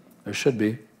 There should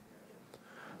be.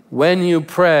 When you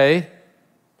pray,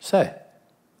 say.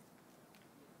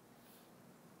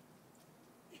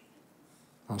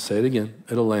 I'll say it again.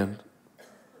 It'll land.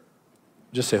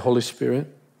 Just say, Holy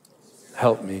Spirit,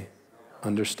 help me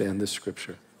understand this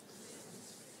scripture.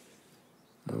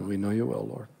 We know you well,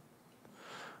 Lord.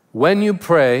 When you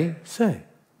pray, say.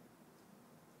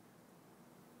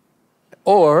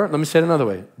 Or, let me say it another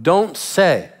way. Don't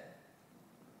say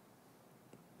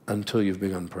until you've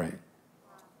begun praying.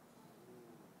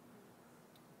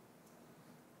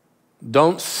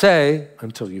 Don't say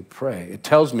until you pray. It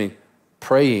tells me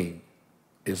praying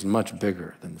is much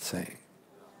bigger than saying.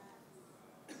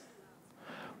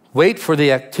 Wait for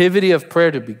the activity of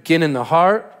prayer to begin in the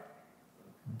heart,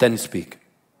 then speak.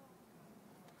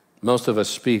 Most of us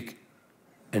speak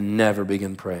and never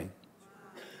begin praying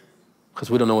because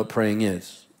we don't know what praying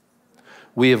is.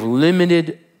 We have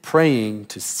limited praying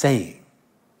to saying,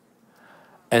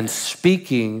 and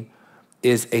speaking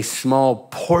is a small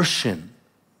portion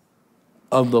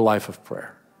of the life of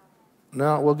prayer.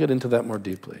 Now, we'll get into that more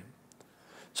deeply.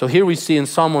 So here we see in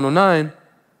Psalm 109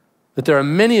 that there are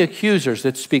many accusers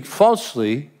that speak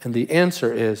falsely, and the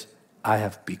answer is, I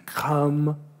have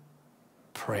become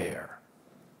prayer.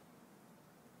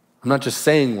 I'm not just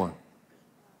saying one.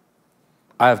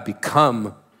 I have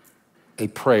become a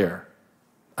prayer.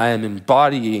 I am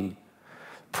embodying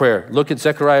prayer. Look at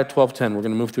Zechariah 12:10. We're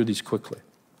going to move through these quickly.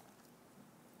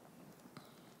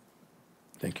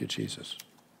 Thank you, Jesus.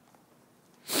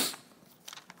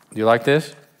 Do you like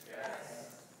this?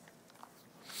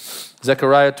 Yes.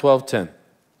 Zechariah 12:10.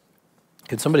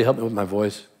 Can somebody help me with my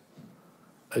voice?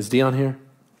 Is Dion here?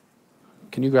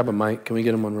 Can you grab a mic? Can we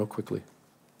get him one real quickly?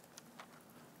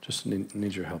 Just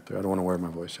need your help there. I don't want to wear my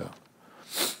voice out.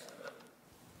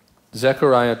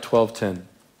 Zechariah 12:10.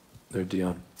 There,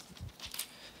 Dion.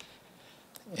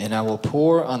 And I will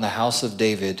pour on the house of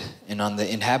David and on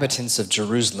the inhabitants of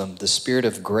Jerusalem the spirit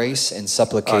of grace and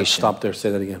supplication. All right, stop there.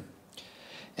 Say that again.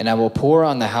 And I will pour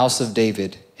on the house of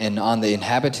David and on the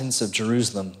inhabitants of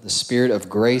Jerusalem the spirit of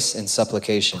grace and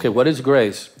supplication. Okay, what is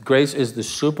grace? Grace is the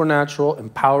supernatural,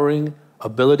 empowering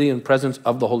ability and presence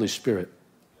of the Holy Spirit.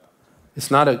 It's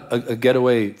not a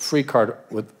getaway free card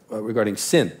with, regarding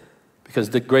sin,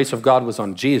 because the grace of God was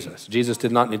on Jesus. Jesus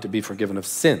did not need to be forgiven of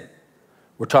sin.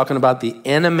 We're talking about the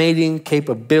animating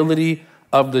capability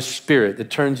of the Spirit that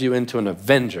turns you into an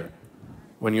avenger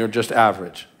when you're just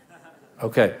average.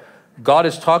 Okay, God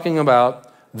is talking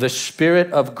about the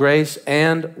spirit of grace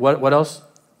and what else,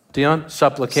 Dion?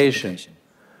 Supplication.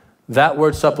 That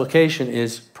word supplication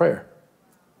is prayer.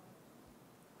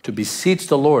 To beseech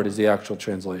the Lord is the actual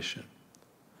translation.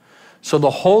 So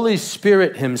the Holy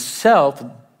Spirit himself,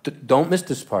 don't miss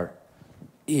this part,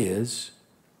 is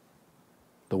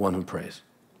the one who prays.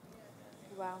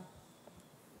 Wow.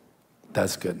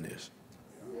 That's good news.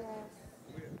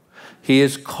 He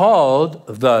is called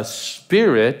the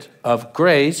Spirit of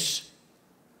grace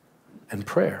and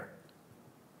prayer.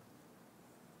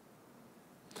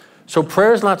 So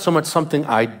prayer is not so much something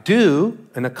I do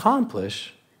and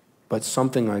accomplish, but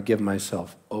something I give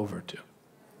myself over to.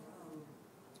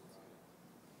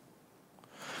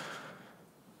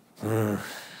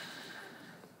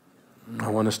 I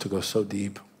want us to go so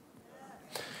deep.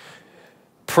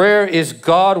 Prayer is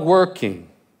God working,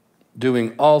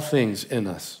 doing all things in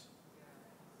us.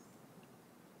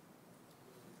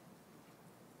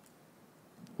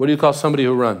 What do you call somebody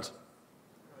who runs?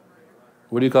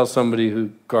 What do you call somebody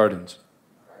who gardens?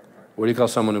 What do you call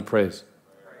someone who prays?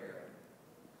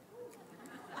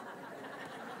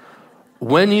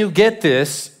 When you get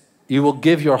this, you will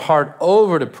give your heart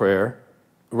over to prayer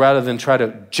rather than try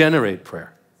to generate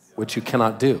prayer, which you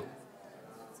cannot do.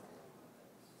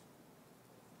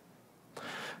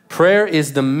 Prayer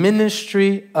is the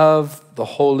ministry of the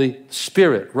Holy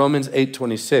Spirit. Romans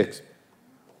 8:26.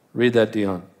 Read that,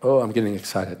 Dion. Oh, I'm getting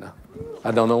excited now.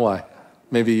 I don't know why.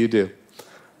 Maybe you do.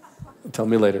 Tell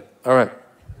me later. All right.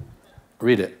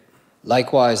 Read it.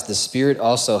 Likewise, the Spirit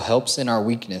also helps in our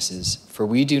weaknesses, for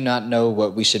we do not know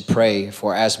what we should pray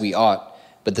for as we ought,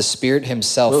 but the Spirit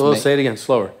himself... We'll say it again,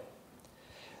 slower.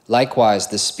 Likewise,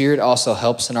 the Spirit also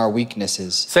helps in our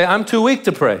weaknesses. Say, I'm too weak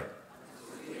to pray.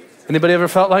 Anybody ever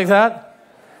felt like that?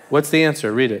 What's the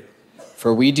answer? Read it.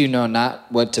 For we do know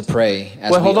not what to pray as we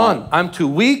ought. Well, hold on. I'm too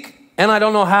weak and I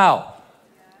don't know how.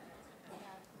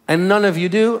 And none of you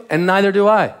do, and neither do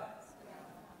I.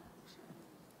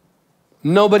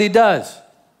 Nobody does.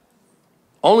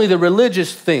 Only the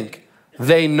religious think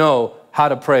they know how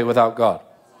to pray without God.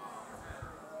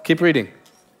 Keep reading.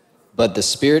 But the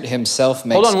Spirit himself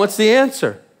makes... Hold on, what's the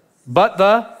answer? But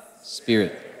the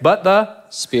Spirit. But the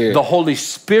Spirit. The Holy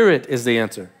Spirit is the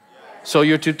answer. So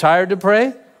you're too tired to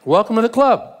pray? Welcome to the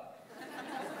club.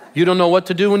 You don't know what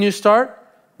to do when you start?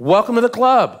 Welcome to the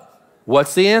club.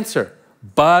 What's the answer?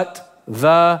 But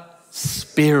the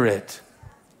Spirit.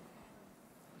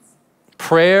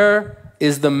 Prayer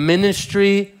is the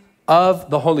ministry of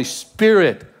the Holy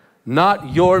Spirit,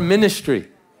 not your ministry.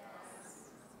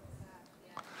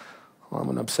 Well, I'm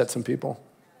going to upset some people.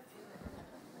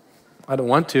 I don't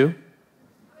want to.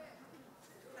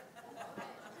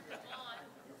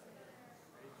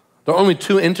 There are only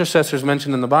two intercessors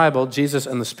mentioned in the Bible, Jesus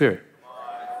and the Spirit.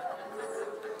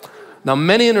 Now,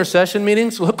 many intercession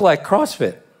meetings look like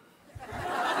CrossFit.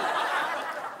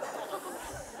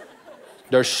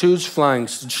 There's shoes flying,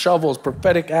 shovels,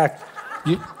 prophetic act,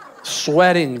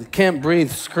 sweating, can't breathe,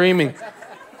 screaming.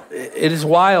 It is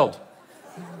wild.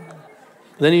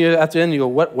 Then at the end, you go,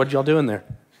 what'd y'all do in there?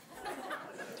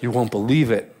 You won't believe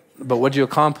it. But what'd you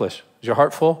accomplish? Is your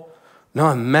heart full? No,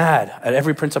 I'm mad at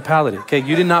every principality. Okay,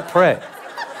 you did not pray.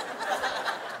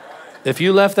 If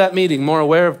you left that meeting more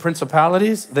aware of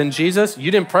principalities than Jesus, you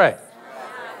didn't pray.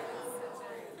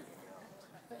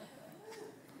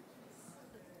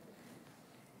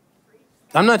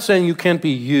 I'm not saying you can't be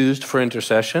used for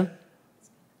intercession,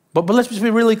 but let's just be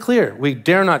really clear. We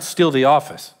dare not steal the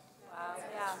office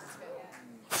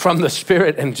from the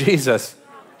Spirit and Jesus,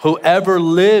 whoever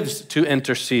lives to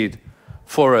intercede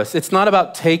for us. It's not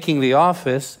about taking the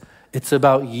office. It's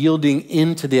about yielding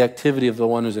into the activity of the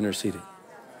one who's interceding.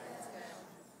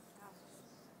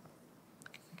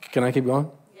 Can I keep going?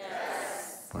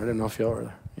 Yes. I didn't know if y'all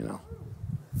were,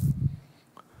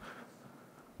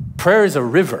 Prayer is a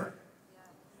river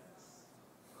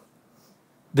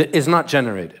that is not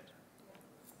generated.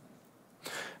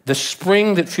 The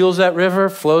spring that fuels that river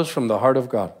flows from the heart of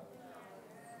God.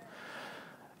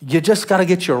 You just got to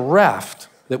get your raft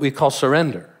that we call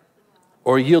surrender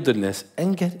or yieldedness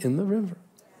and get in the river.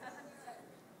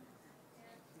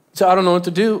 So I don't know what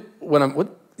to do when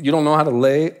you don't know how to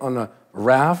lay on a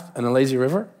raft in a lazy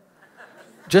river?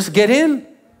 Just get in.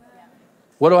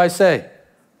 What do I say?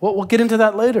 Well, we'll get into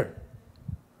that later.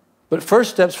 But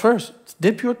first steps first.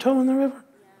 Dip your toe in the river.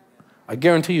 I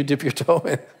guarantee you dip your toe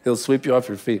in, he'll sweep you off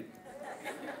your feet.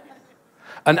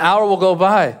 An hour will go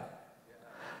by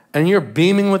and you're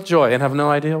beaming with joy and have no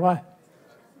idea why.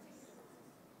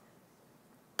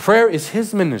 Prayer is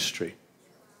his ministry.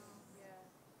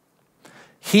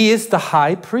 He is the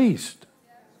high priest.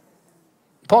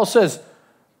 Paul says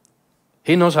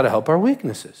he knows how to help our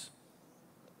weaknesses.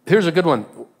 Here's a good one.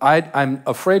 I'm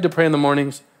afraid to pray in the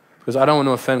mornings because I don't want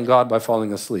to offend God by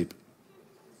falling asleep.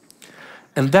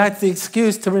 And that's the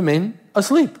excuse to remain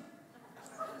asleep.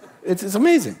 It's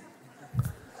amazing.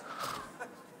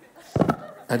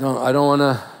 I don't want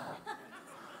to,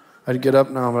 I'd get up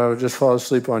now, but I would just fall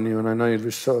asleep on you, and I know you'd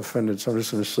be so offended, so I'm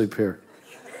just going to sleep here.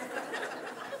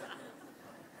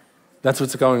 That's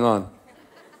what's going on.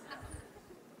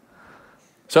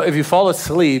 So if you fall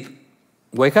asleep,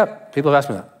 wake up. People have asked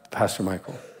me that. Pastor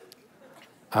Michael,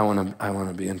 I want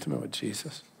to be intimate with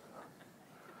Jesus.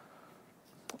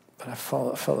 But I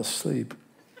fell asleep.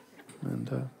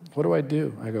 And what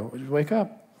do? I go, just wake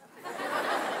up.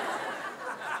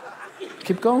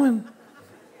 Keep going.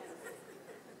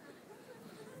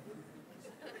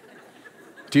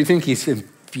 Do you think he's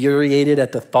infuriated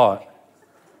at the thought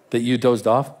that you dozed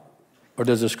off? Or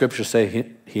does the scripture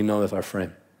say he knoweth our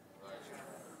frame?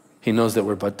 He knows that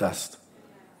we're but dust.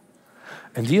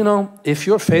 And do you know, if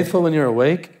you're faithful when you're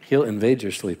awake, he'll invade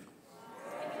your sleep.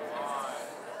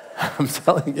 I'm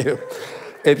telling you,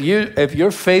 if you're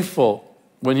faithful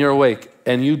when you're awake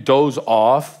and you doze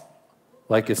off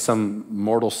like it's some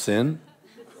mortal sin,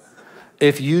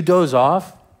 if you doze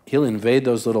off, he'll invade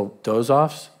those little doze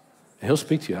offs and he'll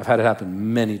speak to you. I've had it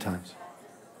happen many times.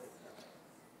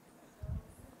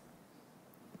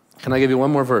 Can I give you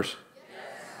one more verse?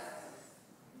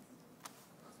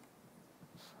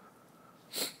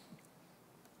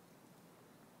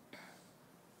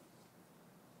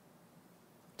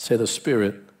 Say the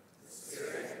Spirit.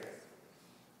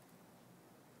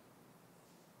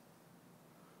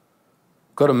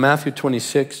 Go to Matthew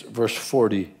 26, verse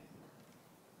 40.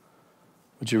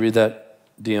 Would you read that,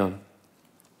 Dion?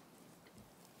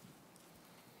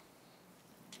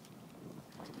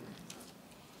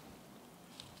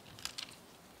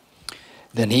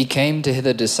 Then he came to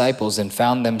the disciples and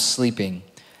found them sleeping,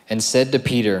 and said to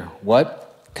Peter,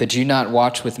 "What? Could you not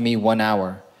watch with me 1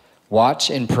 hour? Watch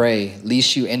and pray,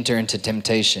 lest you enter into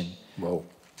temptation. Whoa.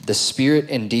 The spirit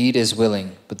indeed is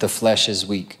willing, but the flesh is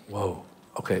weak." Whoa.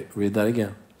 Okay, read that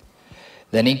again.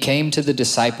 Then he came to the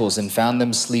disciples and found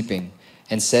them sleeping,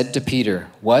 and said to Peter,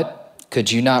 "What?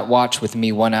 Could you not watch with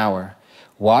me 1 hour?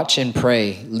 Watch and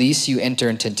pray, lest you enter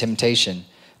into temptation.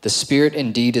 The spirit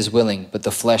indeed is willing, but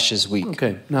the flesh is weak."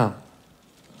 Okay, now,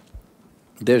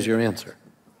 there's your answer.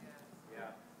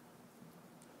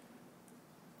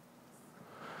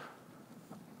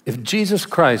 If Jesus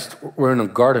Christ were in a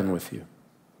garden with you,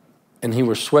 and he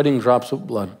were sweating drops of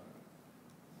blood,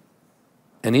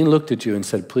 and he looked at you and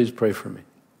said, "Please pray for me,"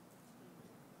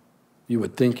 you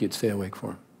would think you'd stay awake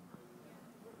for him.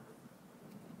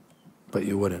 But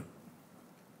you wouldn't.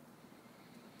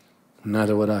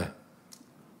 Neither would I.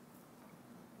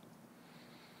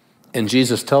 And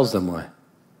Jesus tells them why.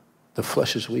 The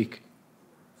flesh is weak,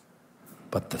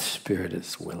 but the spirit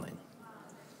is willing.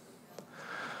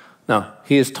 Now,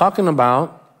 he is talking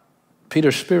about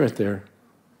Peter's spirit there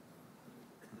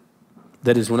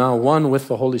that is now one with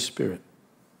the Holy Spirit.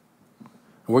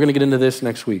 And we're going to get into this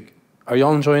next week. Are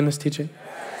y'all enjoying this teaching?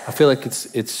 I feel like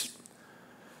it's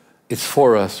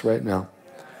for us right now.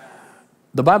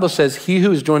 The Bible says, "He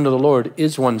who is joined to the Lord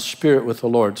is one spirit with the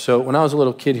Lord." So when I was a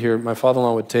little kid here, my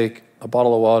father-in-law would take a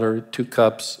bottle of water, 2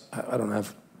 cups. I don't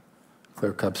have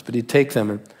clear cups, but he'd take them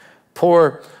and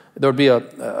pour. There would be a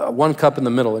 1 cup in the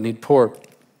middle, and he'd pour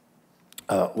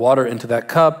water into that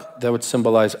cup. That would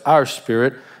symbolize our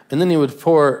spirit. And then he would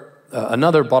pour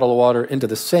another bottle of water into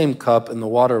the same cup, and the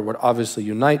water would obviously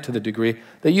unite to the degree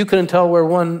that you couldn't tell where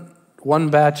one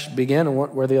batch began and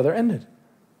where the other ended.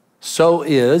 So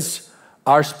is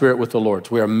our spirit with the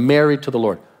Lord's. We are married to the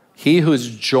Lord. He who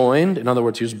is joined, in other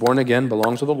words, he who's born again,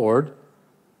 belongs to the Lord,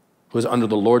 who is under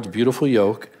the Lord's beautiful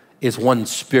yoke, is one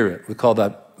spirit. We call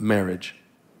that marriage.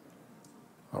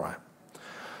 All right.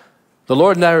 The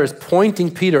Lord now is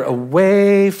pointing Peter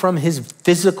away from his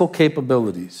physical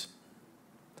capabilities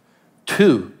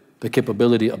to the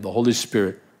capability of the Holy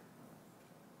Spirit,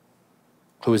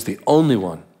 who is the only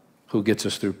one who gets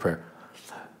us through prayer.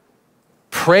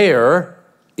 Prayer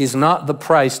is not the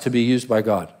price to be used by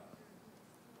God.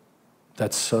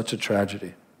 That's such a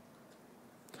tragedy.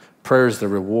 Prayer is the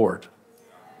reward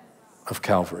of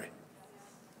Calvary.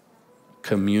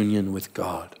 Communion with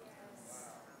God.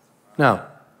 Now,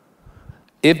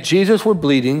 if Jesus were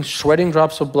bleeding, sweating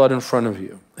drops of blood in front of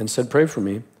you, and said, "Pray for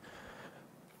me,"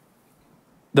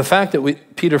 the fact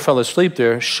that Peter fell asleep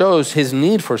there shows his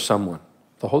need for someone,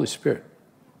 the Holy Spirit.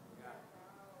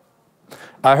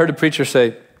 I heard a preacher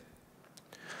say,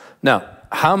 now,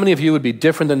 how many of you would be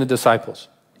different than the disciples?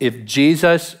 If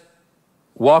Jesus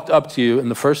walked up to you in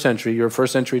the first century, you're a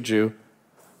first century Jew,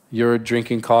 you're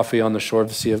drinking coffee on the shore of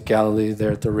the Sea of Galilee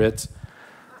there at the Ritz,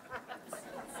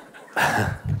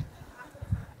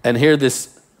 and here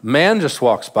this man just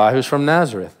walks by who's from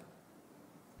Nazareth.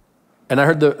 And I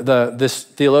heard this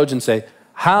theologian say,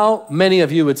 how many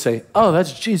of you would say, "Oh,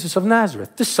 that's Jesus of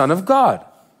Nazareth, the Son of God"?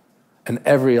 And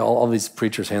all these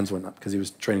preachers' hands went up because he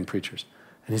was training preachers.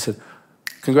 And he said,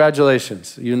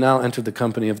 "Congratulations, you now entered the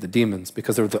company of the demons,"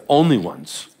 because they were the only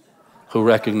ones who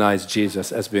recognized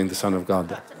Jesus as being the Son of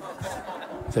God.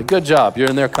 He said, "Good job, you're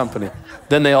in their company."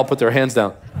 Then they all put their hands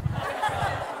down.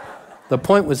 The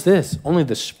point was this: only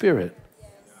the Spirit,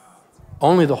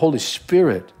 only the Holy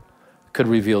Spirit could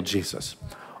reveal Jesus.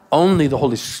 Only the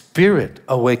Holy Spirit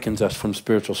awakens us from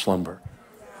spiritual slumber.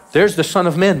 There's the Son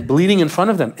of Man bleeding in front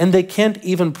of them, and they can't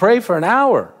even pray for an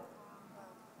hour.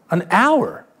 An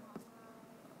hour.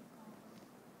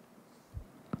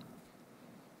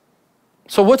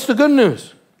 So what's the good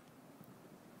news?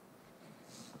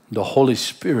 The Holy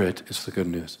Spirit is the good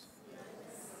news.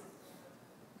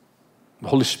 The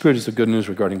Holy Spirit is the good news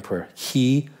regarding prayer.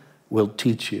 He will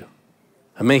teach you.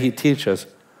 And may he teach us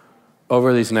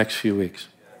over these next few weeks.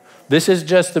 This is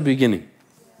just the beginning.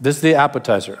 This is the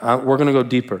appetizer. We're going to go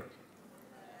deeper.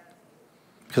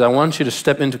 Because I want you to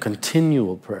step into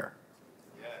continual prayer.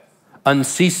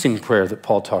 Unceasing prayer that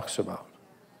Paul talks about.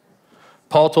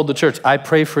 Paul told the church, "I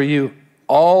pray for you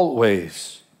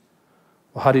always."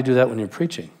 Well, how do you do that when you're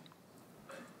preaching?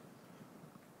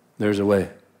 There's a way.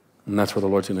 And that's where the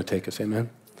Lord's going to take us. Amen?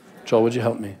 Joel, would you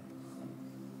help me?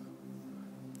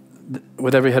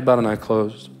 With every head bowed and eye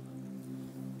closed.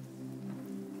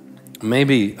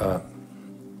 Maybe,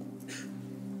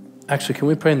 actually, can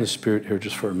we pray in the Spirit here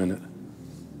just for a minute?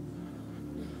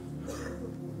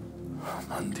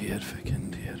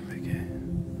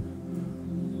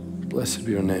 Blessed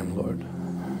be your name, Lord.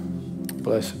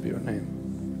 Blessed be your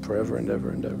name, forever and ever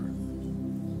and ever.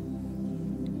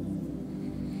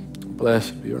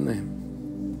 Blessed be your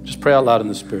name. Just pray out loud in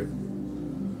the Spirit.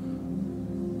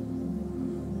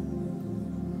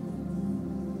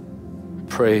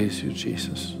 Praise you,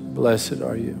 Jesus. Blessed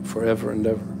are you forever and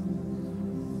ever.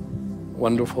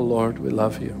 Wonderful Lord, we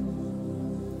love you.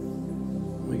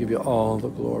 We give you all the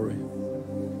glory,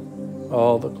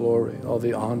 all the glory, all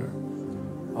the honor,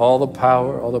 all the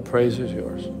power, all the praise is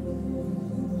yours.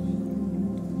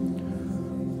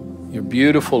 You're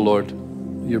beautiful, Lord.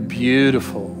 You're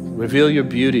beautiful. Reveal your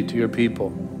beauty to your people.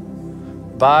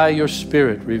 By your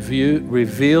Spirit,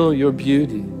 reveal your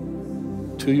beauty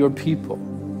to your people.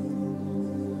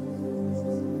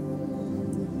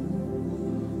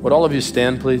 Would all of you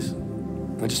stand, please?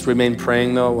 And just remain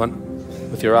praying, though,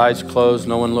 with your eyes closed,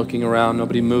 no one looking around,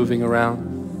 nobody moving around.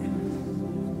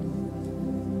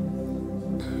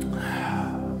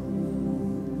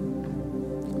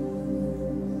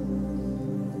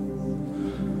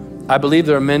 I believe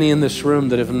there are many in this room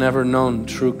that have never known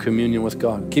true communion with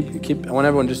God. I want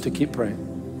everyone just to keep praying.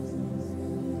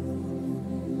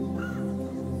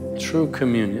 True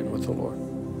communion with the Lord.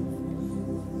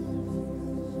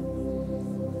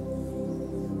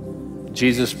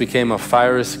 Jesus became a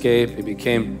fire escape. He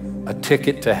became a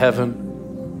ticket to heaven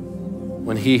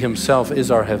when he himself is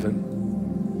our heaven.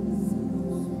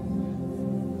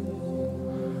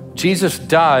 Jesus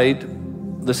died,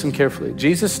 listen carefully,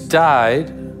 Jesus died.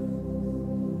 I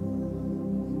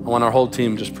want our whole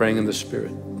team just praying in the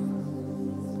Spirit.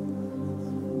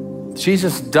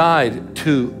 Jesus died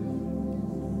to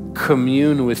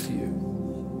commune with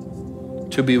you,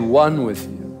 to be one with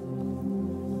you,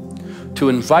 to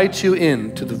invite you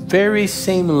in to the very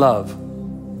same love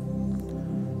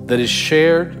that is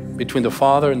shared between the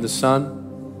Father and the Son.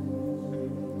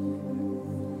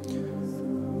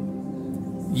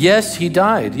 Yes, he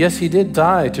died. Yes, he did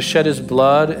die to shed his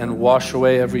blood and wash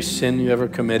away every sin you ever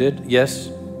committed. Yes.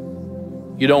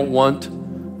 You don't want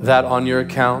that on your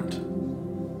account.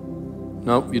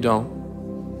 Nope, you don't.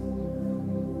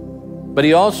 But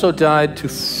he also died to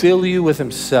fill you with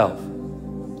himself,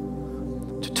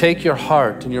 to take your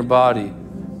heart and your body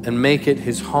and make it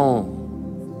his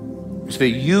home, so that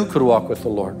you could walk with the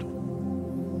Lord,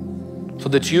 so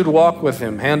that you'd walk with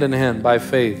him hand in hand by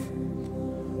faith,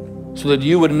 so that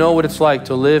you would know what it's like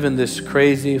to live in this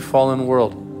crazy fallen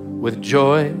world with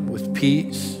joy, with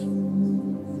peace,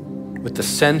 with the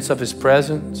sense of his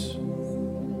presence.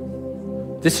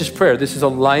 This is prayer. This is a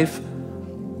life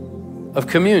of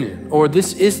communion, or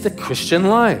this is the Christian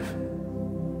life.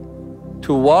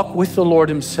 To walk with the Lord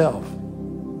himself,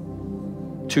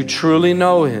 to truly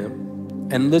know him,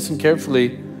 and listen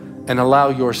carefully, and allow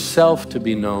yourself to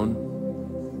be known.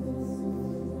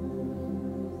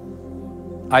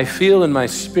 I feel in my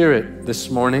spirit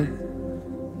this morning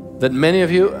that many of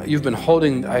you, you've been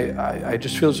holding, I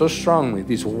just feel so strongly,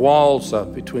 these walls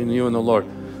up between you and the Lord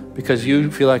because you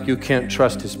feel like you can't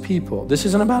trust his people. This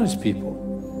isn't about his people.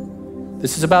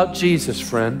 This is about Jesus,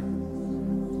 friend.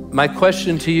 My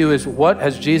question to you is, what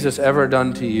has Jesus ever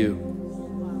done to you?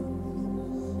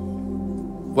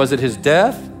 Was it his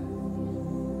death?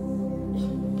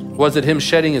 Was it him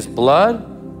shedding his blood?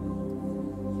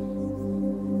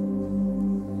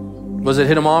 Was it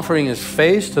him offering his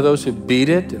face to those who beat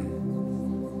it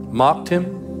and mocked him?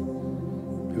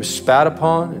 He was spat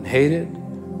upon and hated.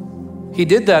 He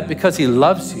did that because he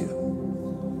loves you.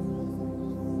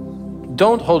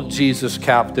 Don't hold Jesus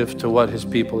captive to what his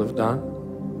people have done.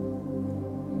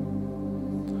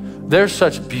 There's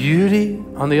such beauty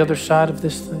on the other side of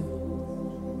this thing.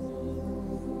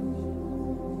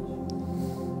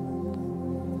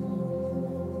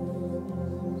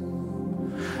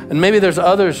 And maybe there's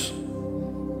others.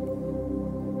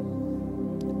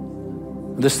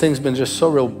 This thing's been just so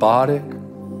robotic.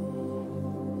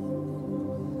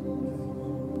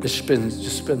 It's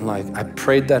just been like, I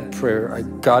prayed that prayer, I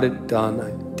got it done,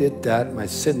 I did that, my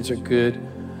sins are good,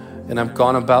 and I've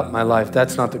gone about my life.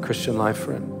 That's not the Christian life,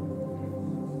 friend.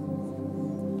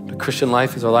 The Christian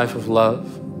life is a life of love.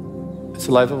 It's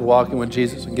a life of walking with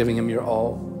Jesus and giving him your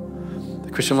all.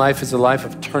 The Christian life is a life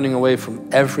of turning away from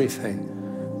everything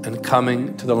and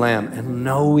coming to the Lamb and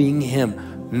knowing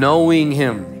him, knowing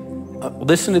him.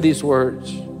 Listen to these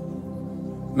words.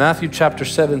 Matthew chapter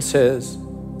 7 says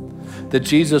that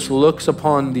Jesus looks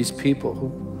upon these people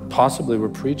who possibly were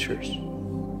preachers.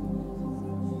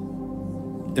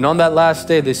 And on that last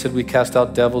day, they said, we cast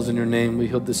out devils in your name. We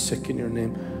healed the sick in your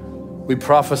name. We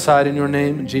prophesied in your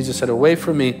name. And Jesus said, away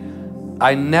from me,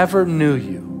 I never knew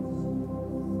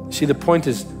you. See, the point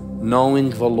is knowing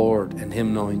the Lord and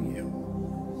him knowing you.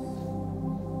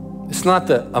 It's not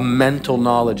a mental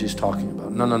knowledge he's talking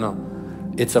about. No, no, no.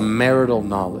 It's a marital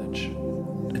knowledge.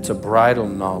 It's a bridal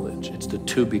knowledge. It's the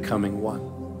two becoming one.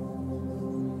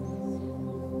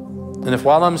 And if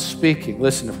while I'm speaking,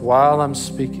 listen, if while I'm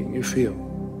speaking you feel,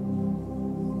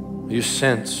 you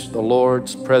sense the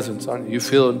Lord's presence on you, you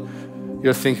feel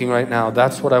you're thinking right now,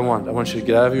 that's what I want. I want you to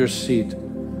get out of your seat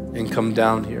and come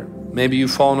down here. Maybe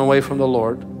you've fallen away from the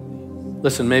Lord.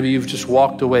 Listen, maybe you've just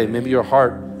walked away. Maybe your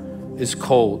heart is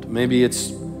cold. Maybe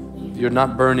you're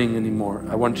not burning anymore.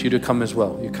 I want you to come as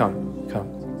well. You come.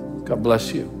 God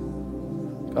bless you.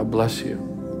 God bless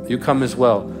you. You come as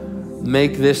well.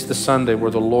 Make this the Sunday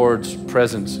where the Lord's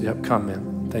presence, come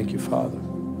in. Thank you, Father.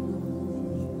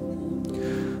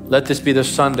 Let this be the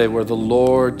Sunday where the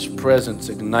Lord's presence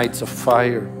ignites a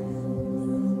fire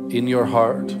in your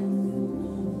heart.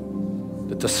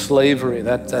 That the slavery,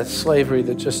 that slavery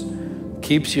that just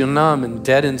keeps you numb and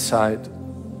dead inside.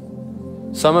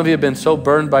 Some of you have been so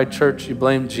burned by church, you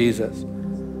blame Jesus.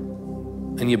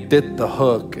 And you bit the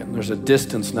hook, and there's a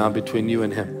distance now between you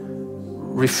and him.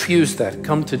 Refuse that.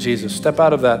 Come to Jesus. Step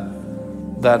out of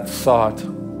that thought.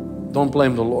 Don't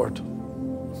blame the Lord.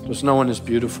 Because no one is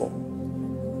beautiful.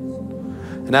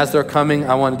 And as they're coming,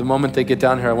 the moment they get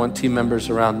down here, I want team members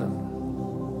around them.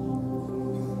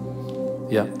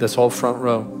 Yeah, this whole front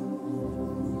row.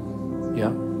 Yeah.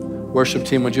 Worship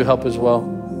team, would you help as well?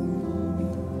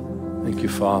 Thank you,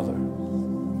 Father.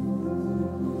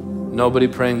 Nobody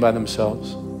praying by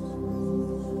themselves.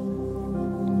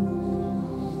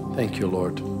 Thank you,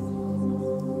 Lord.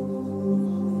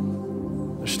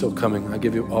 They're still coming. I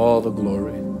give you all the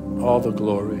glory, all the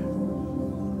glory,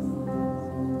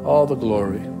 all the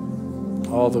glory,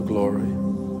 all the glory.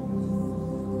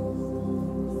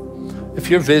 If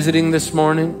you're visiting this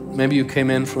morning, maybe you came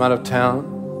in from out of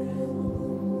town.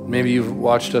 Maybe you've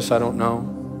watched us, I don't know.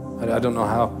 I don't know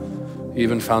how you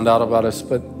even found out about us,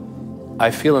 but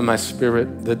I feel in my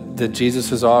spirit that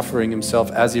Jesus is offering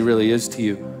himself as he really is to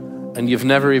you. And you've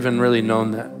never even really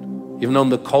known that. You've known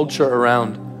the culture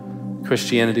around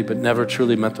Christianity, but never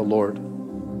truly met the Lord.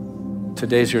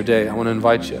 Today's your day. I want to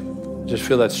invite you. Just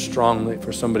feel that strongly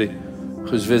for somebody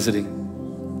who's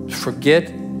visiting. Forget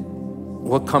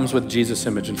what comes with Jesus'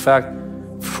 image. In fact,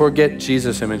 forget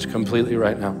Jesus' image completely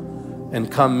right now and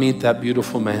come meet that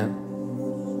beautiful man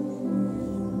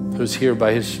who's here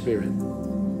by his Spirit.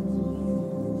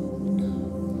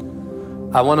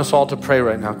 I want us all to pray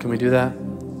right now. Can we do that?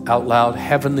 Out loud.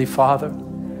 Heavenly Father,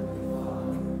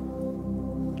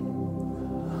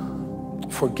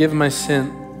 forgive my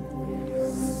sin.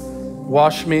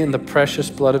 Wash me in the precious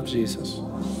blood of Jesus.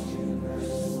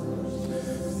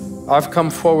 I've come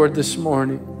forward this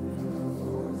morning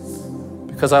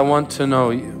because I want to know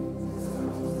you.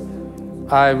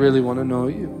 I really want to know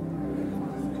you.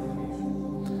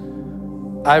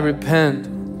 I repent.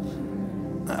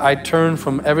 I turn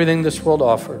from everything this world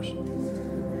offers.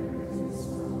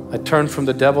 I turn from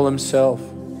the devil himself.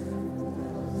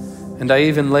 And I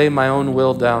even lay my own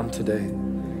will down today.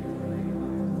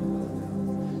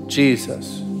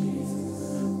 Jesus,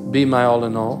 be my all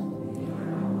in all.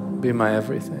 Be my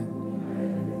everything.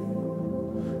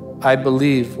 I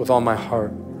believe with all my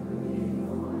heart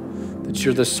that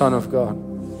you're the Son of God,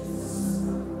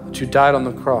 that you died on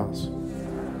the cross,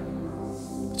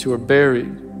 that you were buried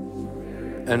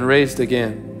and raised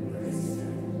again,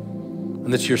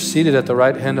 and that you're seated at the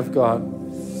right hand of God,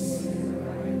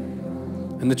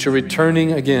 and that you're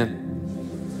returning again.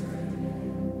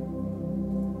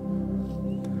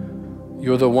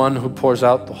 You're the one who pours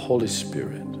out the Holy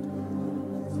Spirit.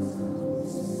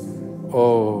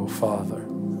 Oh, Father,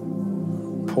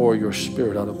 pour your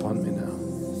Spirit out upon me now.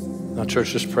 Now, church,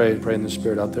 just pray in the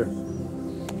Spirit out there.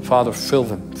 Father, fill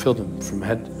them from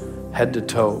head to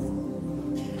toe.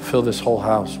 Fill this whole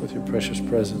house with your precious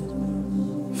presence.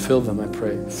 Fill them, I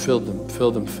pray. Fill them,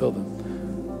 fill them, fill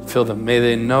them. Fill them. May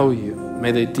they know you.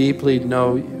 May they deeply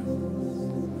know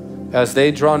you. As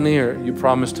they draw near, you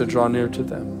promise to draw near to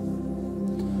them.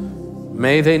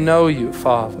 May they know you,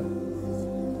 Father.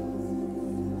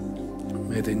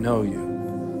 May they know you.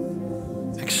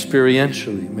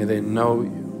 Experientially, may they know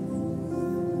you.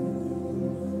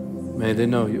 May they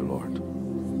know you, Lord.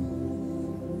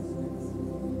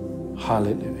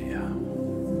 Hallelujah.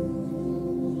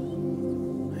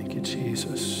 Thank you,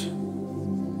 Jesus.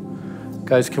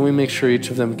 Guys, can we make sure each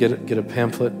of them get a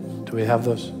pamphlet? Do we have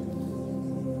those?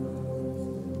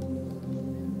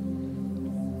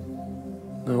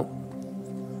 No.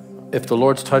 If the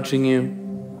Lord's touching you,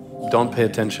 don't pay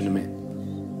attention to me.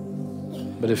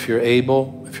 But if you're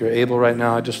able right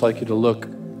now, I'd just like you to look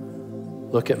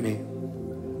at me.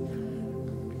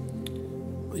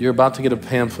 You're about to get a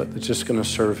pamphlet that's just going to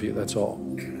serve you, that's all.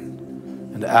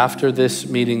 And after this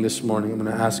meeting this morning, I'm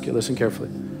going to ask you, listen carefully,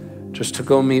 just to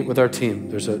go meet with our team.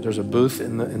 There's a booth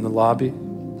in the lobby, the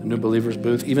New Believers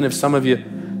booth. Even if some of you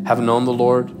have known the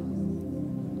Lord,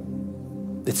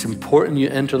 it's important you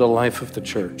enter the life of the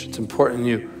church. It's important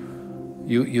you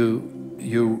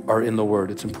you are in the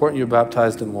Word. It's important you're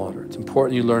baptized in water. It's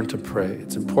important you learn to pray.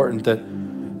 It's important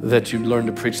that you learn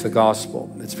to preach the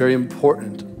gospel. It's very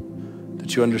important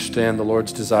that you understand the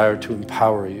Lord's desire to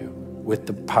empower you with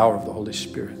the power of the Holy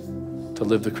Spirit to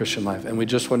live the Christian life. And we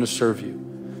just want to serve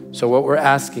you. So what we're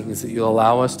asking is that you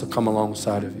allow us to come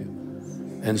alongside of you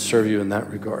and serve you in that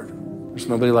regard. There's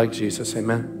nobody like Jesus,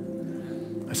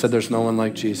 amen? I said there's no one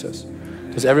like Jesus.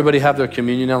 Does everybody have their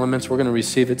communion elements? We're gonna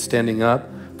receive it standing up.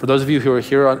 For those of you who are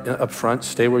here up front,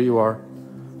 stay where you are.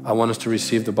 I want us to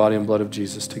receive the body and blood of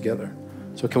Jesus together.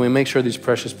 So can we make sure these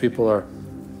precious people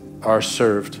are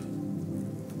served?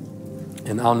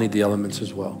 And I'll need the elements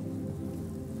as well.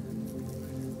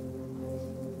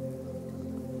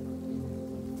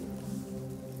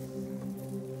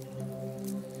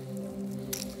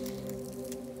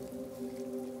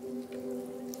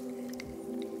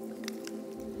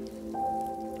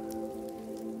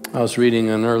 I was reading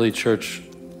an early church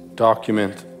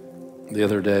document the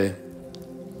other day.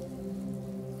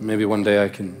 Maybe one day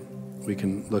we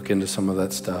can look into some of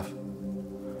that stuff.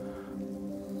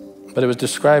 But it was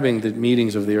describing the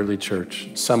meetings of the early church.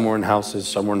 Some were in houses,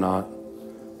 some were not.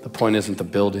 The point isn't the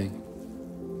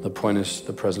building. The point is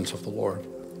the presence of the Lord.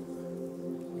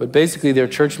 But basically their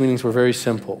church meetings were very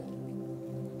simple.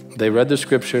 They read the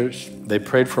scriptures, they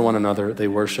prayed for one another, they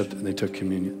worshiped, and they took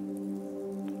communion.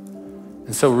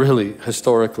 And so really,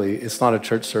 historically, it's not a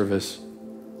church service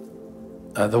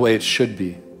the way it should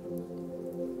be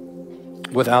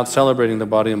without celebrating the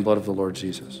body and blood of the Lord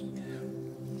Jesus.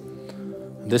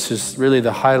 This is really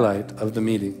the highlight of the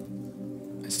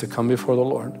meeting, is to come before the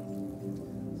Lord.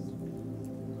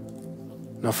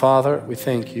 Now, Father, we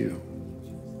thank you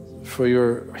for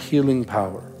your healing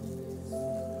power,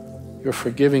 your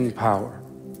forgiving power.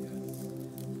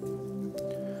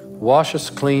 Wash us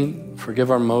clean, forgive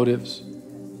our motives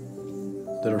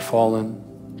that are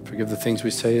fallen, forgive the things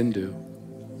we say and do.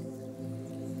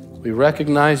 We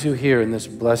recognize you here in this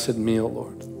blessed meal,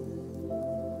 Lord.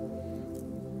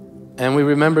 And we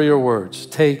remember your words.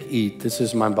 Take, eat, this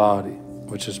is my body,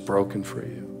 which is broken for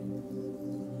you.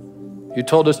 You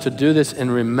told us to do this in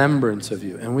remembrance of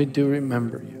you, and we do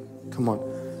remember you. Come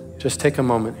on, just take a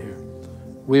moment here.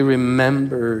 We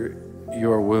remember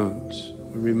your wounds.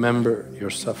 We remember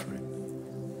your suffering.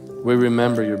 We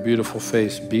remember your beautiful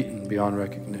face beaten beyond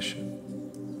recognition.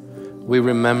 We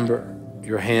remember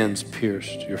your hands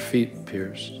pierced, your feet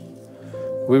pierced.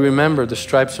 We remember the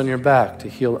stripes on your back to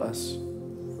heal us.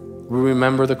 We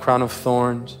remember the crown of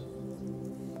thorns.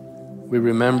 We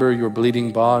remember your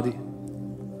bleeding body.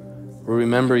 We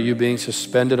remember you being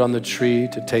suspended on the tree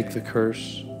to take the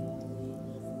curse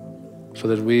so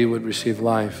that we would receive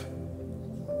life.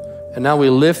 And now we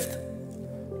lift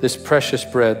this precious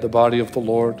bread, the body of the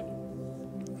Lord.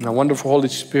 Now, wonderful Holy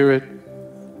Spirit,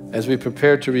 as we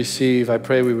prepare to receive, I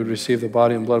pray we would receive the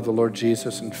body and blood of the Lord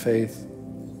Jesus in faith.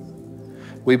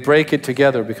 We break it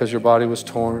together because your body was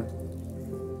torn.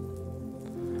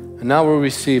 And now we'll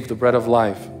receive the bread of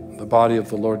life, the body of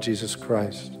the Lord Jesus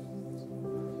Christ.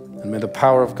 And may the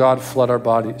power of God flood our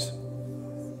bodies.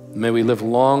 May we live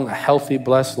long, healthy,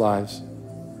 blessed lives.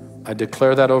 I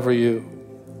declare that over you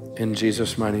in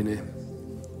Jesus' mighty name.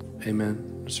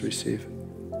 Amen. Let's receive.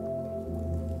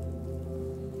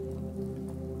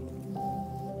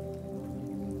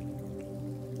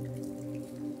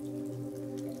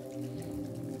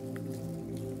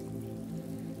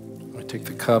 I take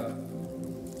the cup.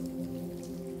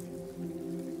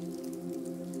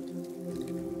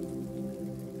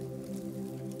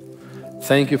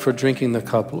 Thank you for drinking the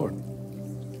cup, Lord.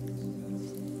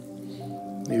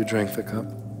 You drank the cup.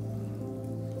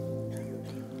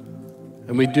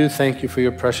 And we do thank you for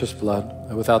your precious blood.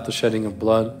 And without the shedding of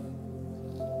blood,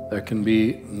 there can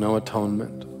be no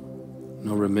atonement,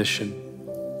 no remission.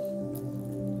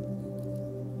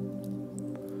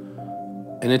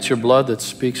 And it's your blood that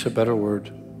speaks a better word.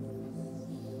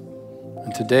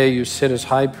 And today you sit as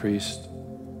high priest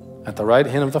at the right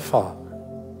hand of the Father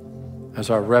as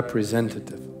our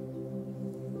representative.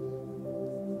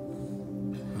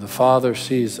 The Father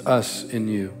sees us in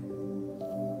you.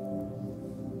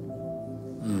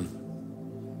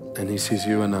 And he sees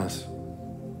you in us.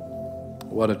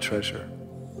 What a treasure.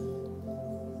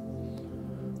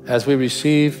 As we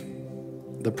receive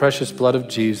the precious blood of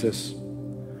Jesus,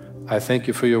 I thank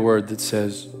you for your word that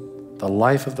says, the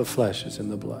life of the flesh is in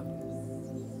the blood.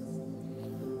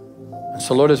 And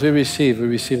so, Lord, as we receive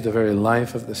the very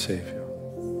life of the Savior.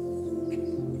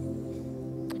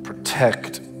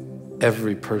 Protect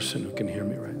every person who can hear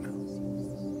me right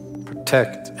now.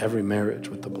 Protect every marriage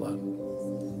with the blood.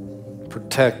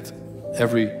 Protect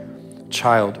every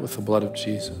child with the blood of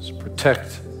Jesus.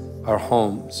 Protect our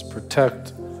homes,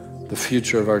 protect the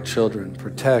future of our children,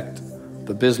 protect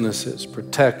the businesses,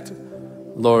 protect,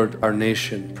 Lord, our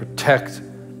nation, protect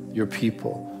your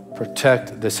people,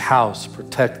 protect this house,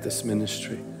 protect this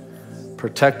ministry,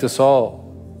 protect us all,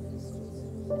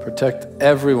 protect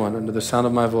everyone under the sound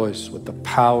of my voice with the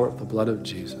power of the blood of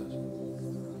Jesus.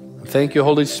 And thank you,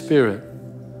 Holy Spirit,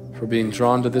 for being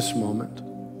drawn to this moment.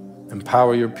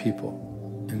 Empower your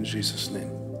people in Jesus' name.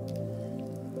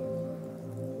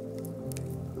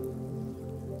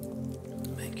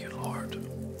 Thank you, Lord.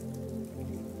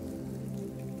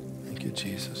 Thank you,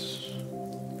 Jesus.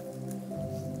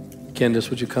 Candace,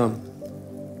 would you come?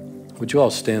 Would you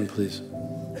all stand, please?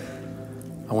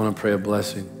 I want to pray a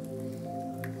blessing.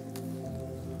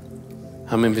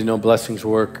 How many of you know blessings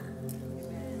work?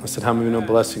 I said, how many of you know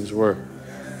blessings work?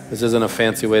 This isn't a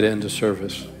fancy way to end a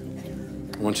service.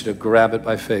 I want you to grab it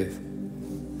by faith.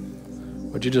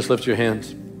 Would you just lift your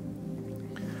hands?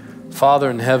 Father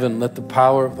in heaven, let the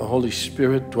power of the Holy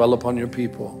Spirit dwell upon your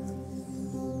people.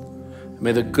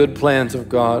 May the good plans of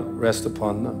God rest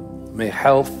upon them. May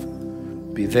health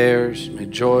be theirs. May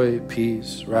joy,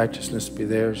 peace, righteousness be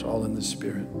theirs, all in the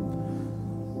Spirit.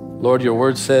 Lord, your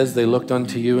word says they looked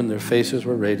unto you and their faces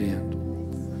were radiant.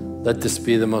 Let this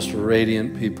be the most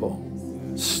radiant people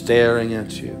staring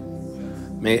at you.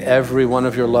 May every one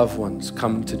of your loved ones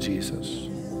come to Jesus.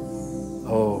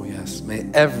 Oh yes, may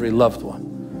every loved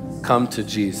one come to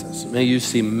Jesus. May you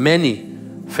see many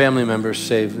family members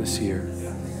saved this year.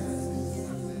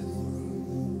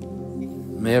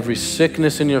 May every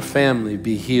sickness in your family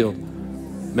be healed.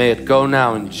 May it go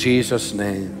now in Jesus'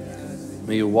 name.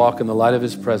 May you walk in the light of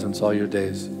his presence all your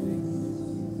days.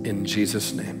 In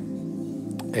Jesus'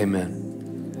 name, amen.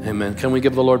 Amen. Can we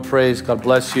give the Lord praise? God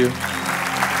bless you.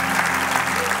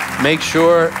 Make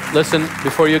sure, listen,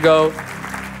 before you go,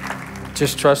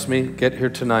 just trust me, get here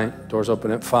tonight. Doors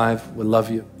open at 5. We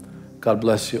love you. God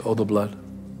bless you. Oh, the blood.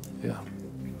 Yeah.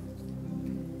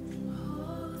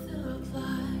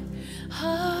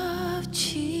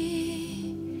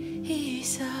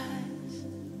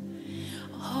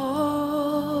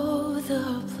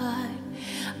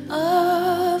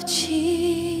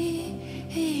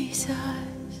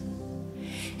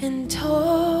 And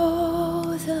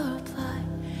oh, the blood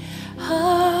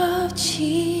of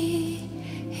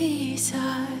Jesus,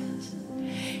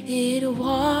 it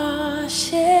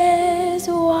washes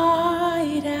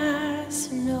white as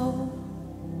snow.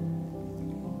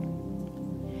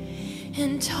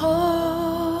 And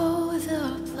oh,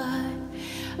 the blood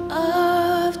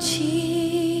of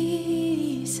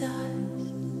Jesus,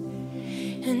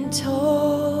 and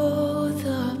oh,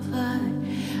 the blood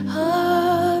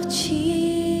of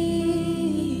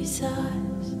Jesus,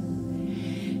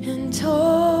 and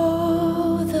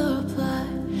oh, the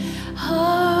blood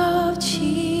of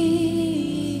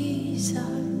Jesus,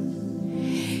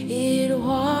 it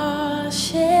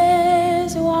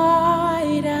washes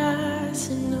white as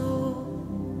snow.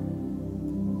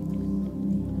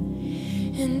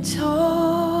 And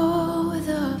oh,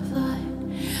 the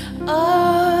blood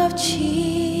of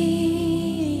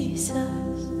Jesus,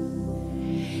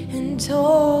 and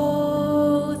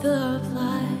oh, the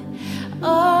blood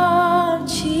of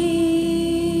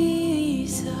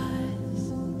Jesus,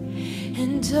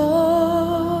 and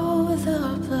oh,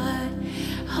 the blood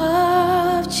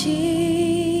of Jesus,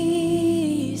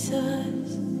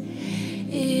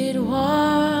 it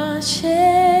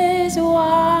washes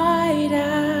white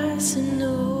as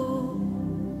snow.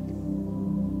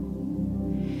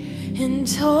 And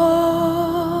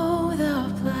oh,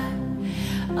 the blood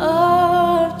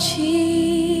of Jesus,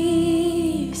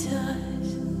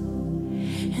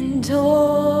 and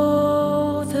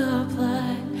oh, the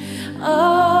blood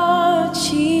of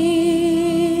Jesus,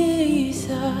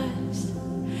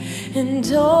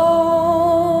 and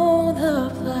oh, the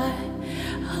blood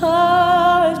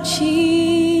of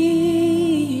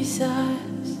Jesus,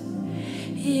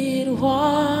 it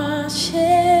washes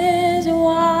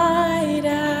white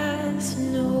as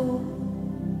snow.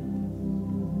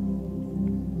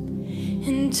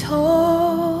 And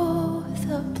oh,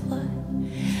 the blood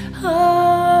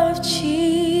of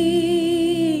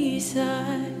Jesus,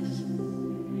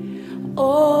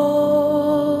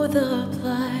 oh, the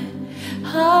blood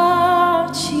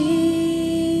of Jesus,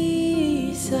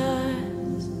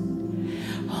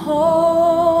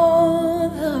 oh,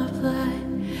 the blood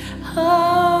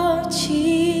of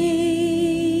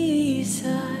Jesus,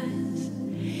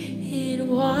 it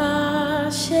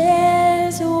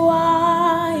washes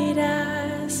white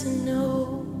as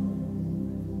snow.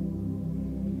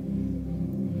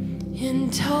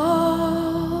 And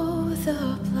oh,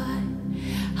 the blood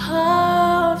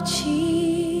of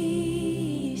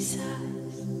Jesus,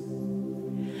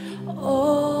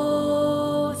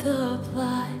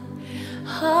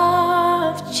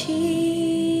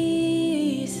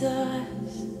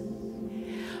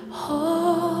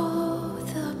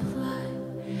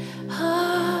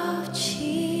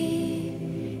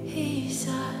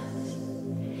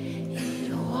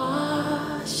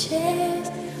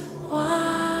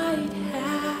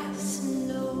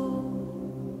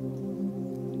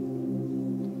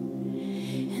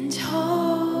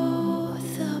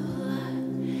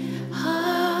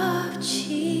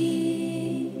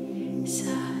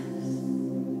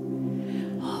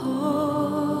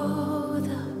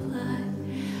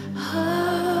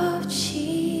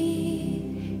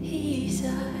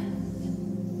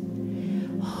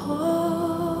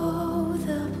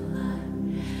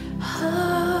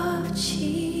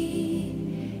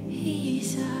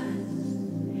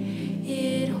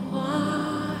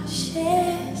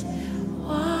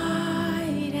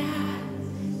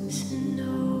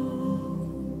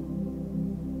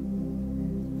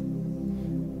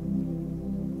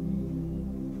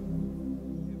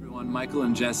 Michael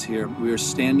and Jess here. We are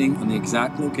standing on the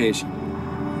exact location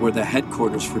where the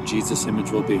headquarters for Jesus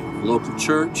Image will be. Local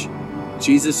church,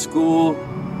 Jesus School,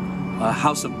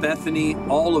 House of Bethany,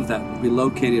 all of that will be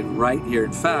located right here.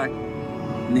 In fact,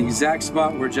 in the exact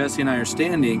spot where Jesse and I are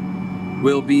standing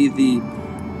will be the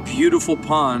beautiful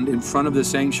pond in front of the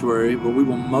sanctuary where we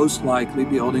will most likely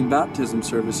be holding baptism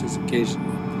services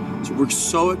occasionally. So we're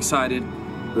so excited.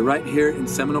 We're right here in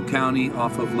Seminole County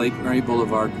off of Lake Mary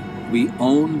Boulevard. We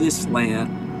own this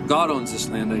land. God owns this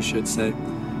land, I should say.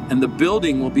 And the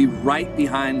building will be right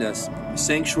behind us. The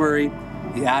sanctuary,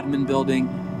 the admin building,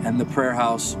 and the prayer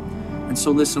house. And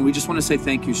so listen, we just want to say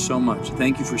thank you so much.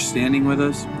 Thank you for standing with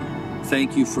us.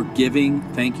 Thank you for giving.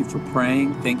 Thank you for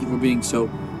praying. Thank you for being so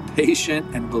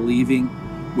patient and believing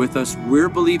with us. We're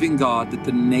believing, God, that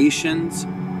the nations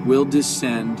will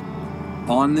descend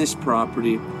on this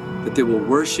property, that they will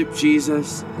worship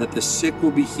Jesus, that the sick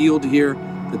will be healed here,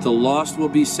 that the lost will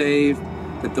be saved,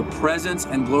 that the presence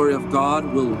and glory of God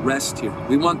will rest here.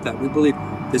 We want that. We believe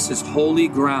this is holy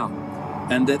ground,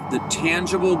 and that the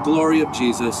tangible glory of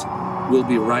Jesus will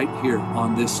be right here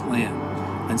on this land.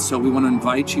 And so we want to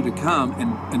invite you to come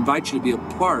and invite you to be a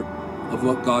part of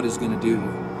what God is going to do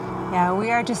here. Yeah, we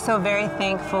are just so very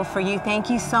thankful for you. Thank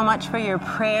you so much for your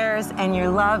prayers and your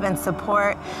love and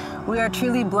support. We are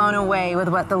truly blown away with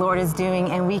what the Lord is doing,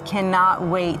 and we cannot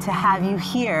wait to have you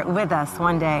here with us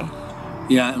one day.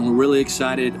 Yeah, and we're really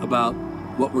excited about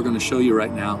what we're going to show you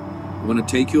right now. We're going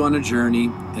to take you on a journey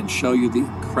and show you the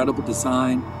incredible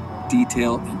design,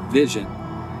 detail, and vision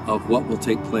of what will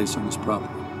take place on this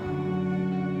property.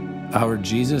 Our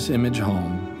Jesus Image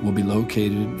home will be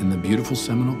located in the beautiful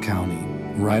Seminole County,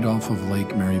 right off of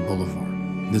Lake Mary Boulevard.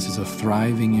 This is a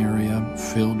thriving area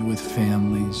filled with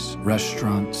families,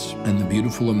 restaurants, and the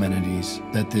beautiful amenities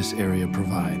that this area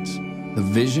provides. The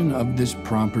vision of this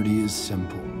property is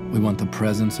simple. We want the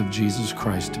presence of Jesus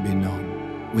Christ to be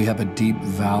known. We have a deep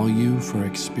value for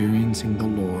experiencing the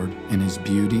Lord in His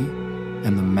beauty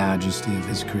and the majesty of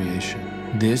His creation.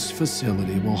 This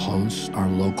facility will host our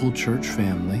local church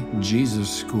family, Jesus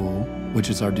School, which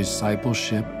is our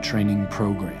discipleship training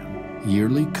program,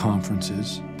 yearly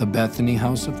conferences, the Bethany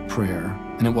House of Prayer,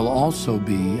 and it will also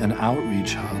be an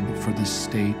outreach hub for the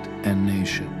state and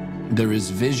nation. There is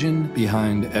vision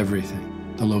behind everything.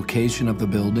 The location of the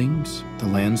buildings, the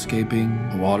landscaping,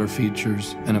 the water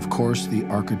features, and of course the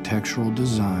architectural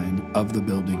design of the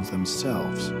buildings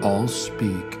themselves all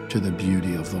speak to the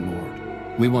beauty of the Lord.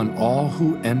 We want all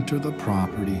who enter the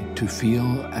property to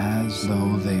feel as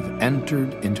though they've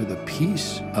entered into the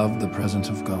peace of the presence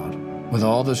of God. With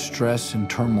all the stress and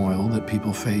turmoil that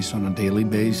people face on a daily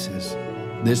basis,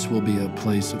 this will be a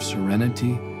place of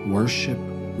serenity, worship,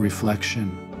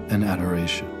 reflection, and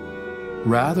adoration.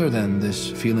 Rather than this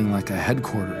feeling like a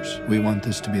headquarters, we want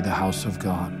this to be the house of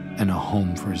God and a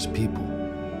home for His people.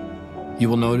 You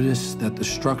will notice that the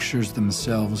structures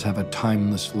themselves have a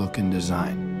timeless look and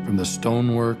design. From the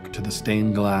stonework to the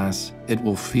stained glass, it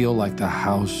will feel like the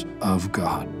house of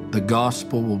God. The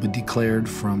gospel will be declared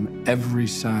from every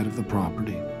side of the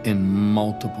property in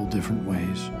multiple different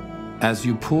ways. As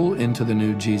you pull into the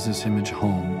new Jesus Image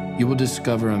home, you will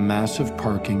discover a massive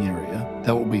parking area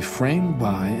that will be framed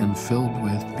by and filled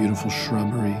with beautiful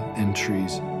shrubbery and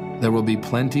trees. There will be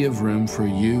plenty of room for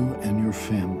you and your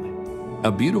family.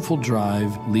 A beautiful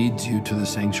drive leads you to the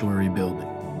sanctuary building.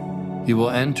 You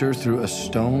will enter through a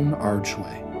stone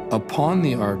archway. Upon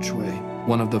the archway,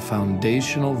 one of the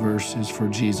foundational verses for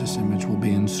Jesus Image will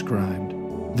be inscribed.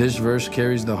 This verse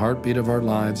carries the heartbeat of our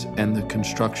lives and the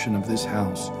construction of this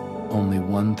house. Only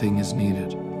one thing is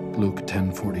needed, Luke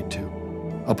 10:42.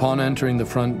 Upon entering the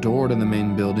front door to the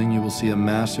main building, you will see a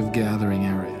massive gathering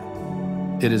area.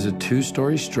 It is a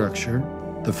 2-story structure.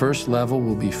 The first level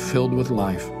will be filled with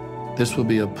life. This will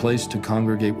be a place to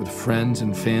congregate with friends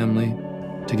and family,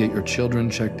 to get your children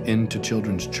checked into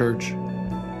children's church,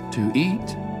 to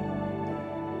eat,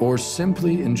 or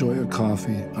simply enjoy a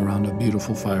coffee around a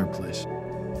beautiful fireplace.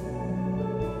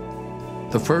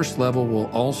 The first level will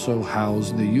also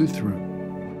house the youth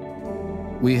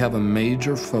room. We have a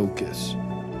major focus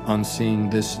on seeing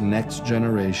this next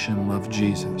generation love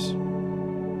Jesus.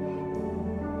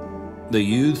 The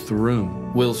youth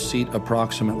room will seat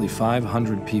approximately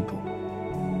 500 people.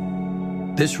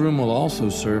 This room will also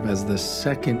serve as the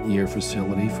second-year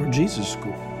facility for Jesus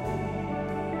School.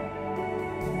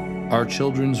 Our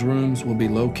children's rooms will be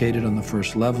located on the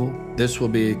first level. This will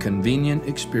be a convenient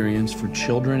experience for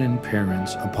children and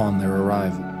parents upon their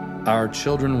arrival. Our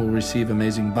children will receive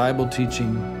amazing Bible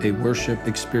teaching, a worship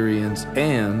experience,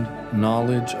 and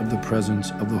knowledge of the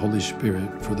presence of the Holy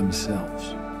Spirit for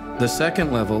themselves. The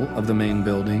second level of the main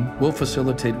building will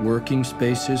facilitate working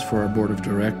spaces for our board of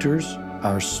directors,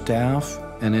 our staff,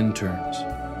 and interns.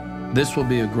 This will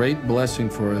be a great blessing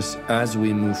for us as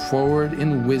we move forward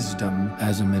in wisdom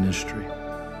as a ministry.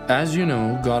 As you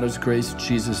know, God has graced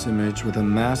Jesus Image with a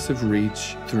massive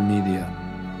reach through media.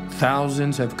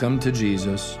 Thousands have come to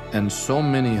Jesus, and so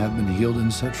many have been healed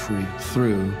and set free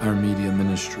through our media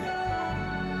ministry.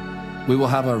 We will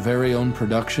have our very own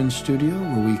production studio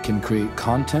where we can create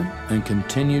content and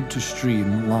continue to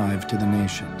stream live to the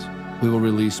nations. We will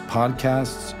release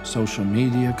podcasts, social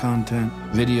media content,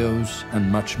 videos,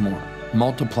 and much more.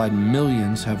 Multiplied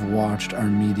millions have watched our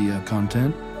media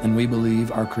content, and we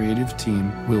believe our creative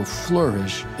team will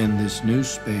flourish in this new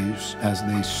space as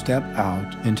they step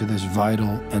out into this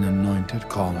vital and anointed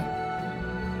calling.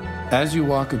 As you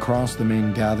walk across the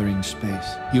main gathering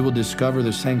space, you will discover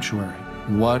the sanctuary.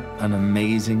 What an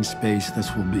amazing space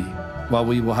this will be. While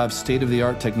we will have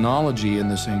state-of-the-art technology in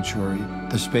the sanctuary,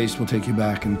 the space will take you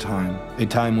back in time, a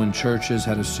time when churches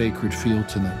had a sacred feel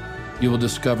to them. You will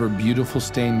discover beautiful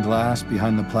stained glass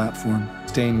behind the platform.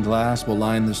 Stained glass will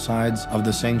line the sides of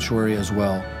the sanctuary as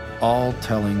well, all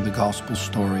telling the gospel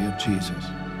story of Jesus.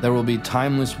 There will be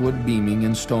timeless wood beaming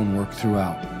and stonework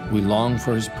throughout. We long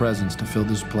for his presence to fill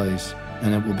this place,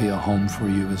 and it will be a home for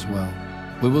you as well.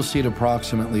 We will seat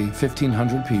approximately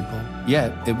 1,500 people,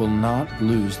 yet it will not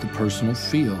lose the personal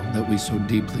feel that we so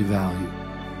deeply value.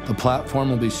 The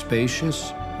platform will be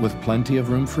spacious, with plenty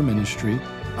of room for ministry,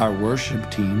 our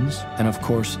worship teams, and of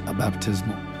course, a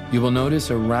baptismal. You will notice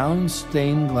a round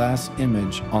stained glass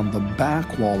image on the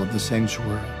back wall of the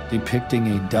sanctuary, depicting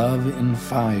a dove in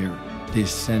fire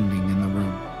descending in the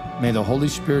room. May the Holy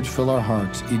Spirit fill our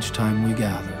hearts each time we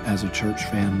gather as a church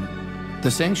family. The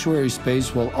sanctuary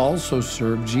space will also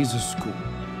serve Jesus School.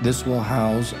 This will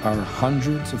house our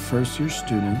hundreds of first-year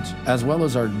students, as well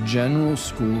as our general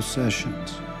school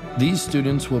sessions. These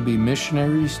students will be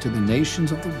missionaries to the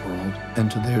nations of the world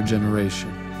and to their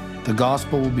generation. The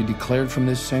gospel will be declared from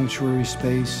this sanctuary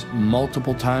space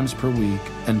multiple times per week,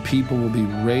 and people will be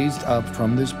raised up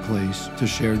from this place to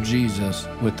share Jesus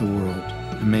with the world.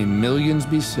 And may millions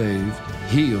be saved,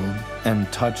 healed,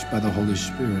 and touched by the Holy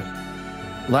Spirit.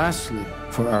 Lastly,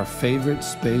 for our favorite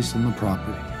space on the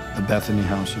property, the Bethany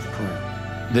House of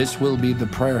Prayer. This will be the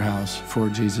prayer house for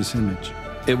Jesus Image.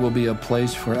 It will be a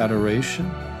place for adoration,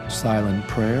 silent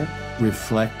prayer,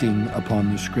 reflecting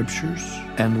upon the scriptures,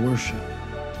 and worship.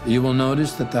 You will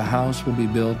notice that the house will be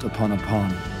built upon a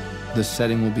pond. The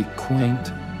setting will be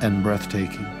quaint and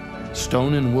breathtaking.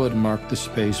 Stone and wood mark the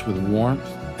space with warmth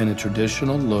and a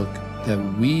traditional look that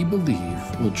we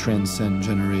believe will transcend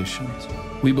generations.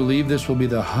 We believe this will be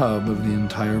the hub of the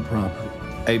entire property,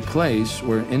 a place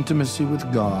where intimacy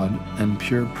with God and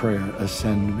pure prayer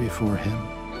ascend before him.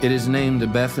 It is named a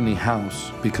Bethany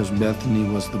House because Bethany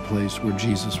was the place where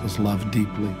Jesus was loved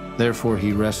deeply. Therefore,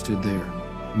 he rested there.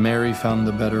 Mary found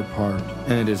the better part,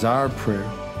 and it is our prayer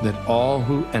that all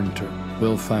who enter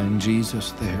will find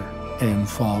Jesus there and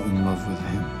fall in love with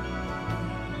him.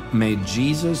 May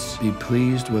Jesus be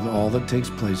pleased with all that takes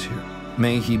place here.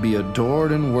 May he be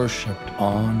adored and worshiped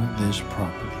on this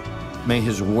property. May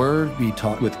his word be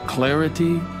taught with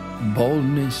clarity,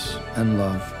 boldness, and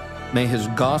love. May his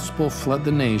gospel flood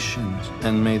the nations,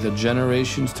 and may the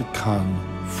generations to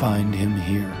come find him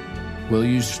here. Will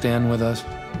you stand with us?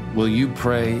 Will you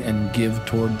pray and give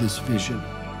toward this vision?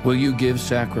 Will you give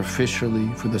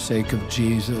sacrificially for the sake of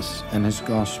Jesus and his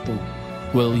gospel?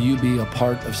 Will you be a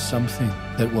part of something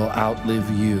that will outlive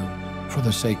you for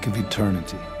the sake of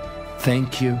eternity?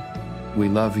 Thank you. We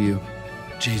love you.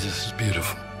 Jesus is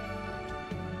beautiful.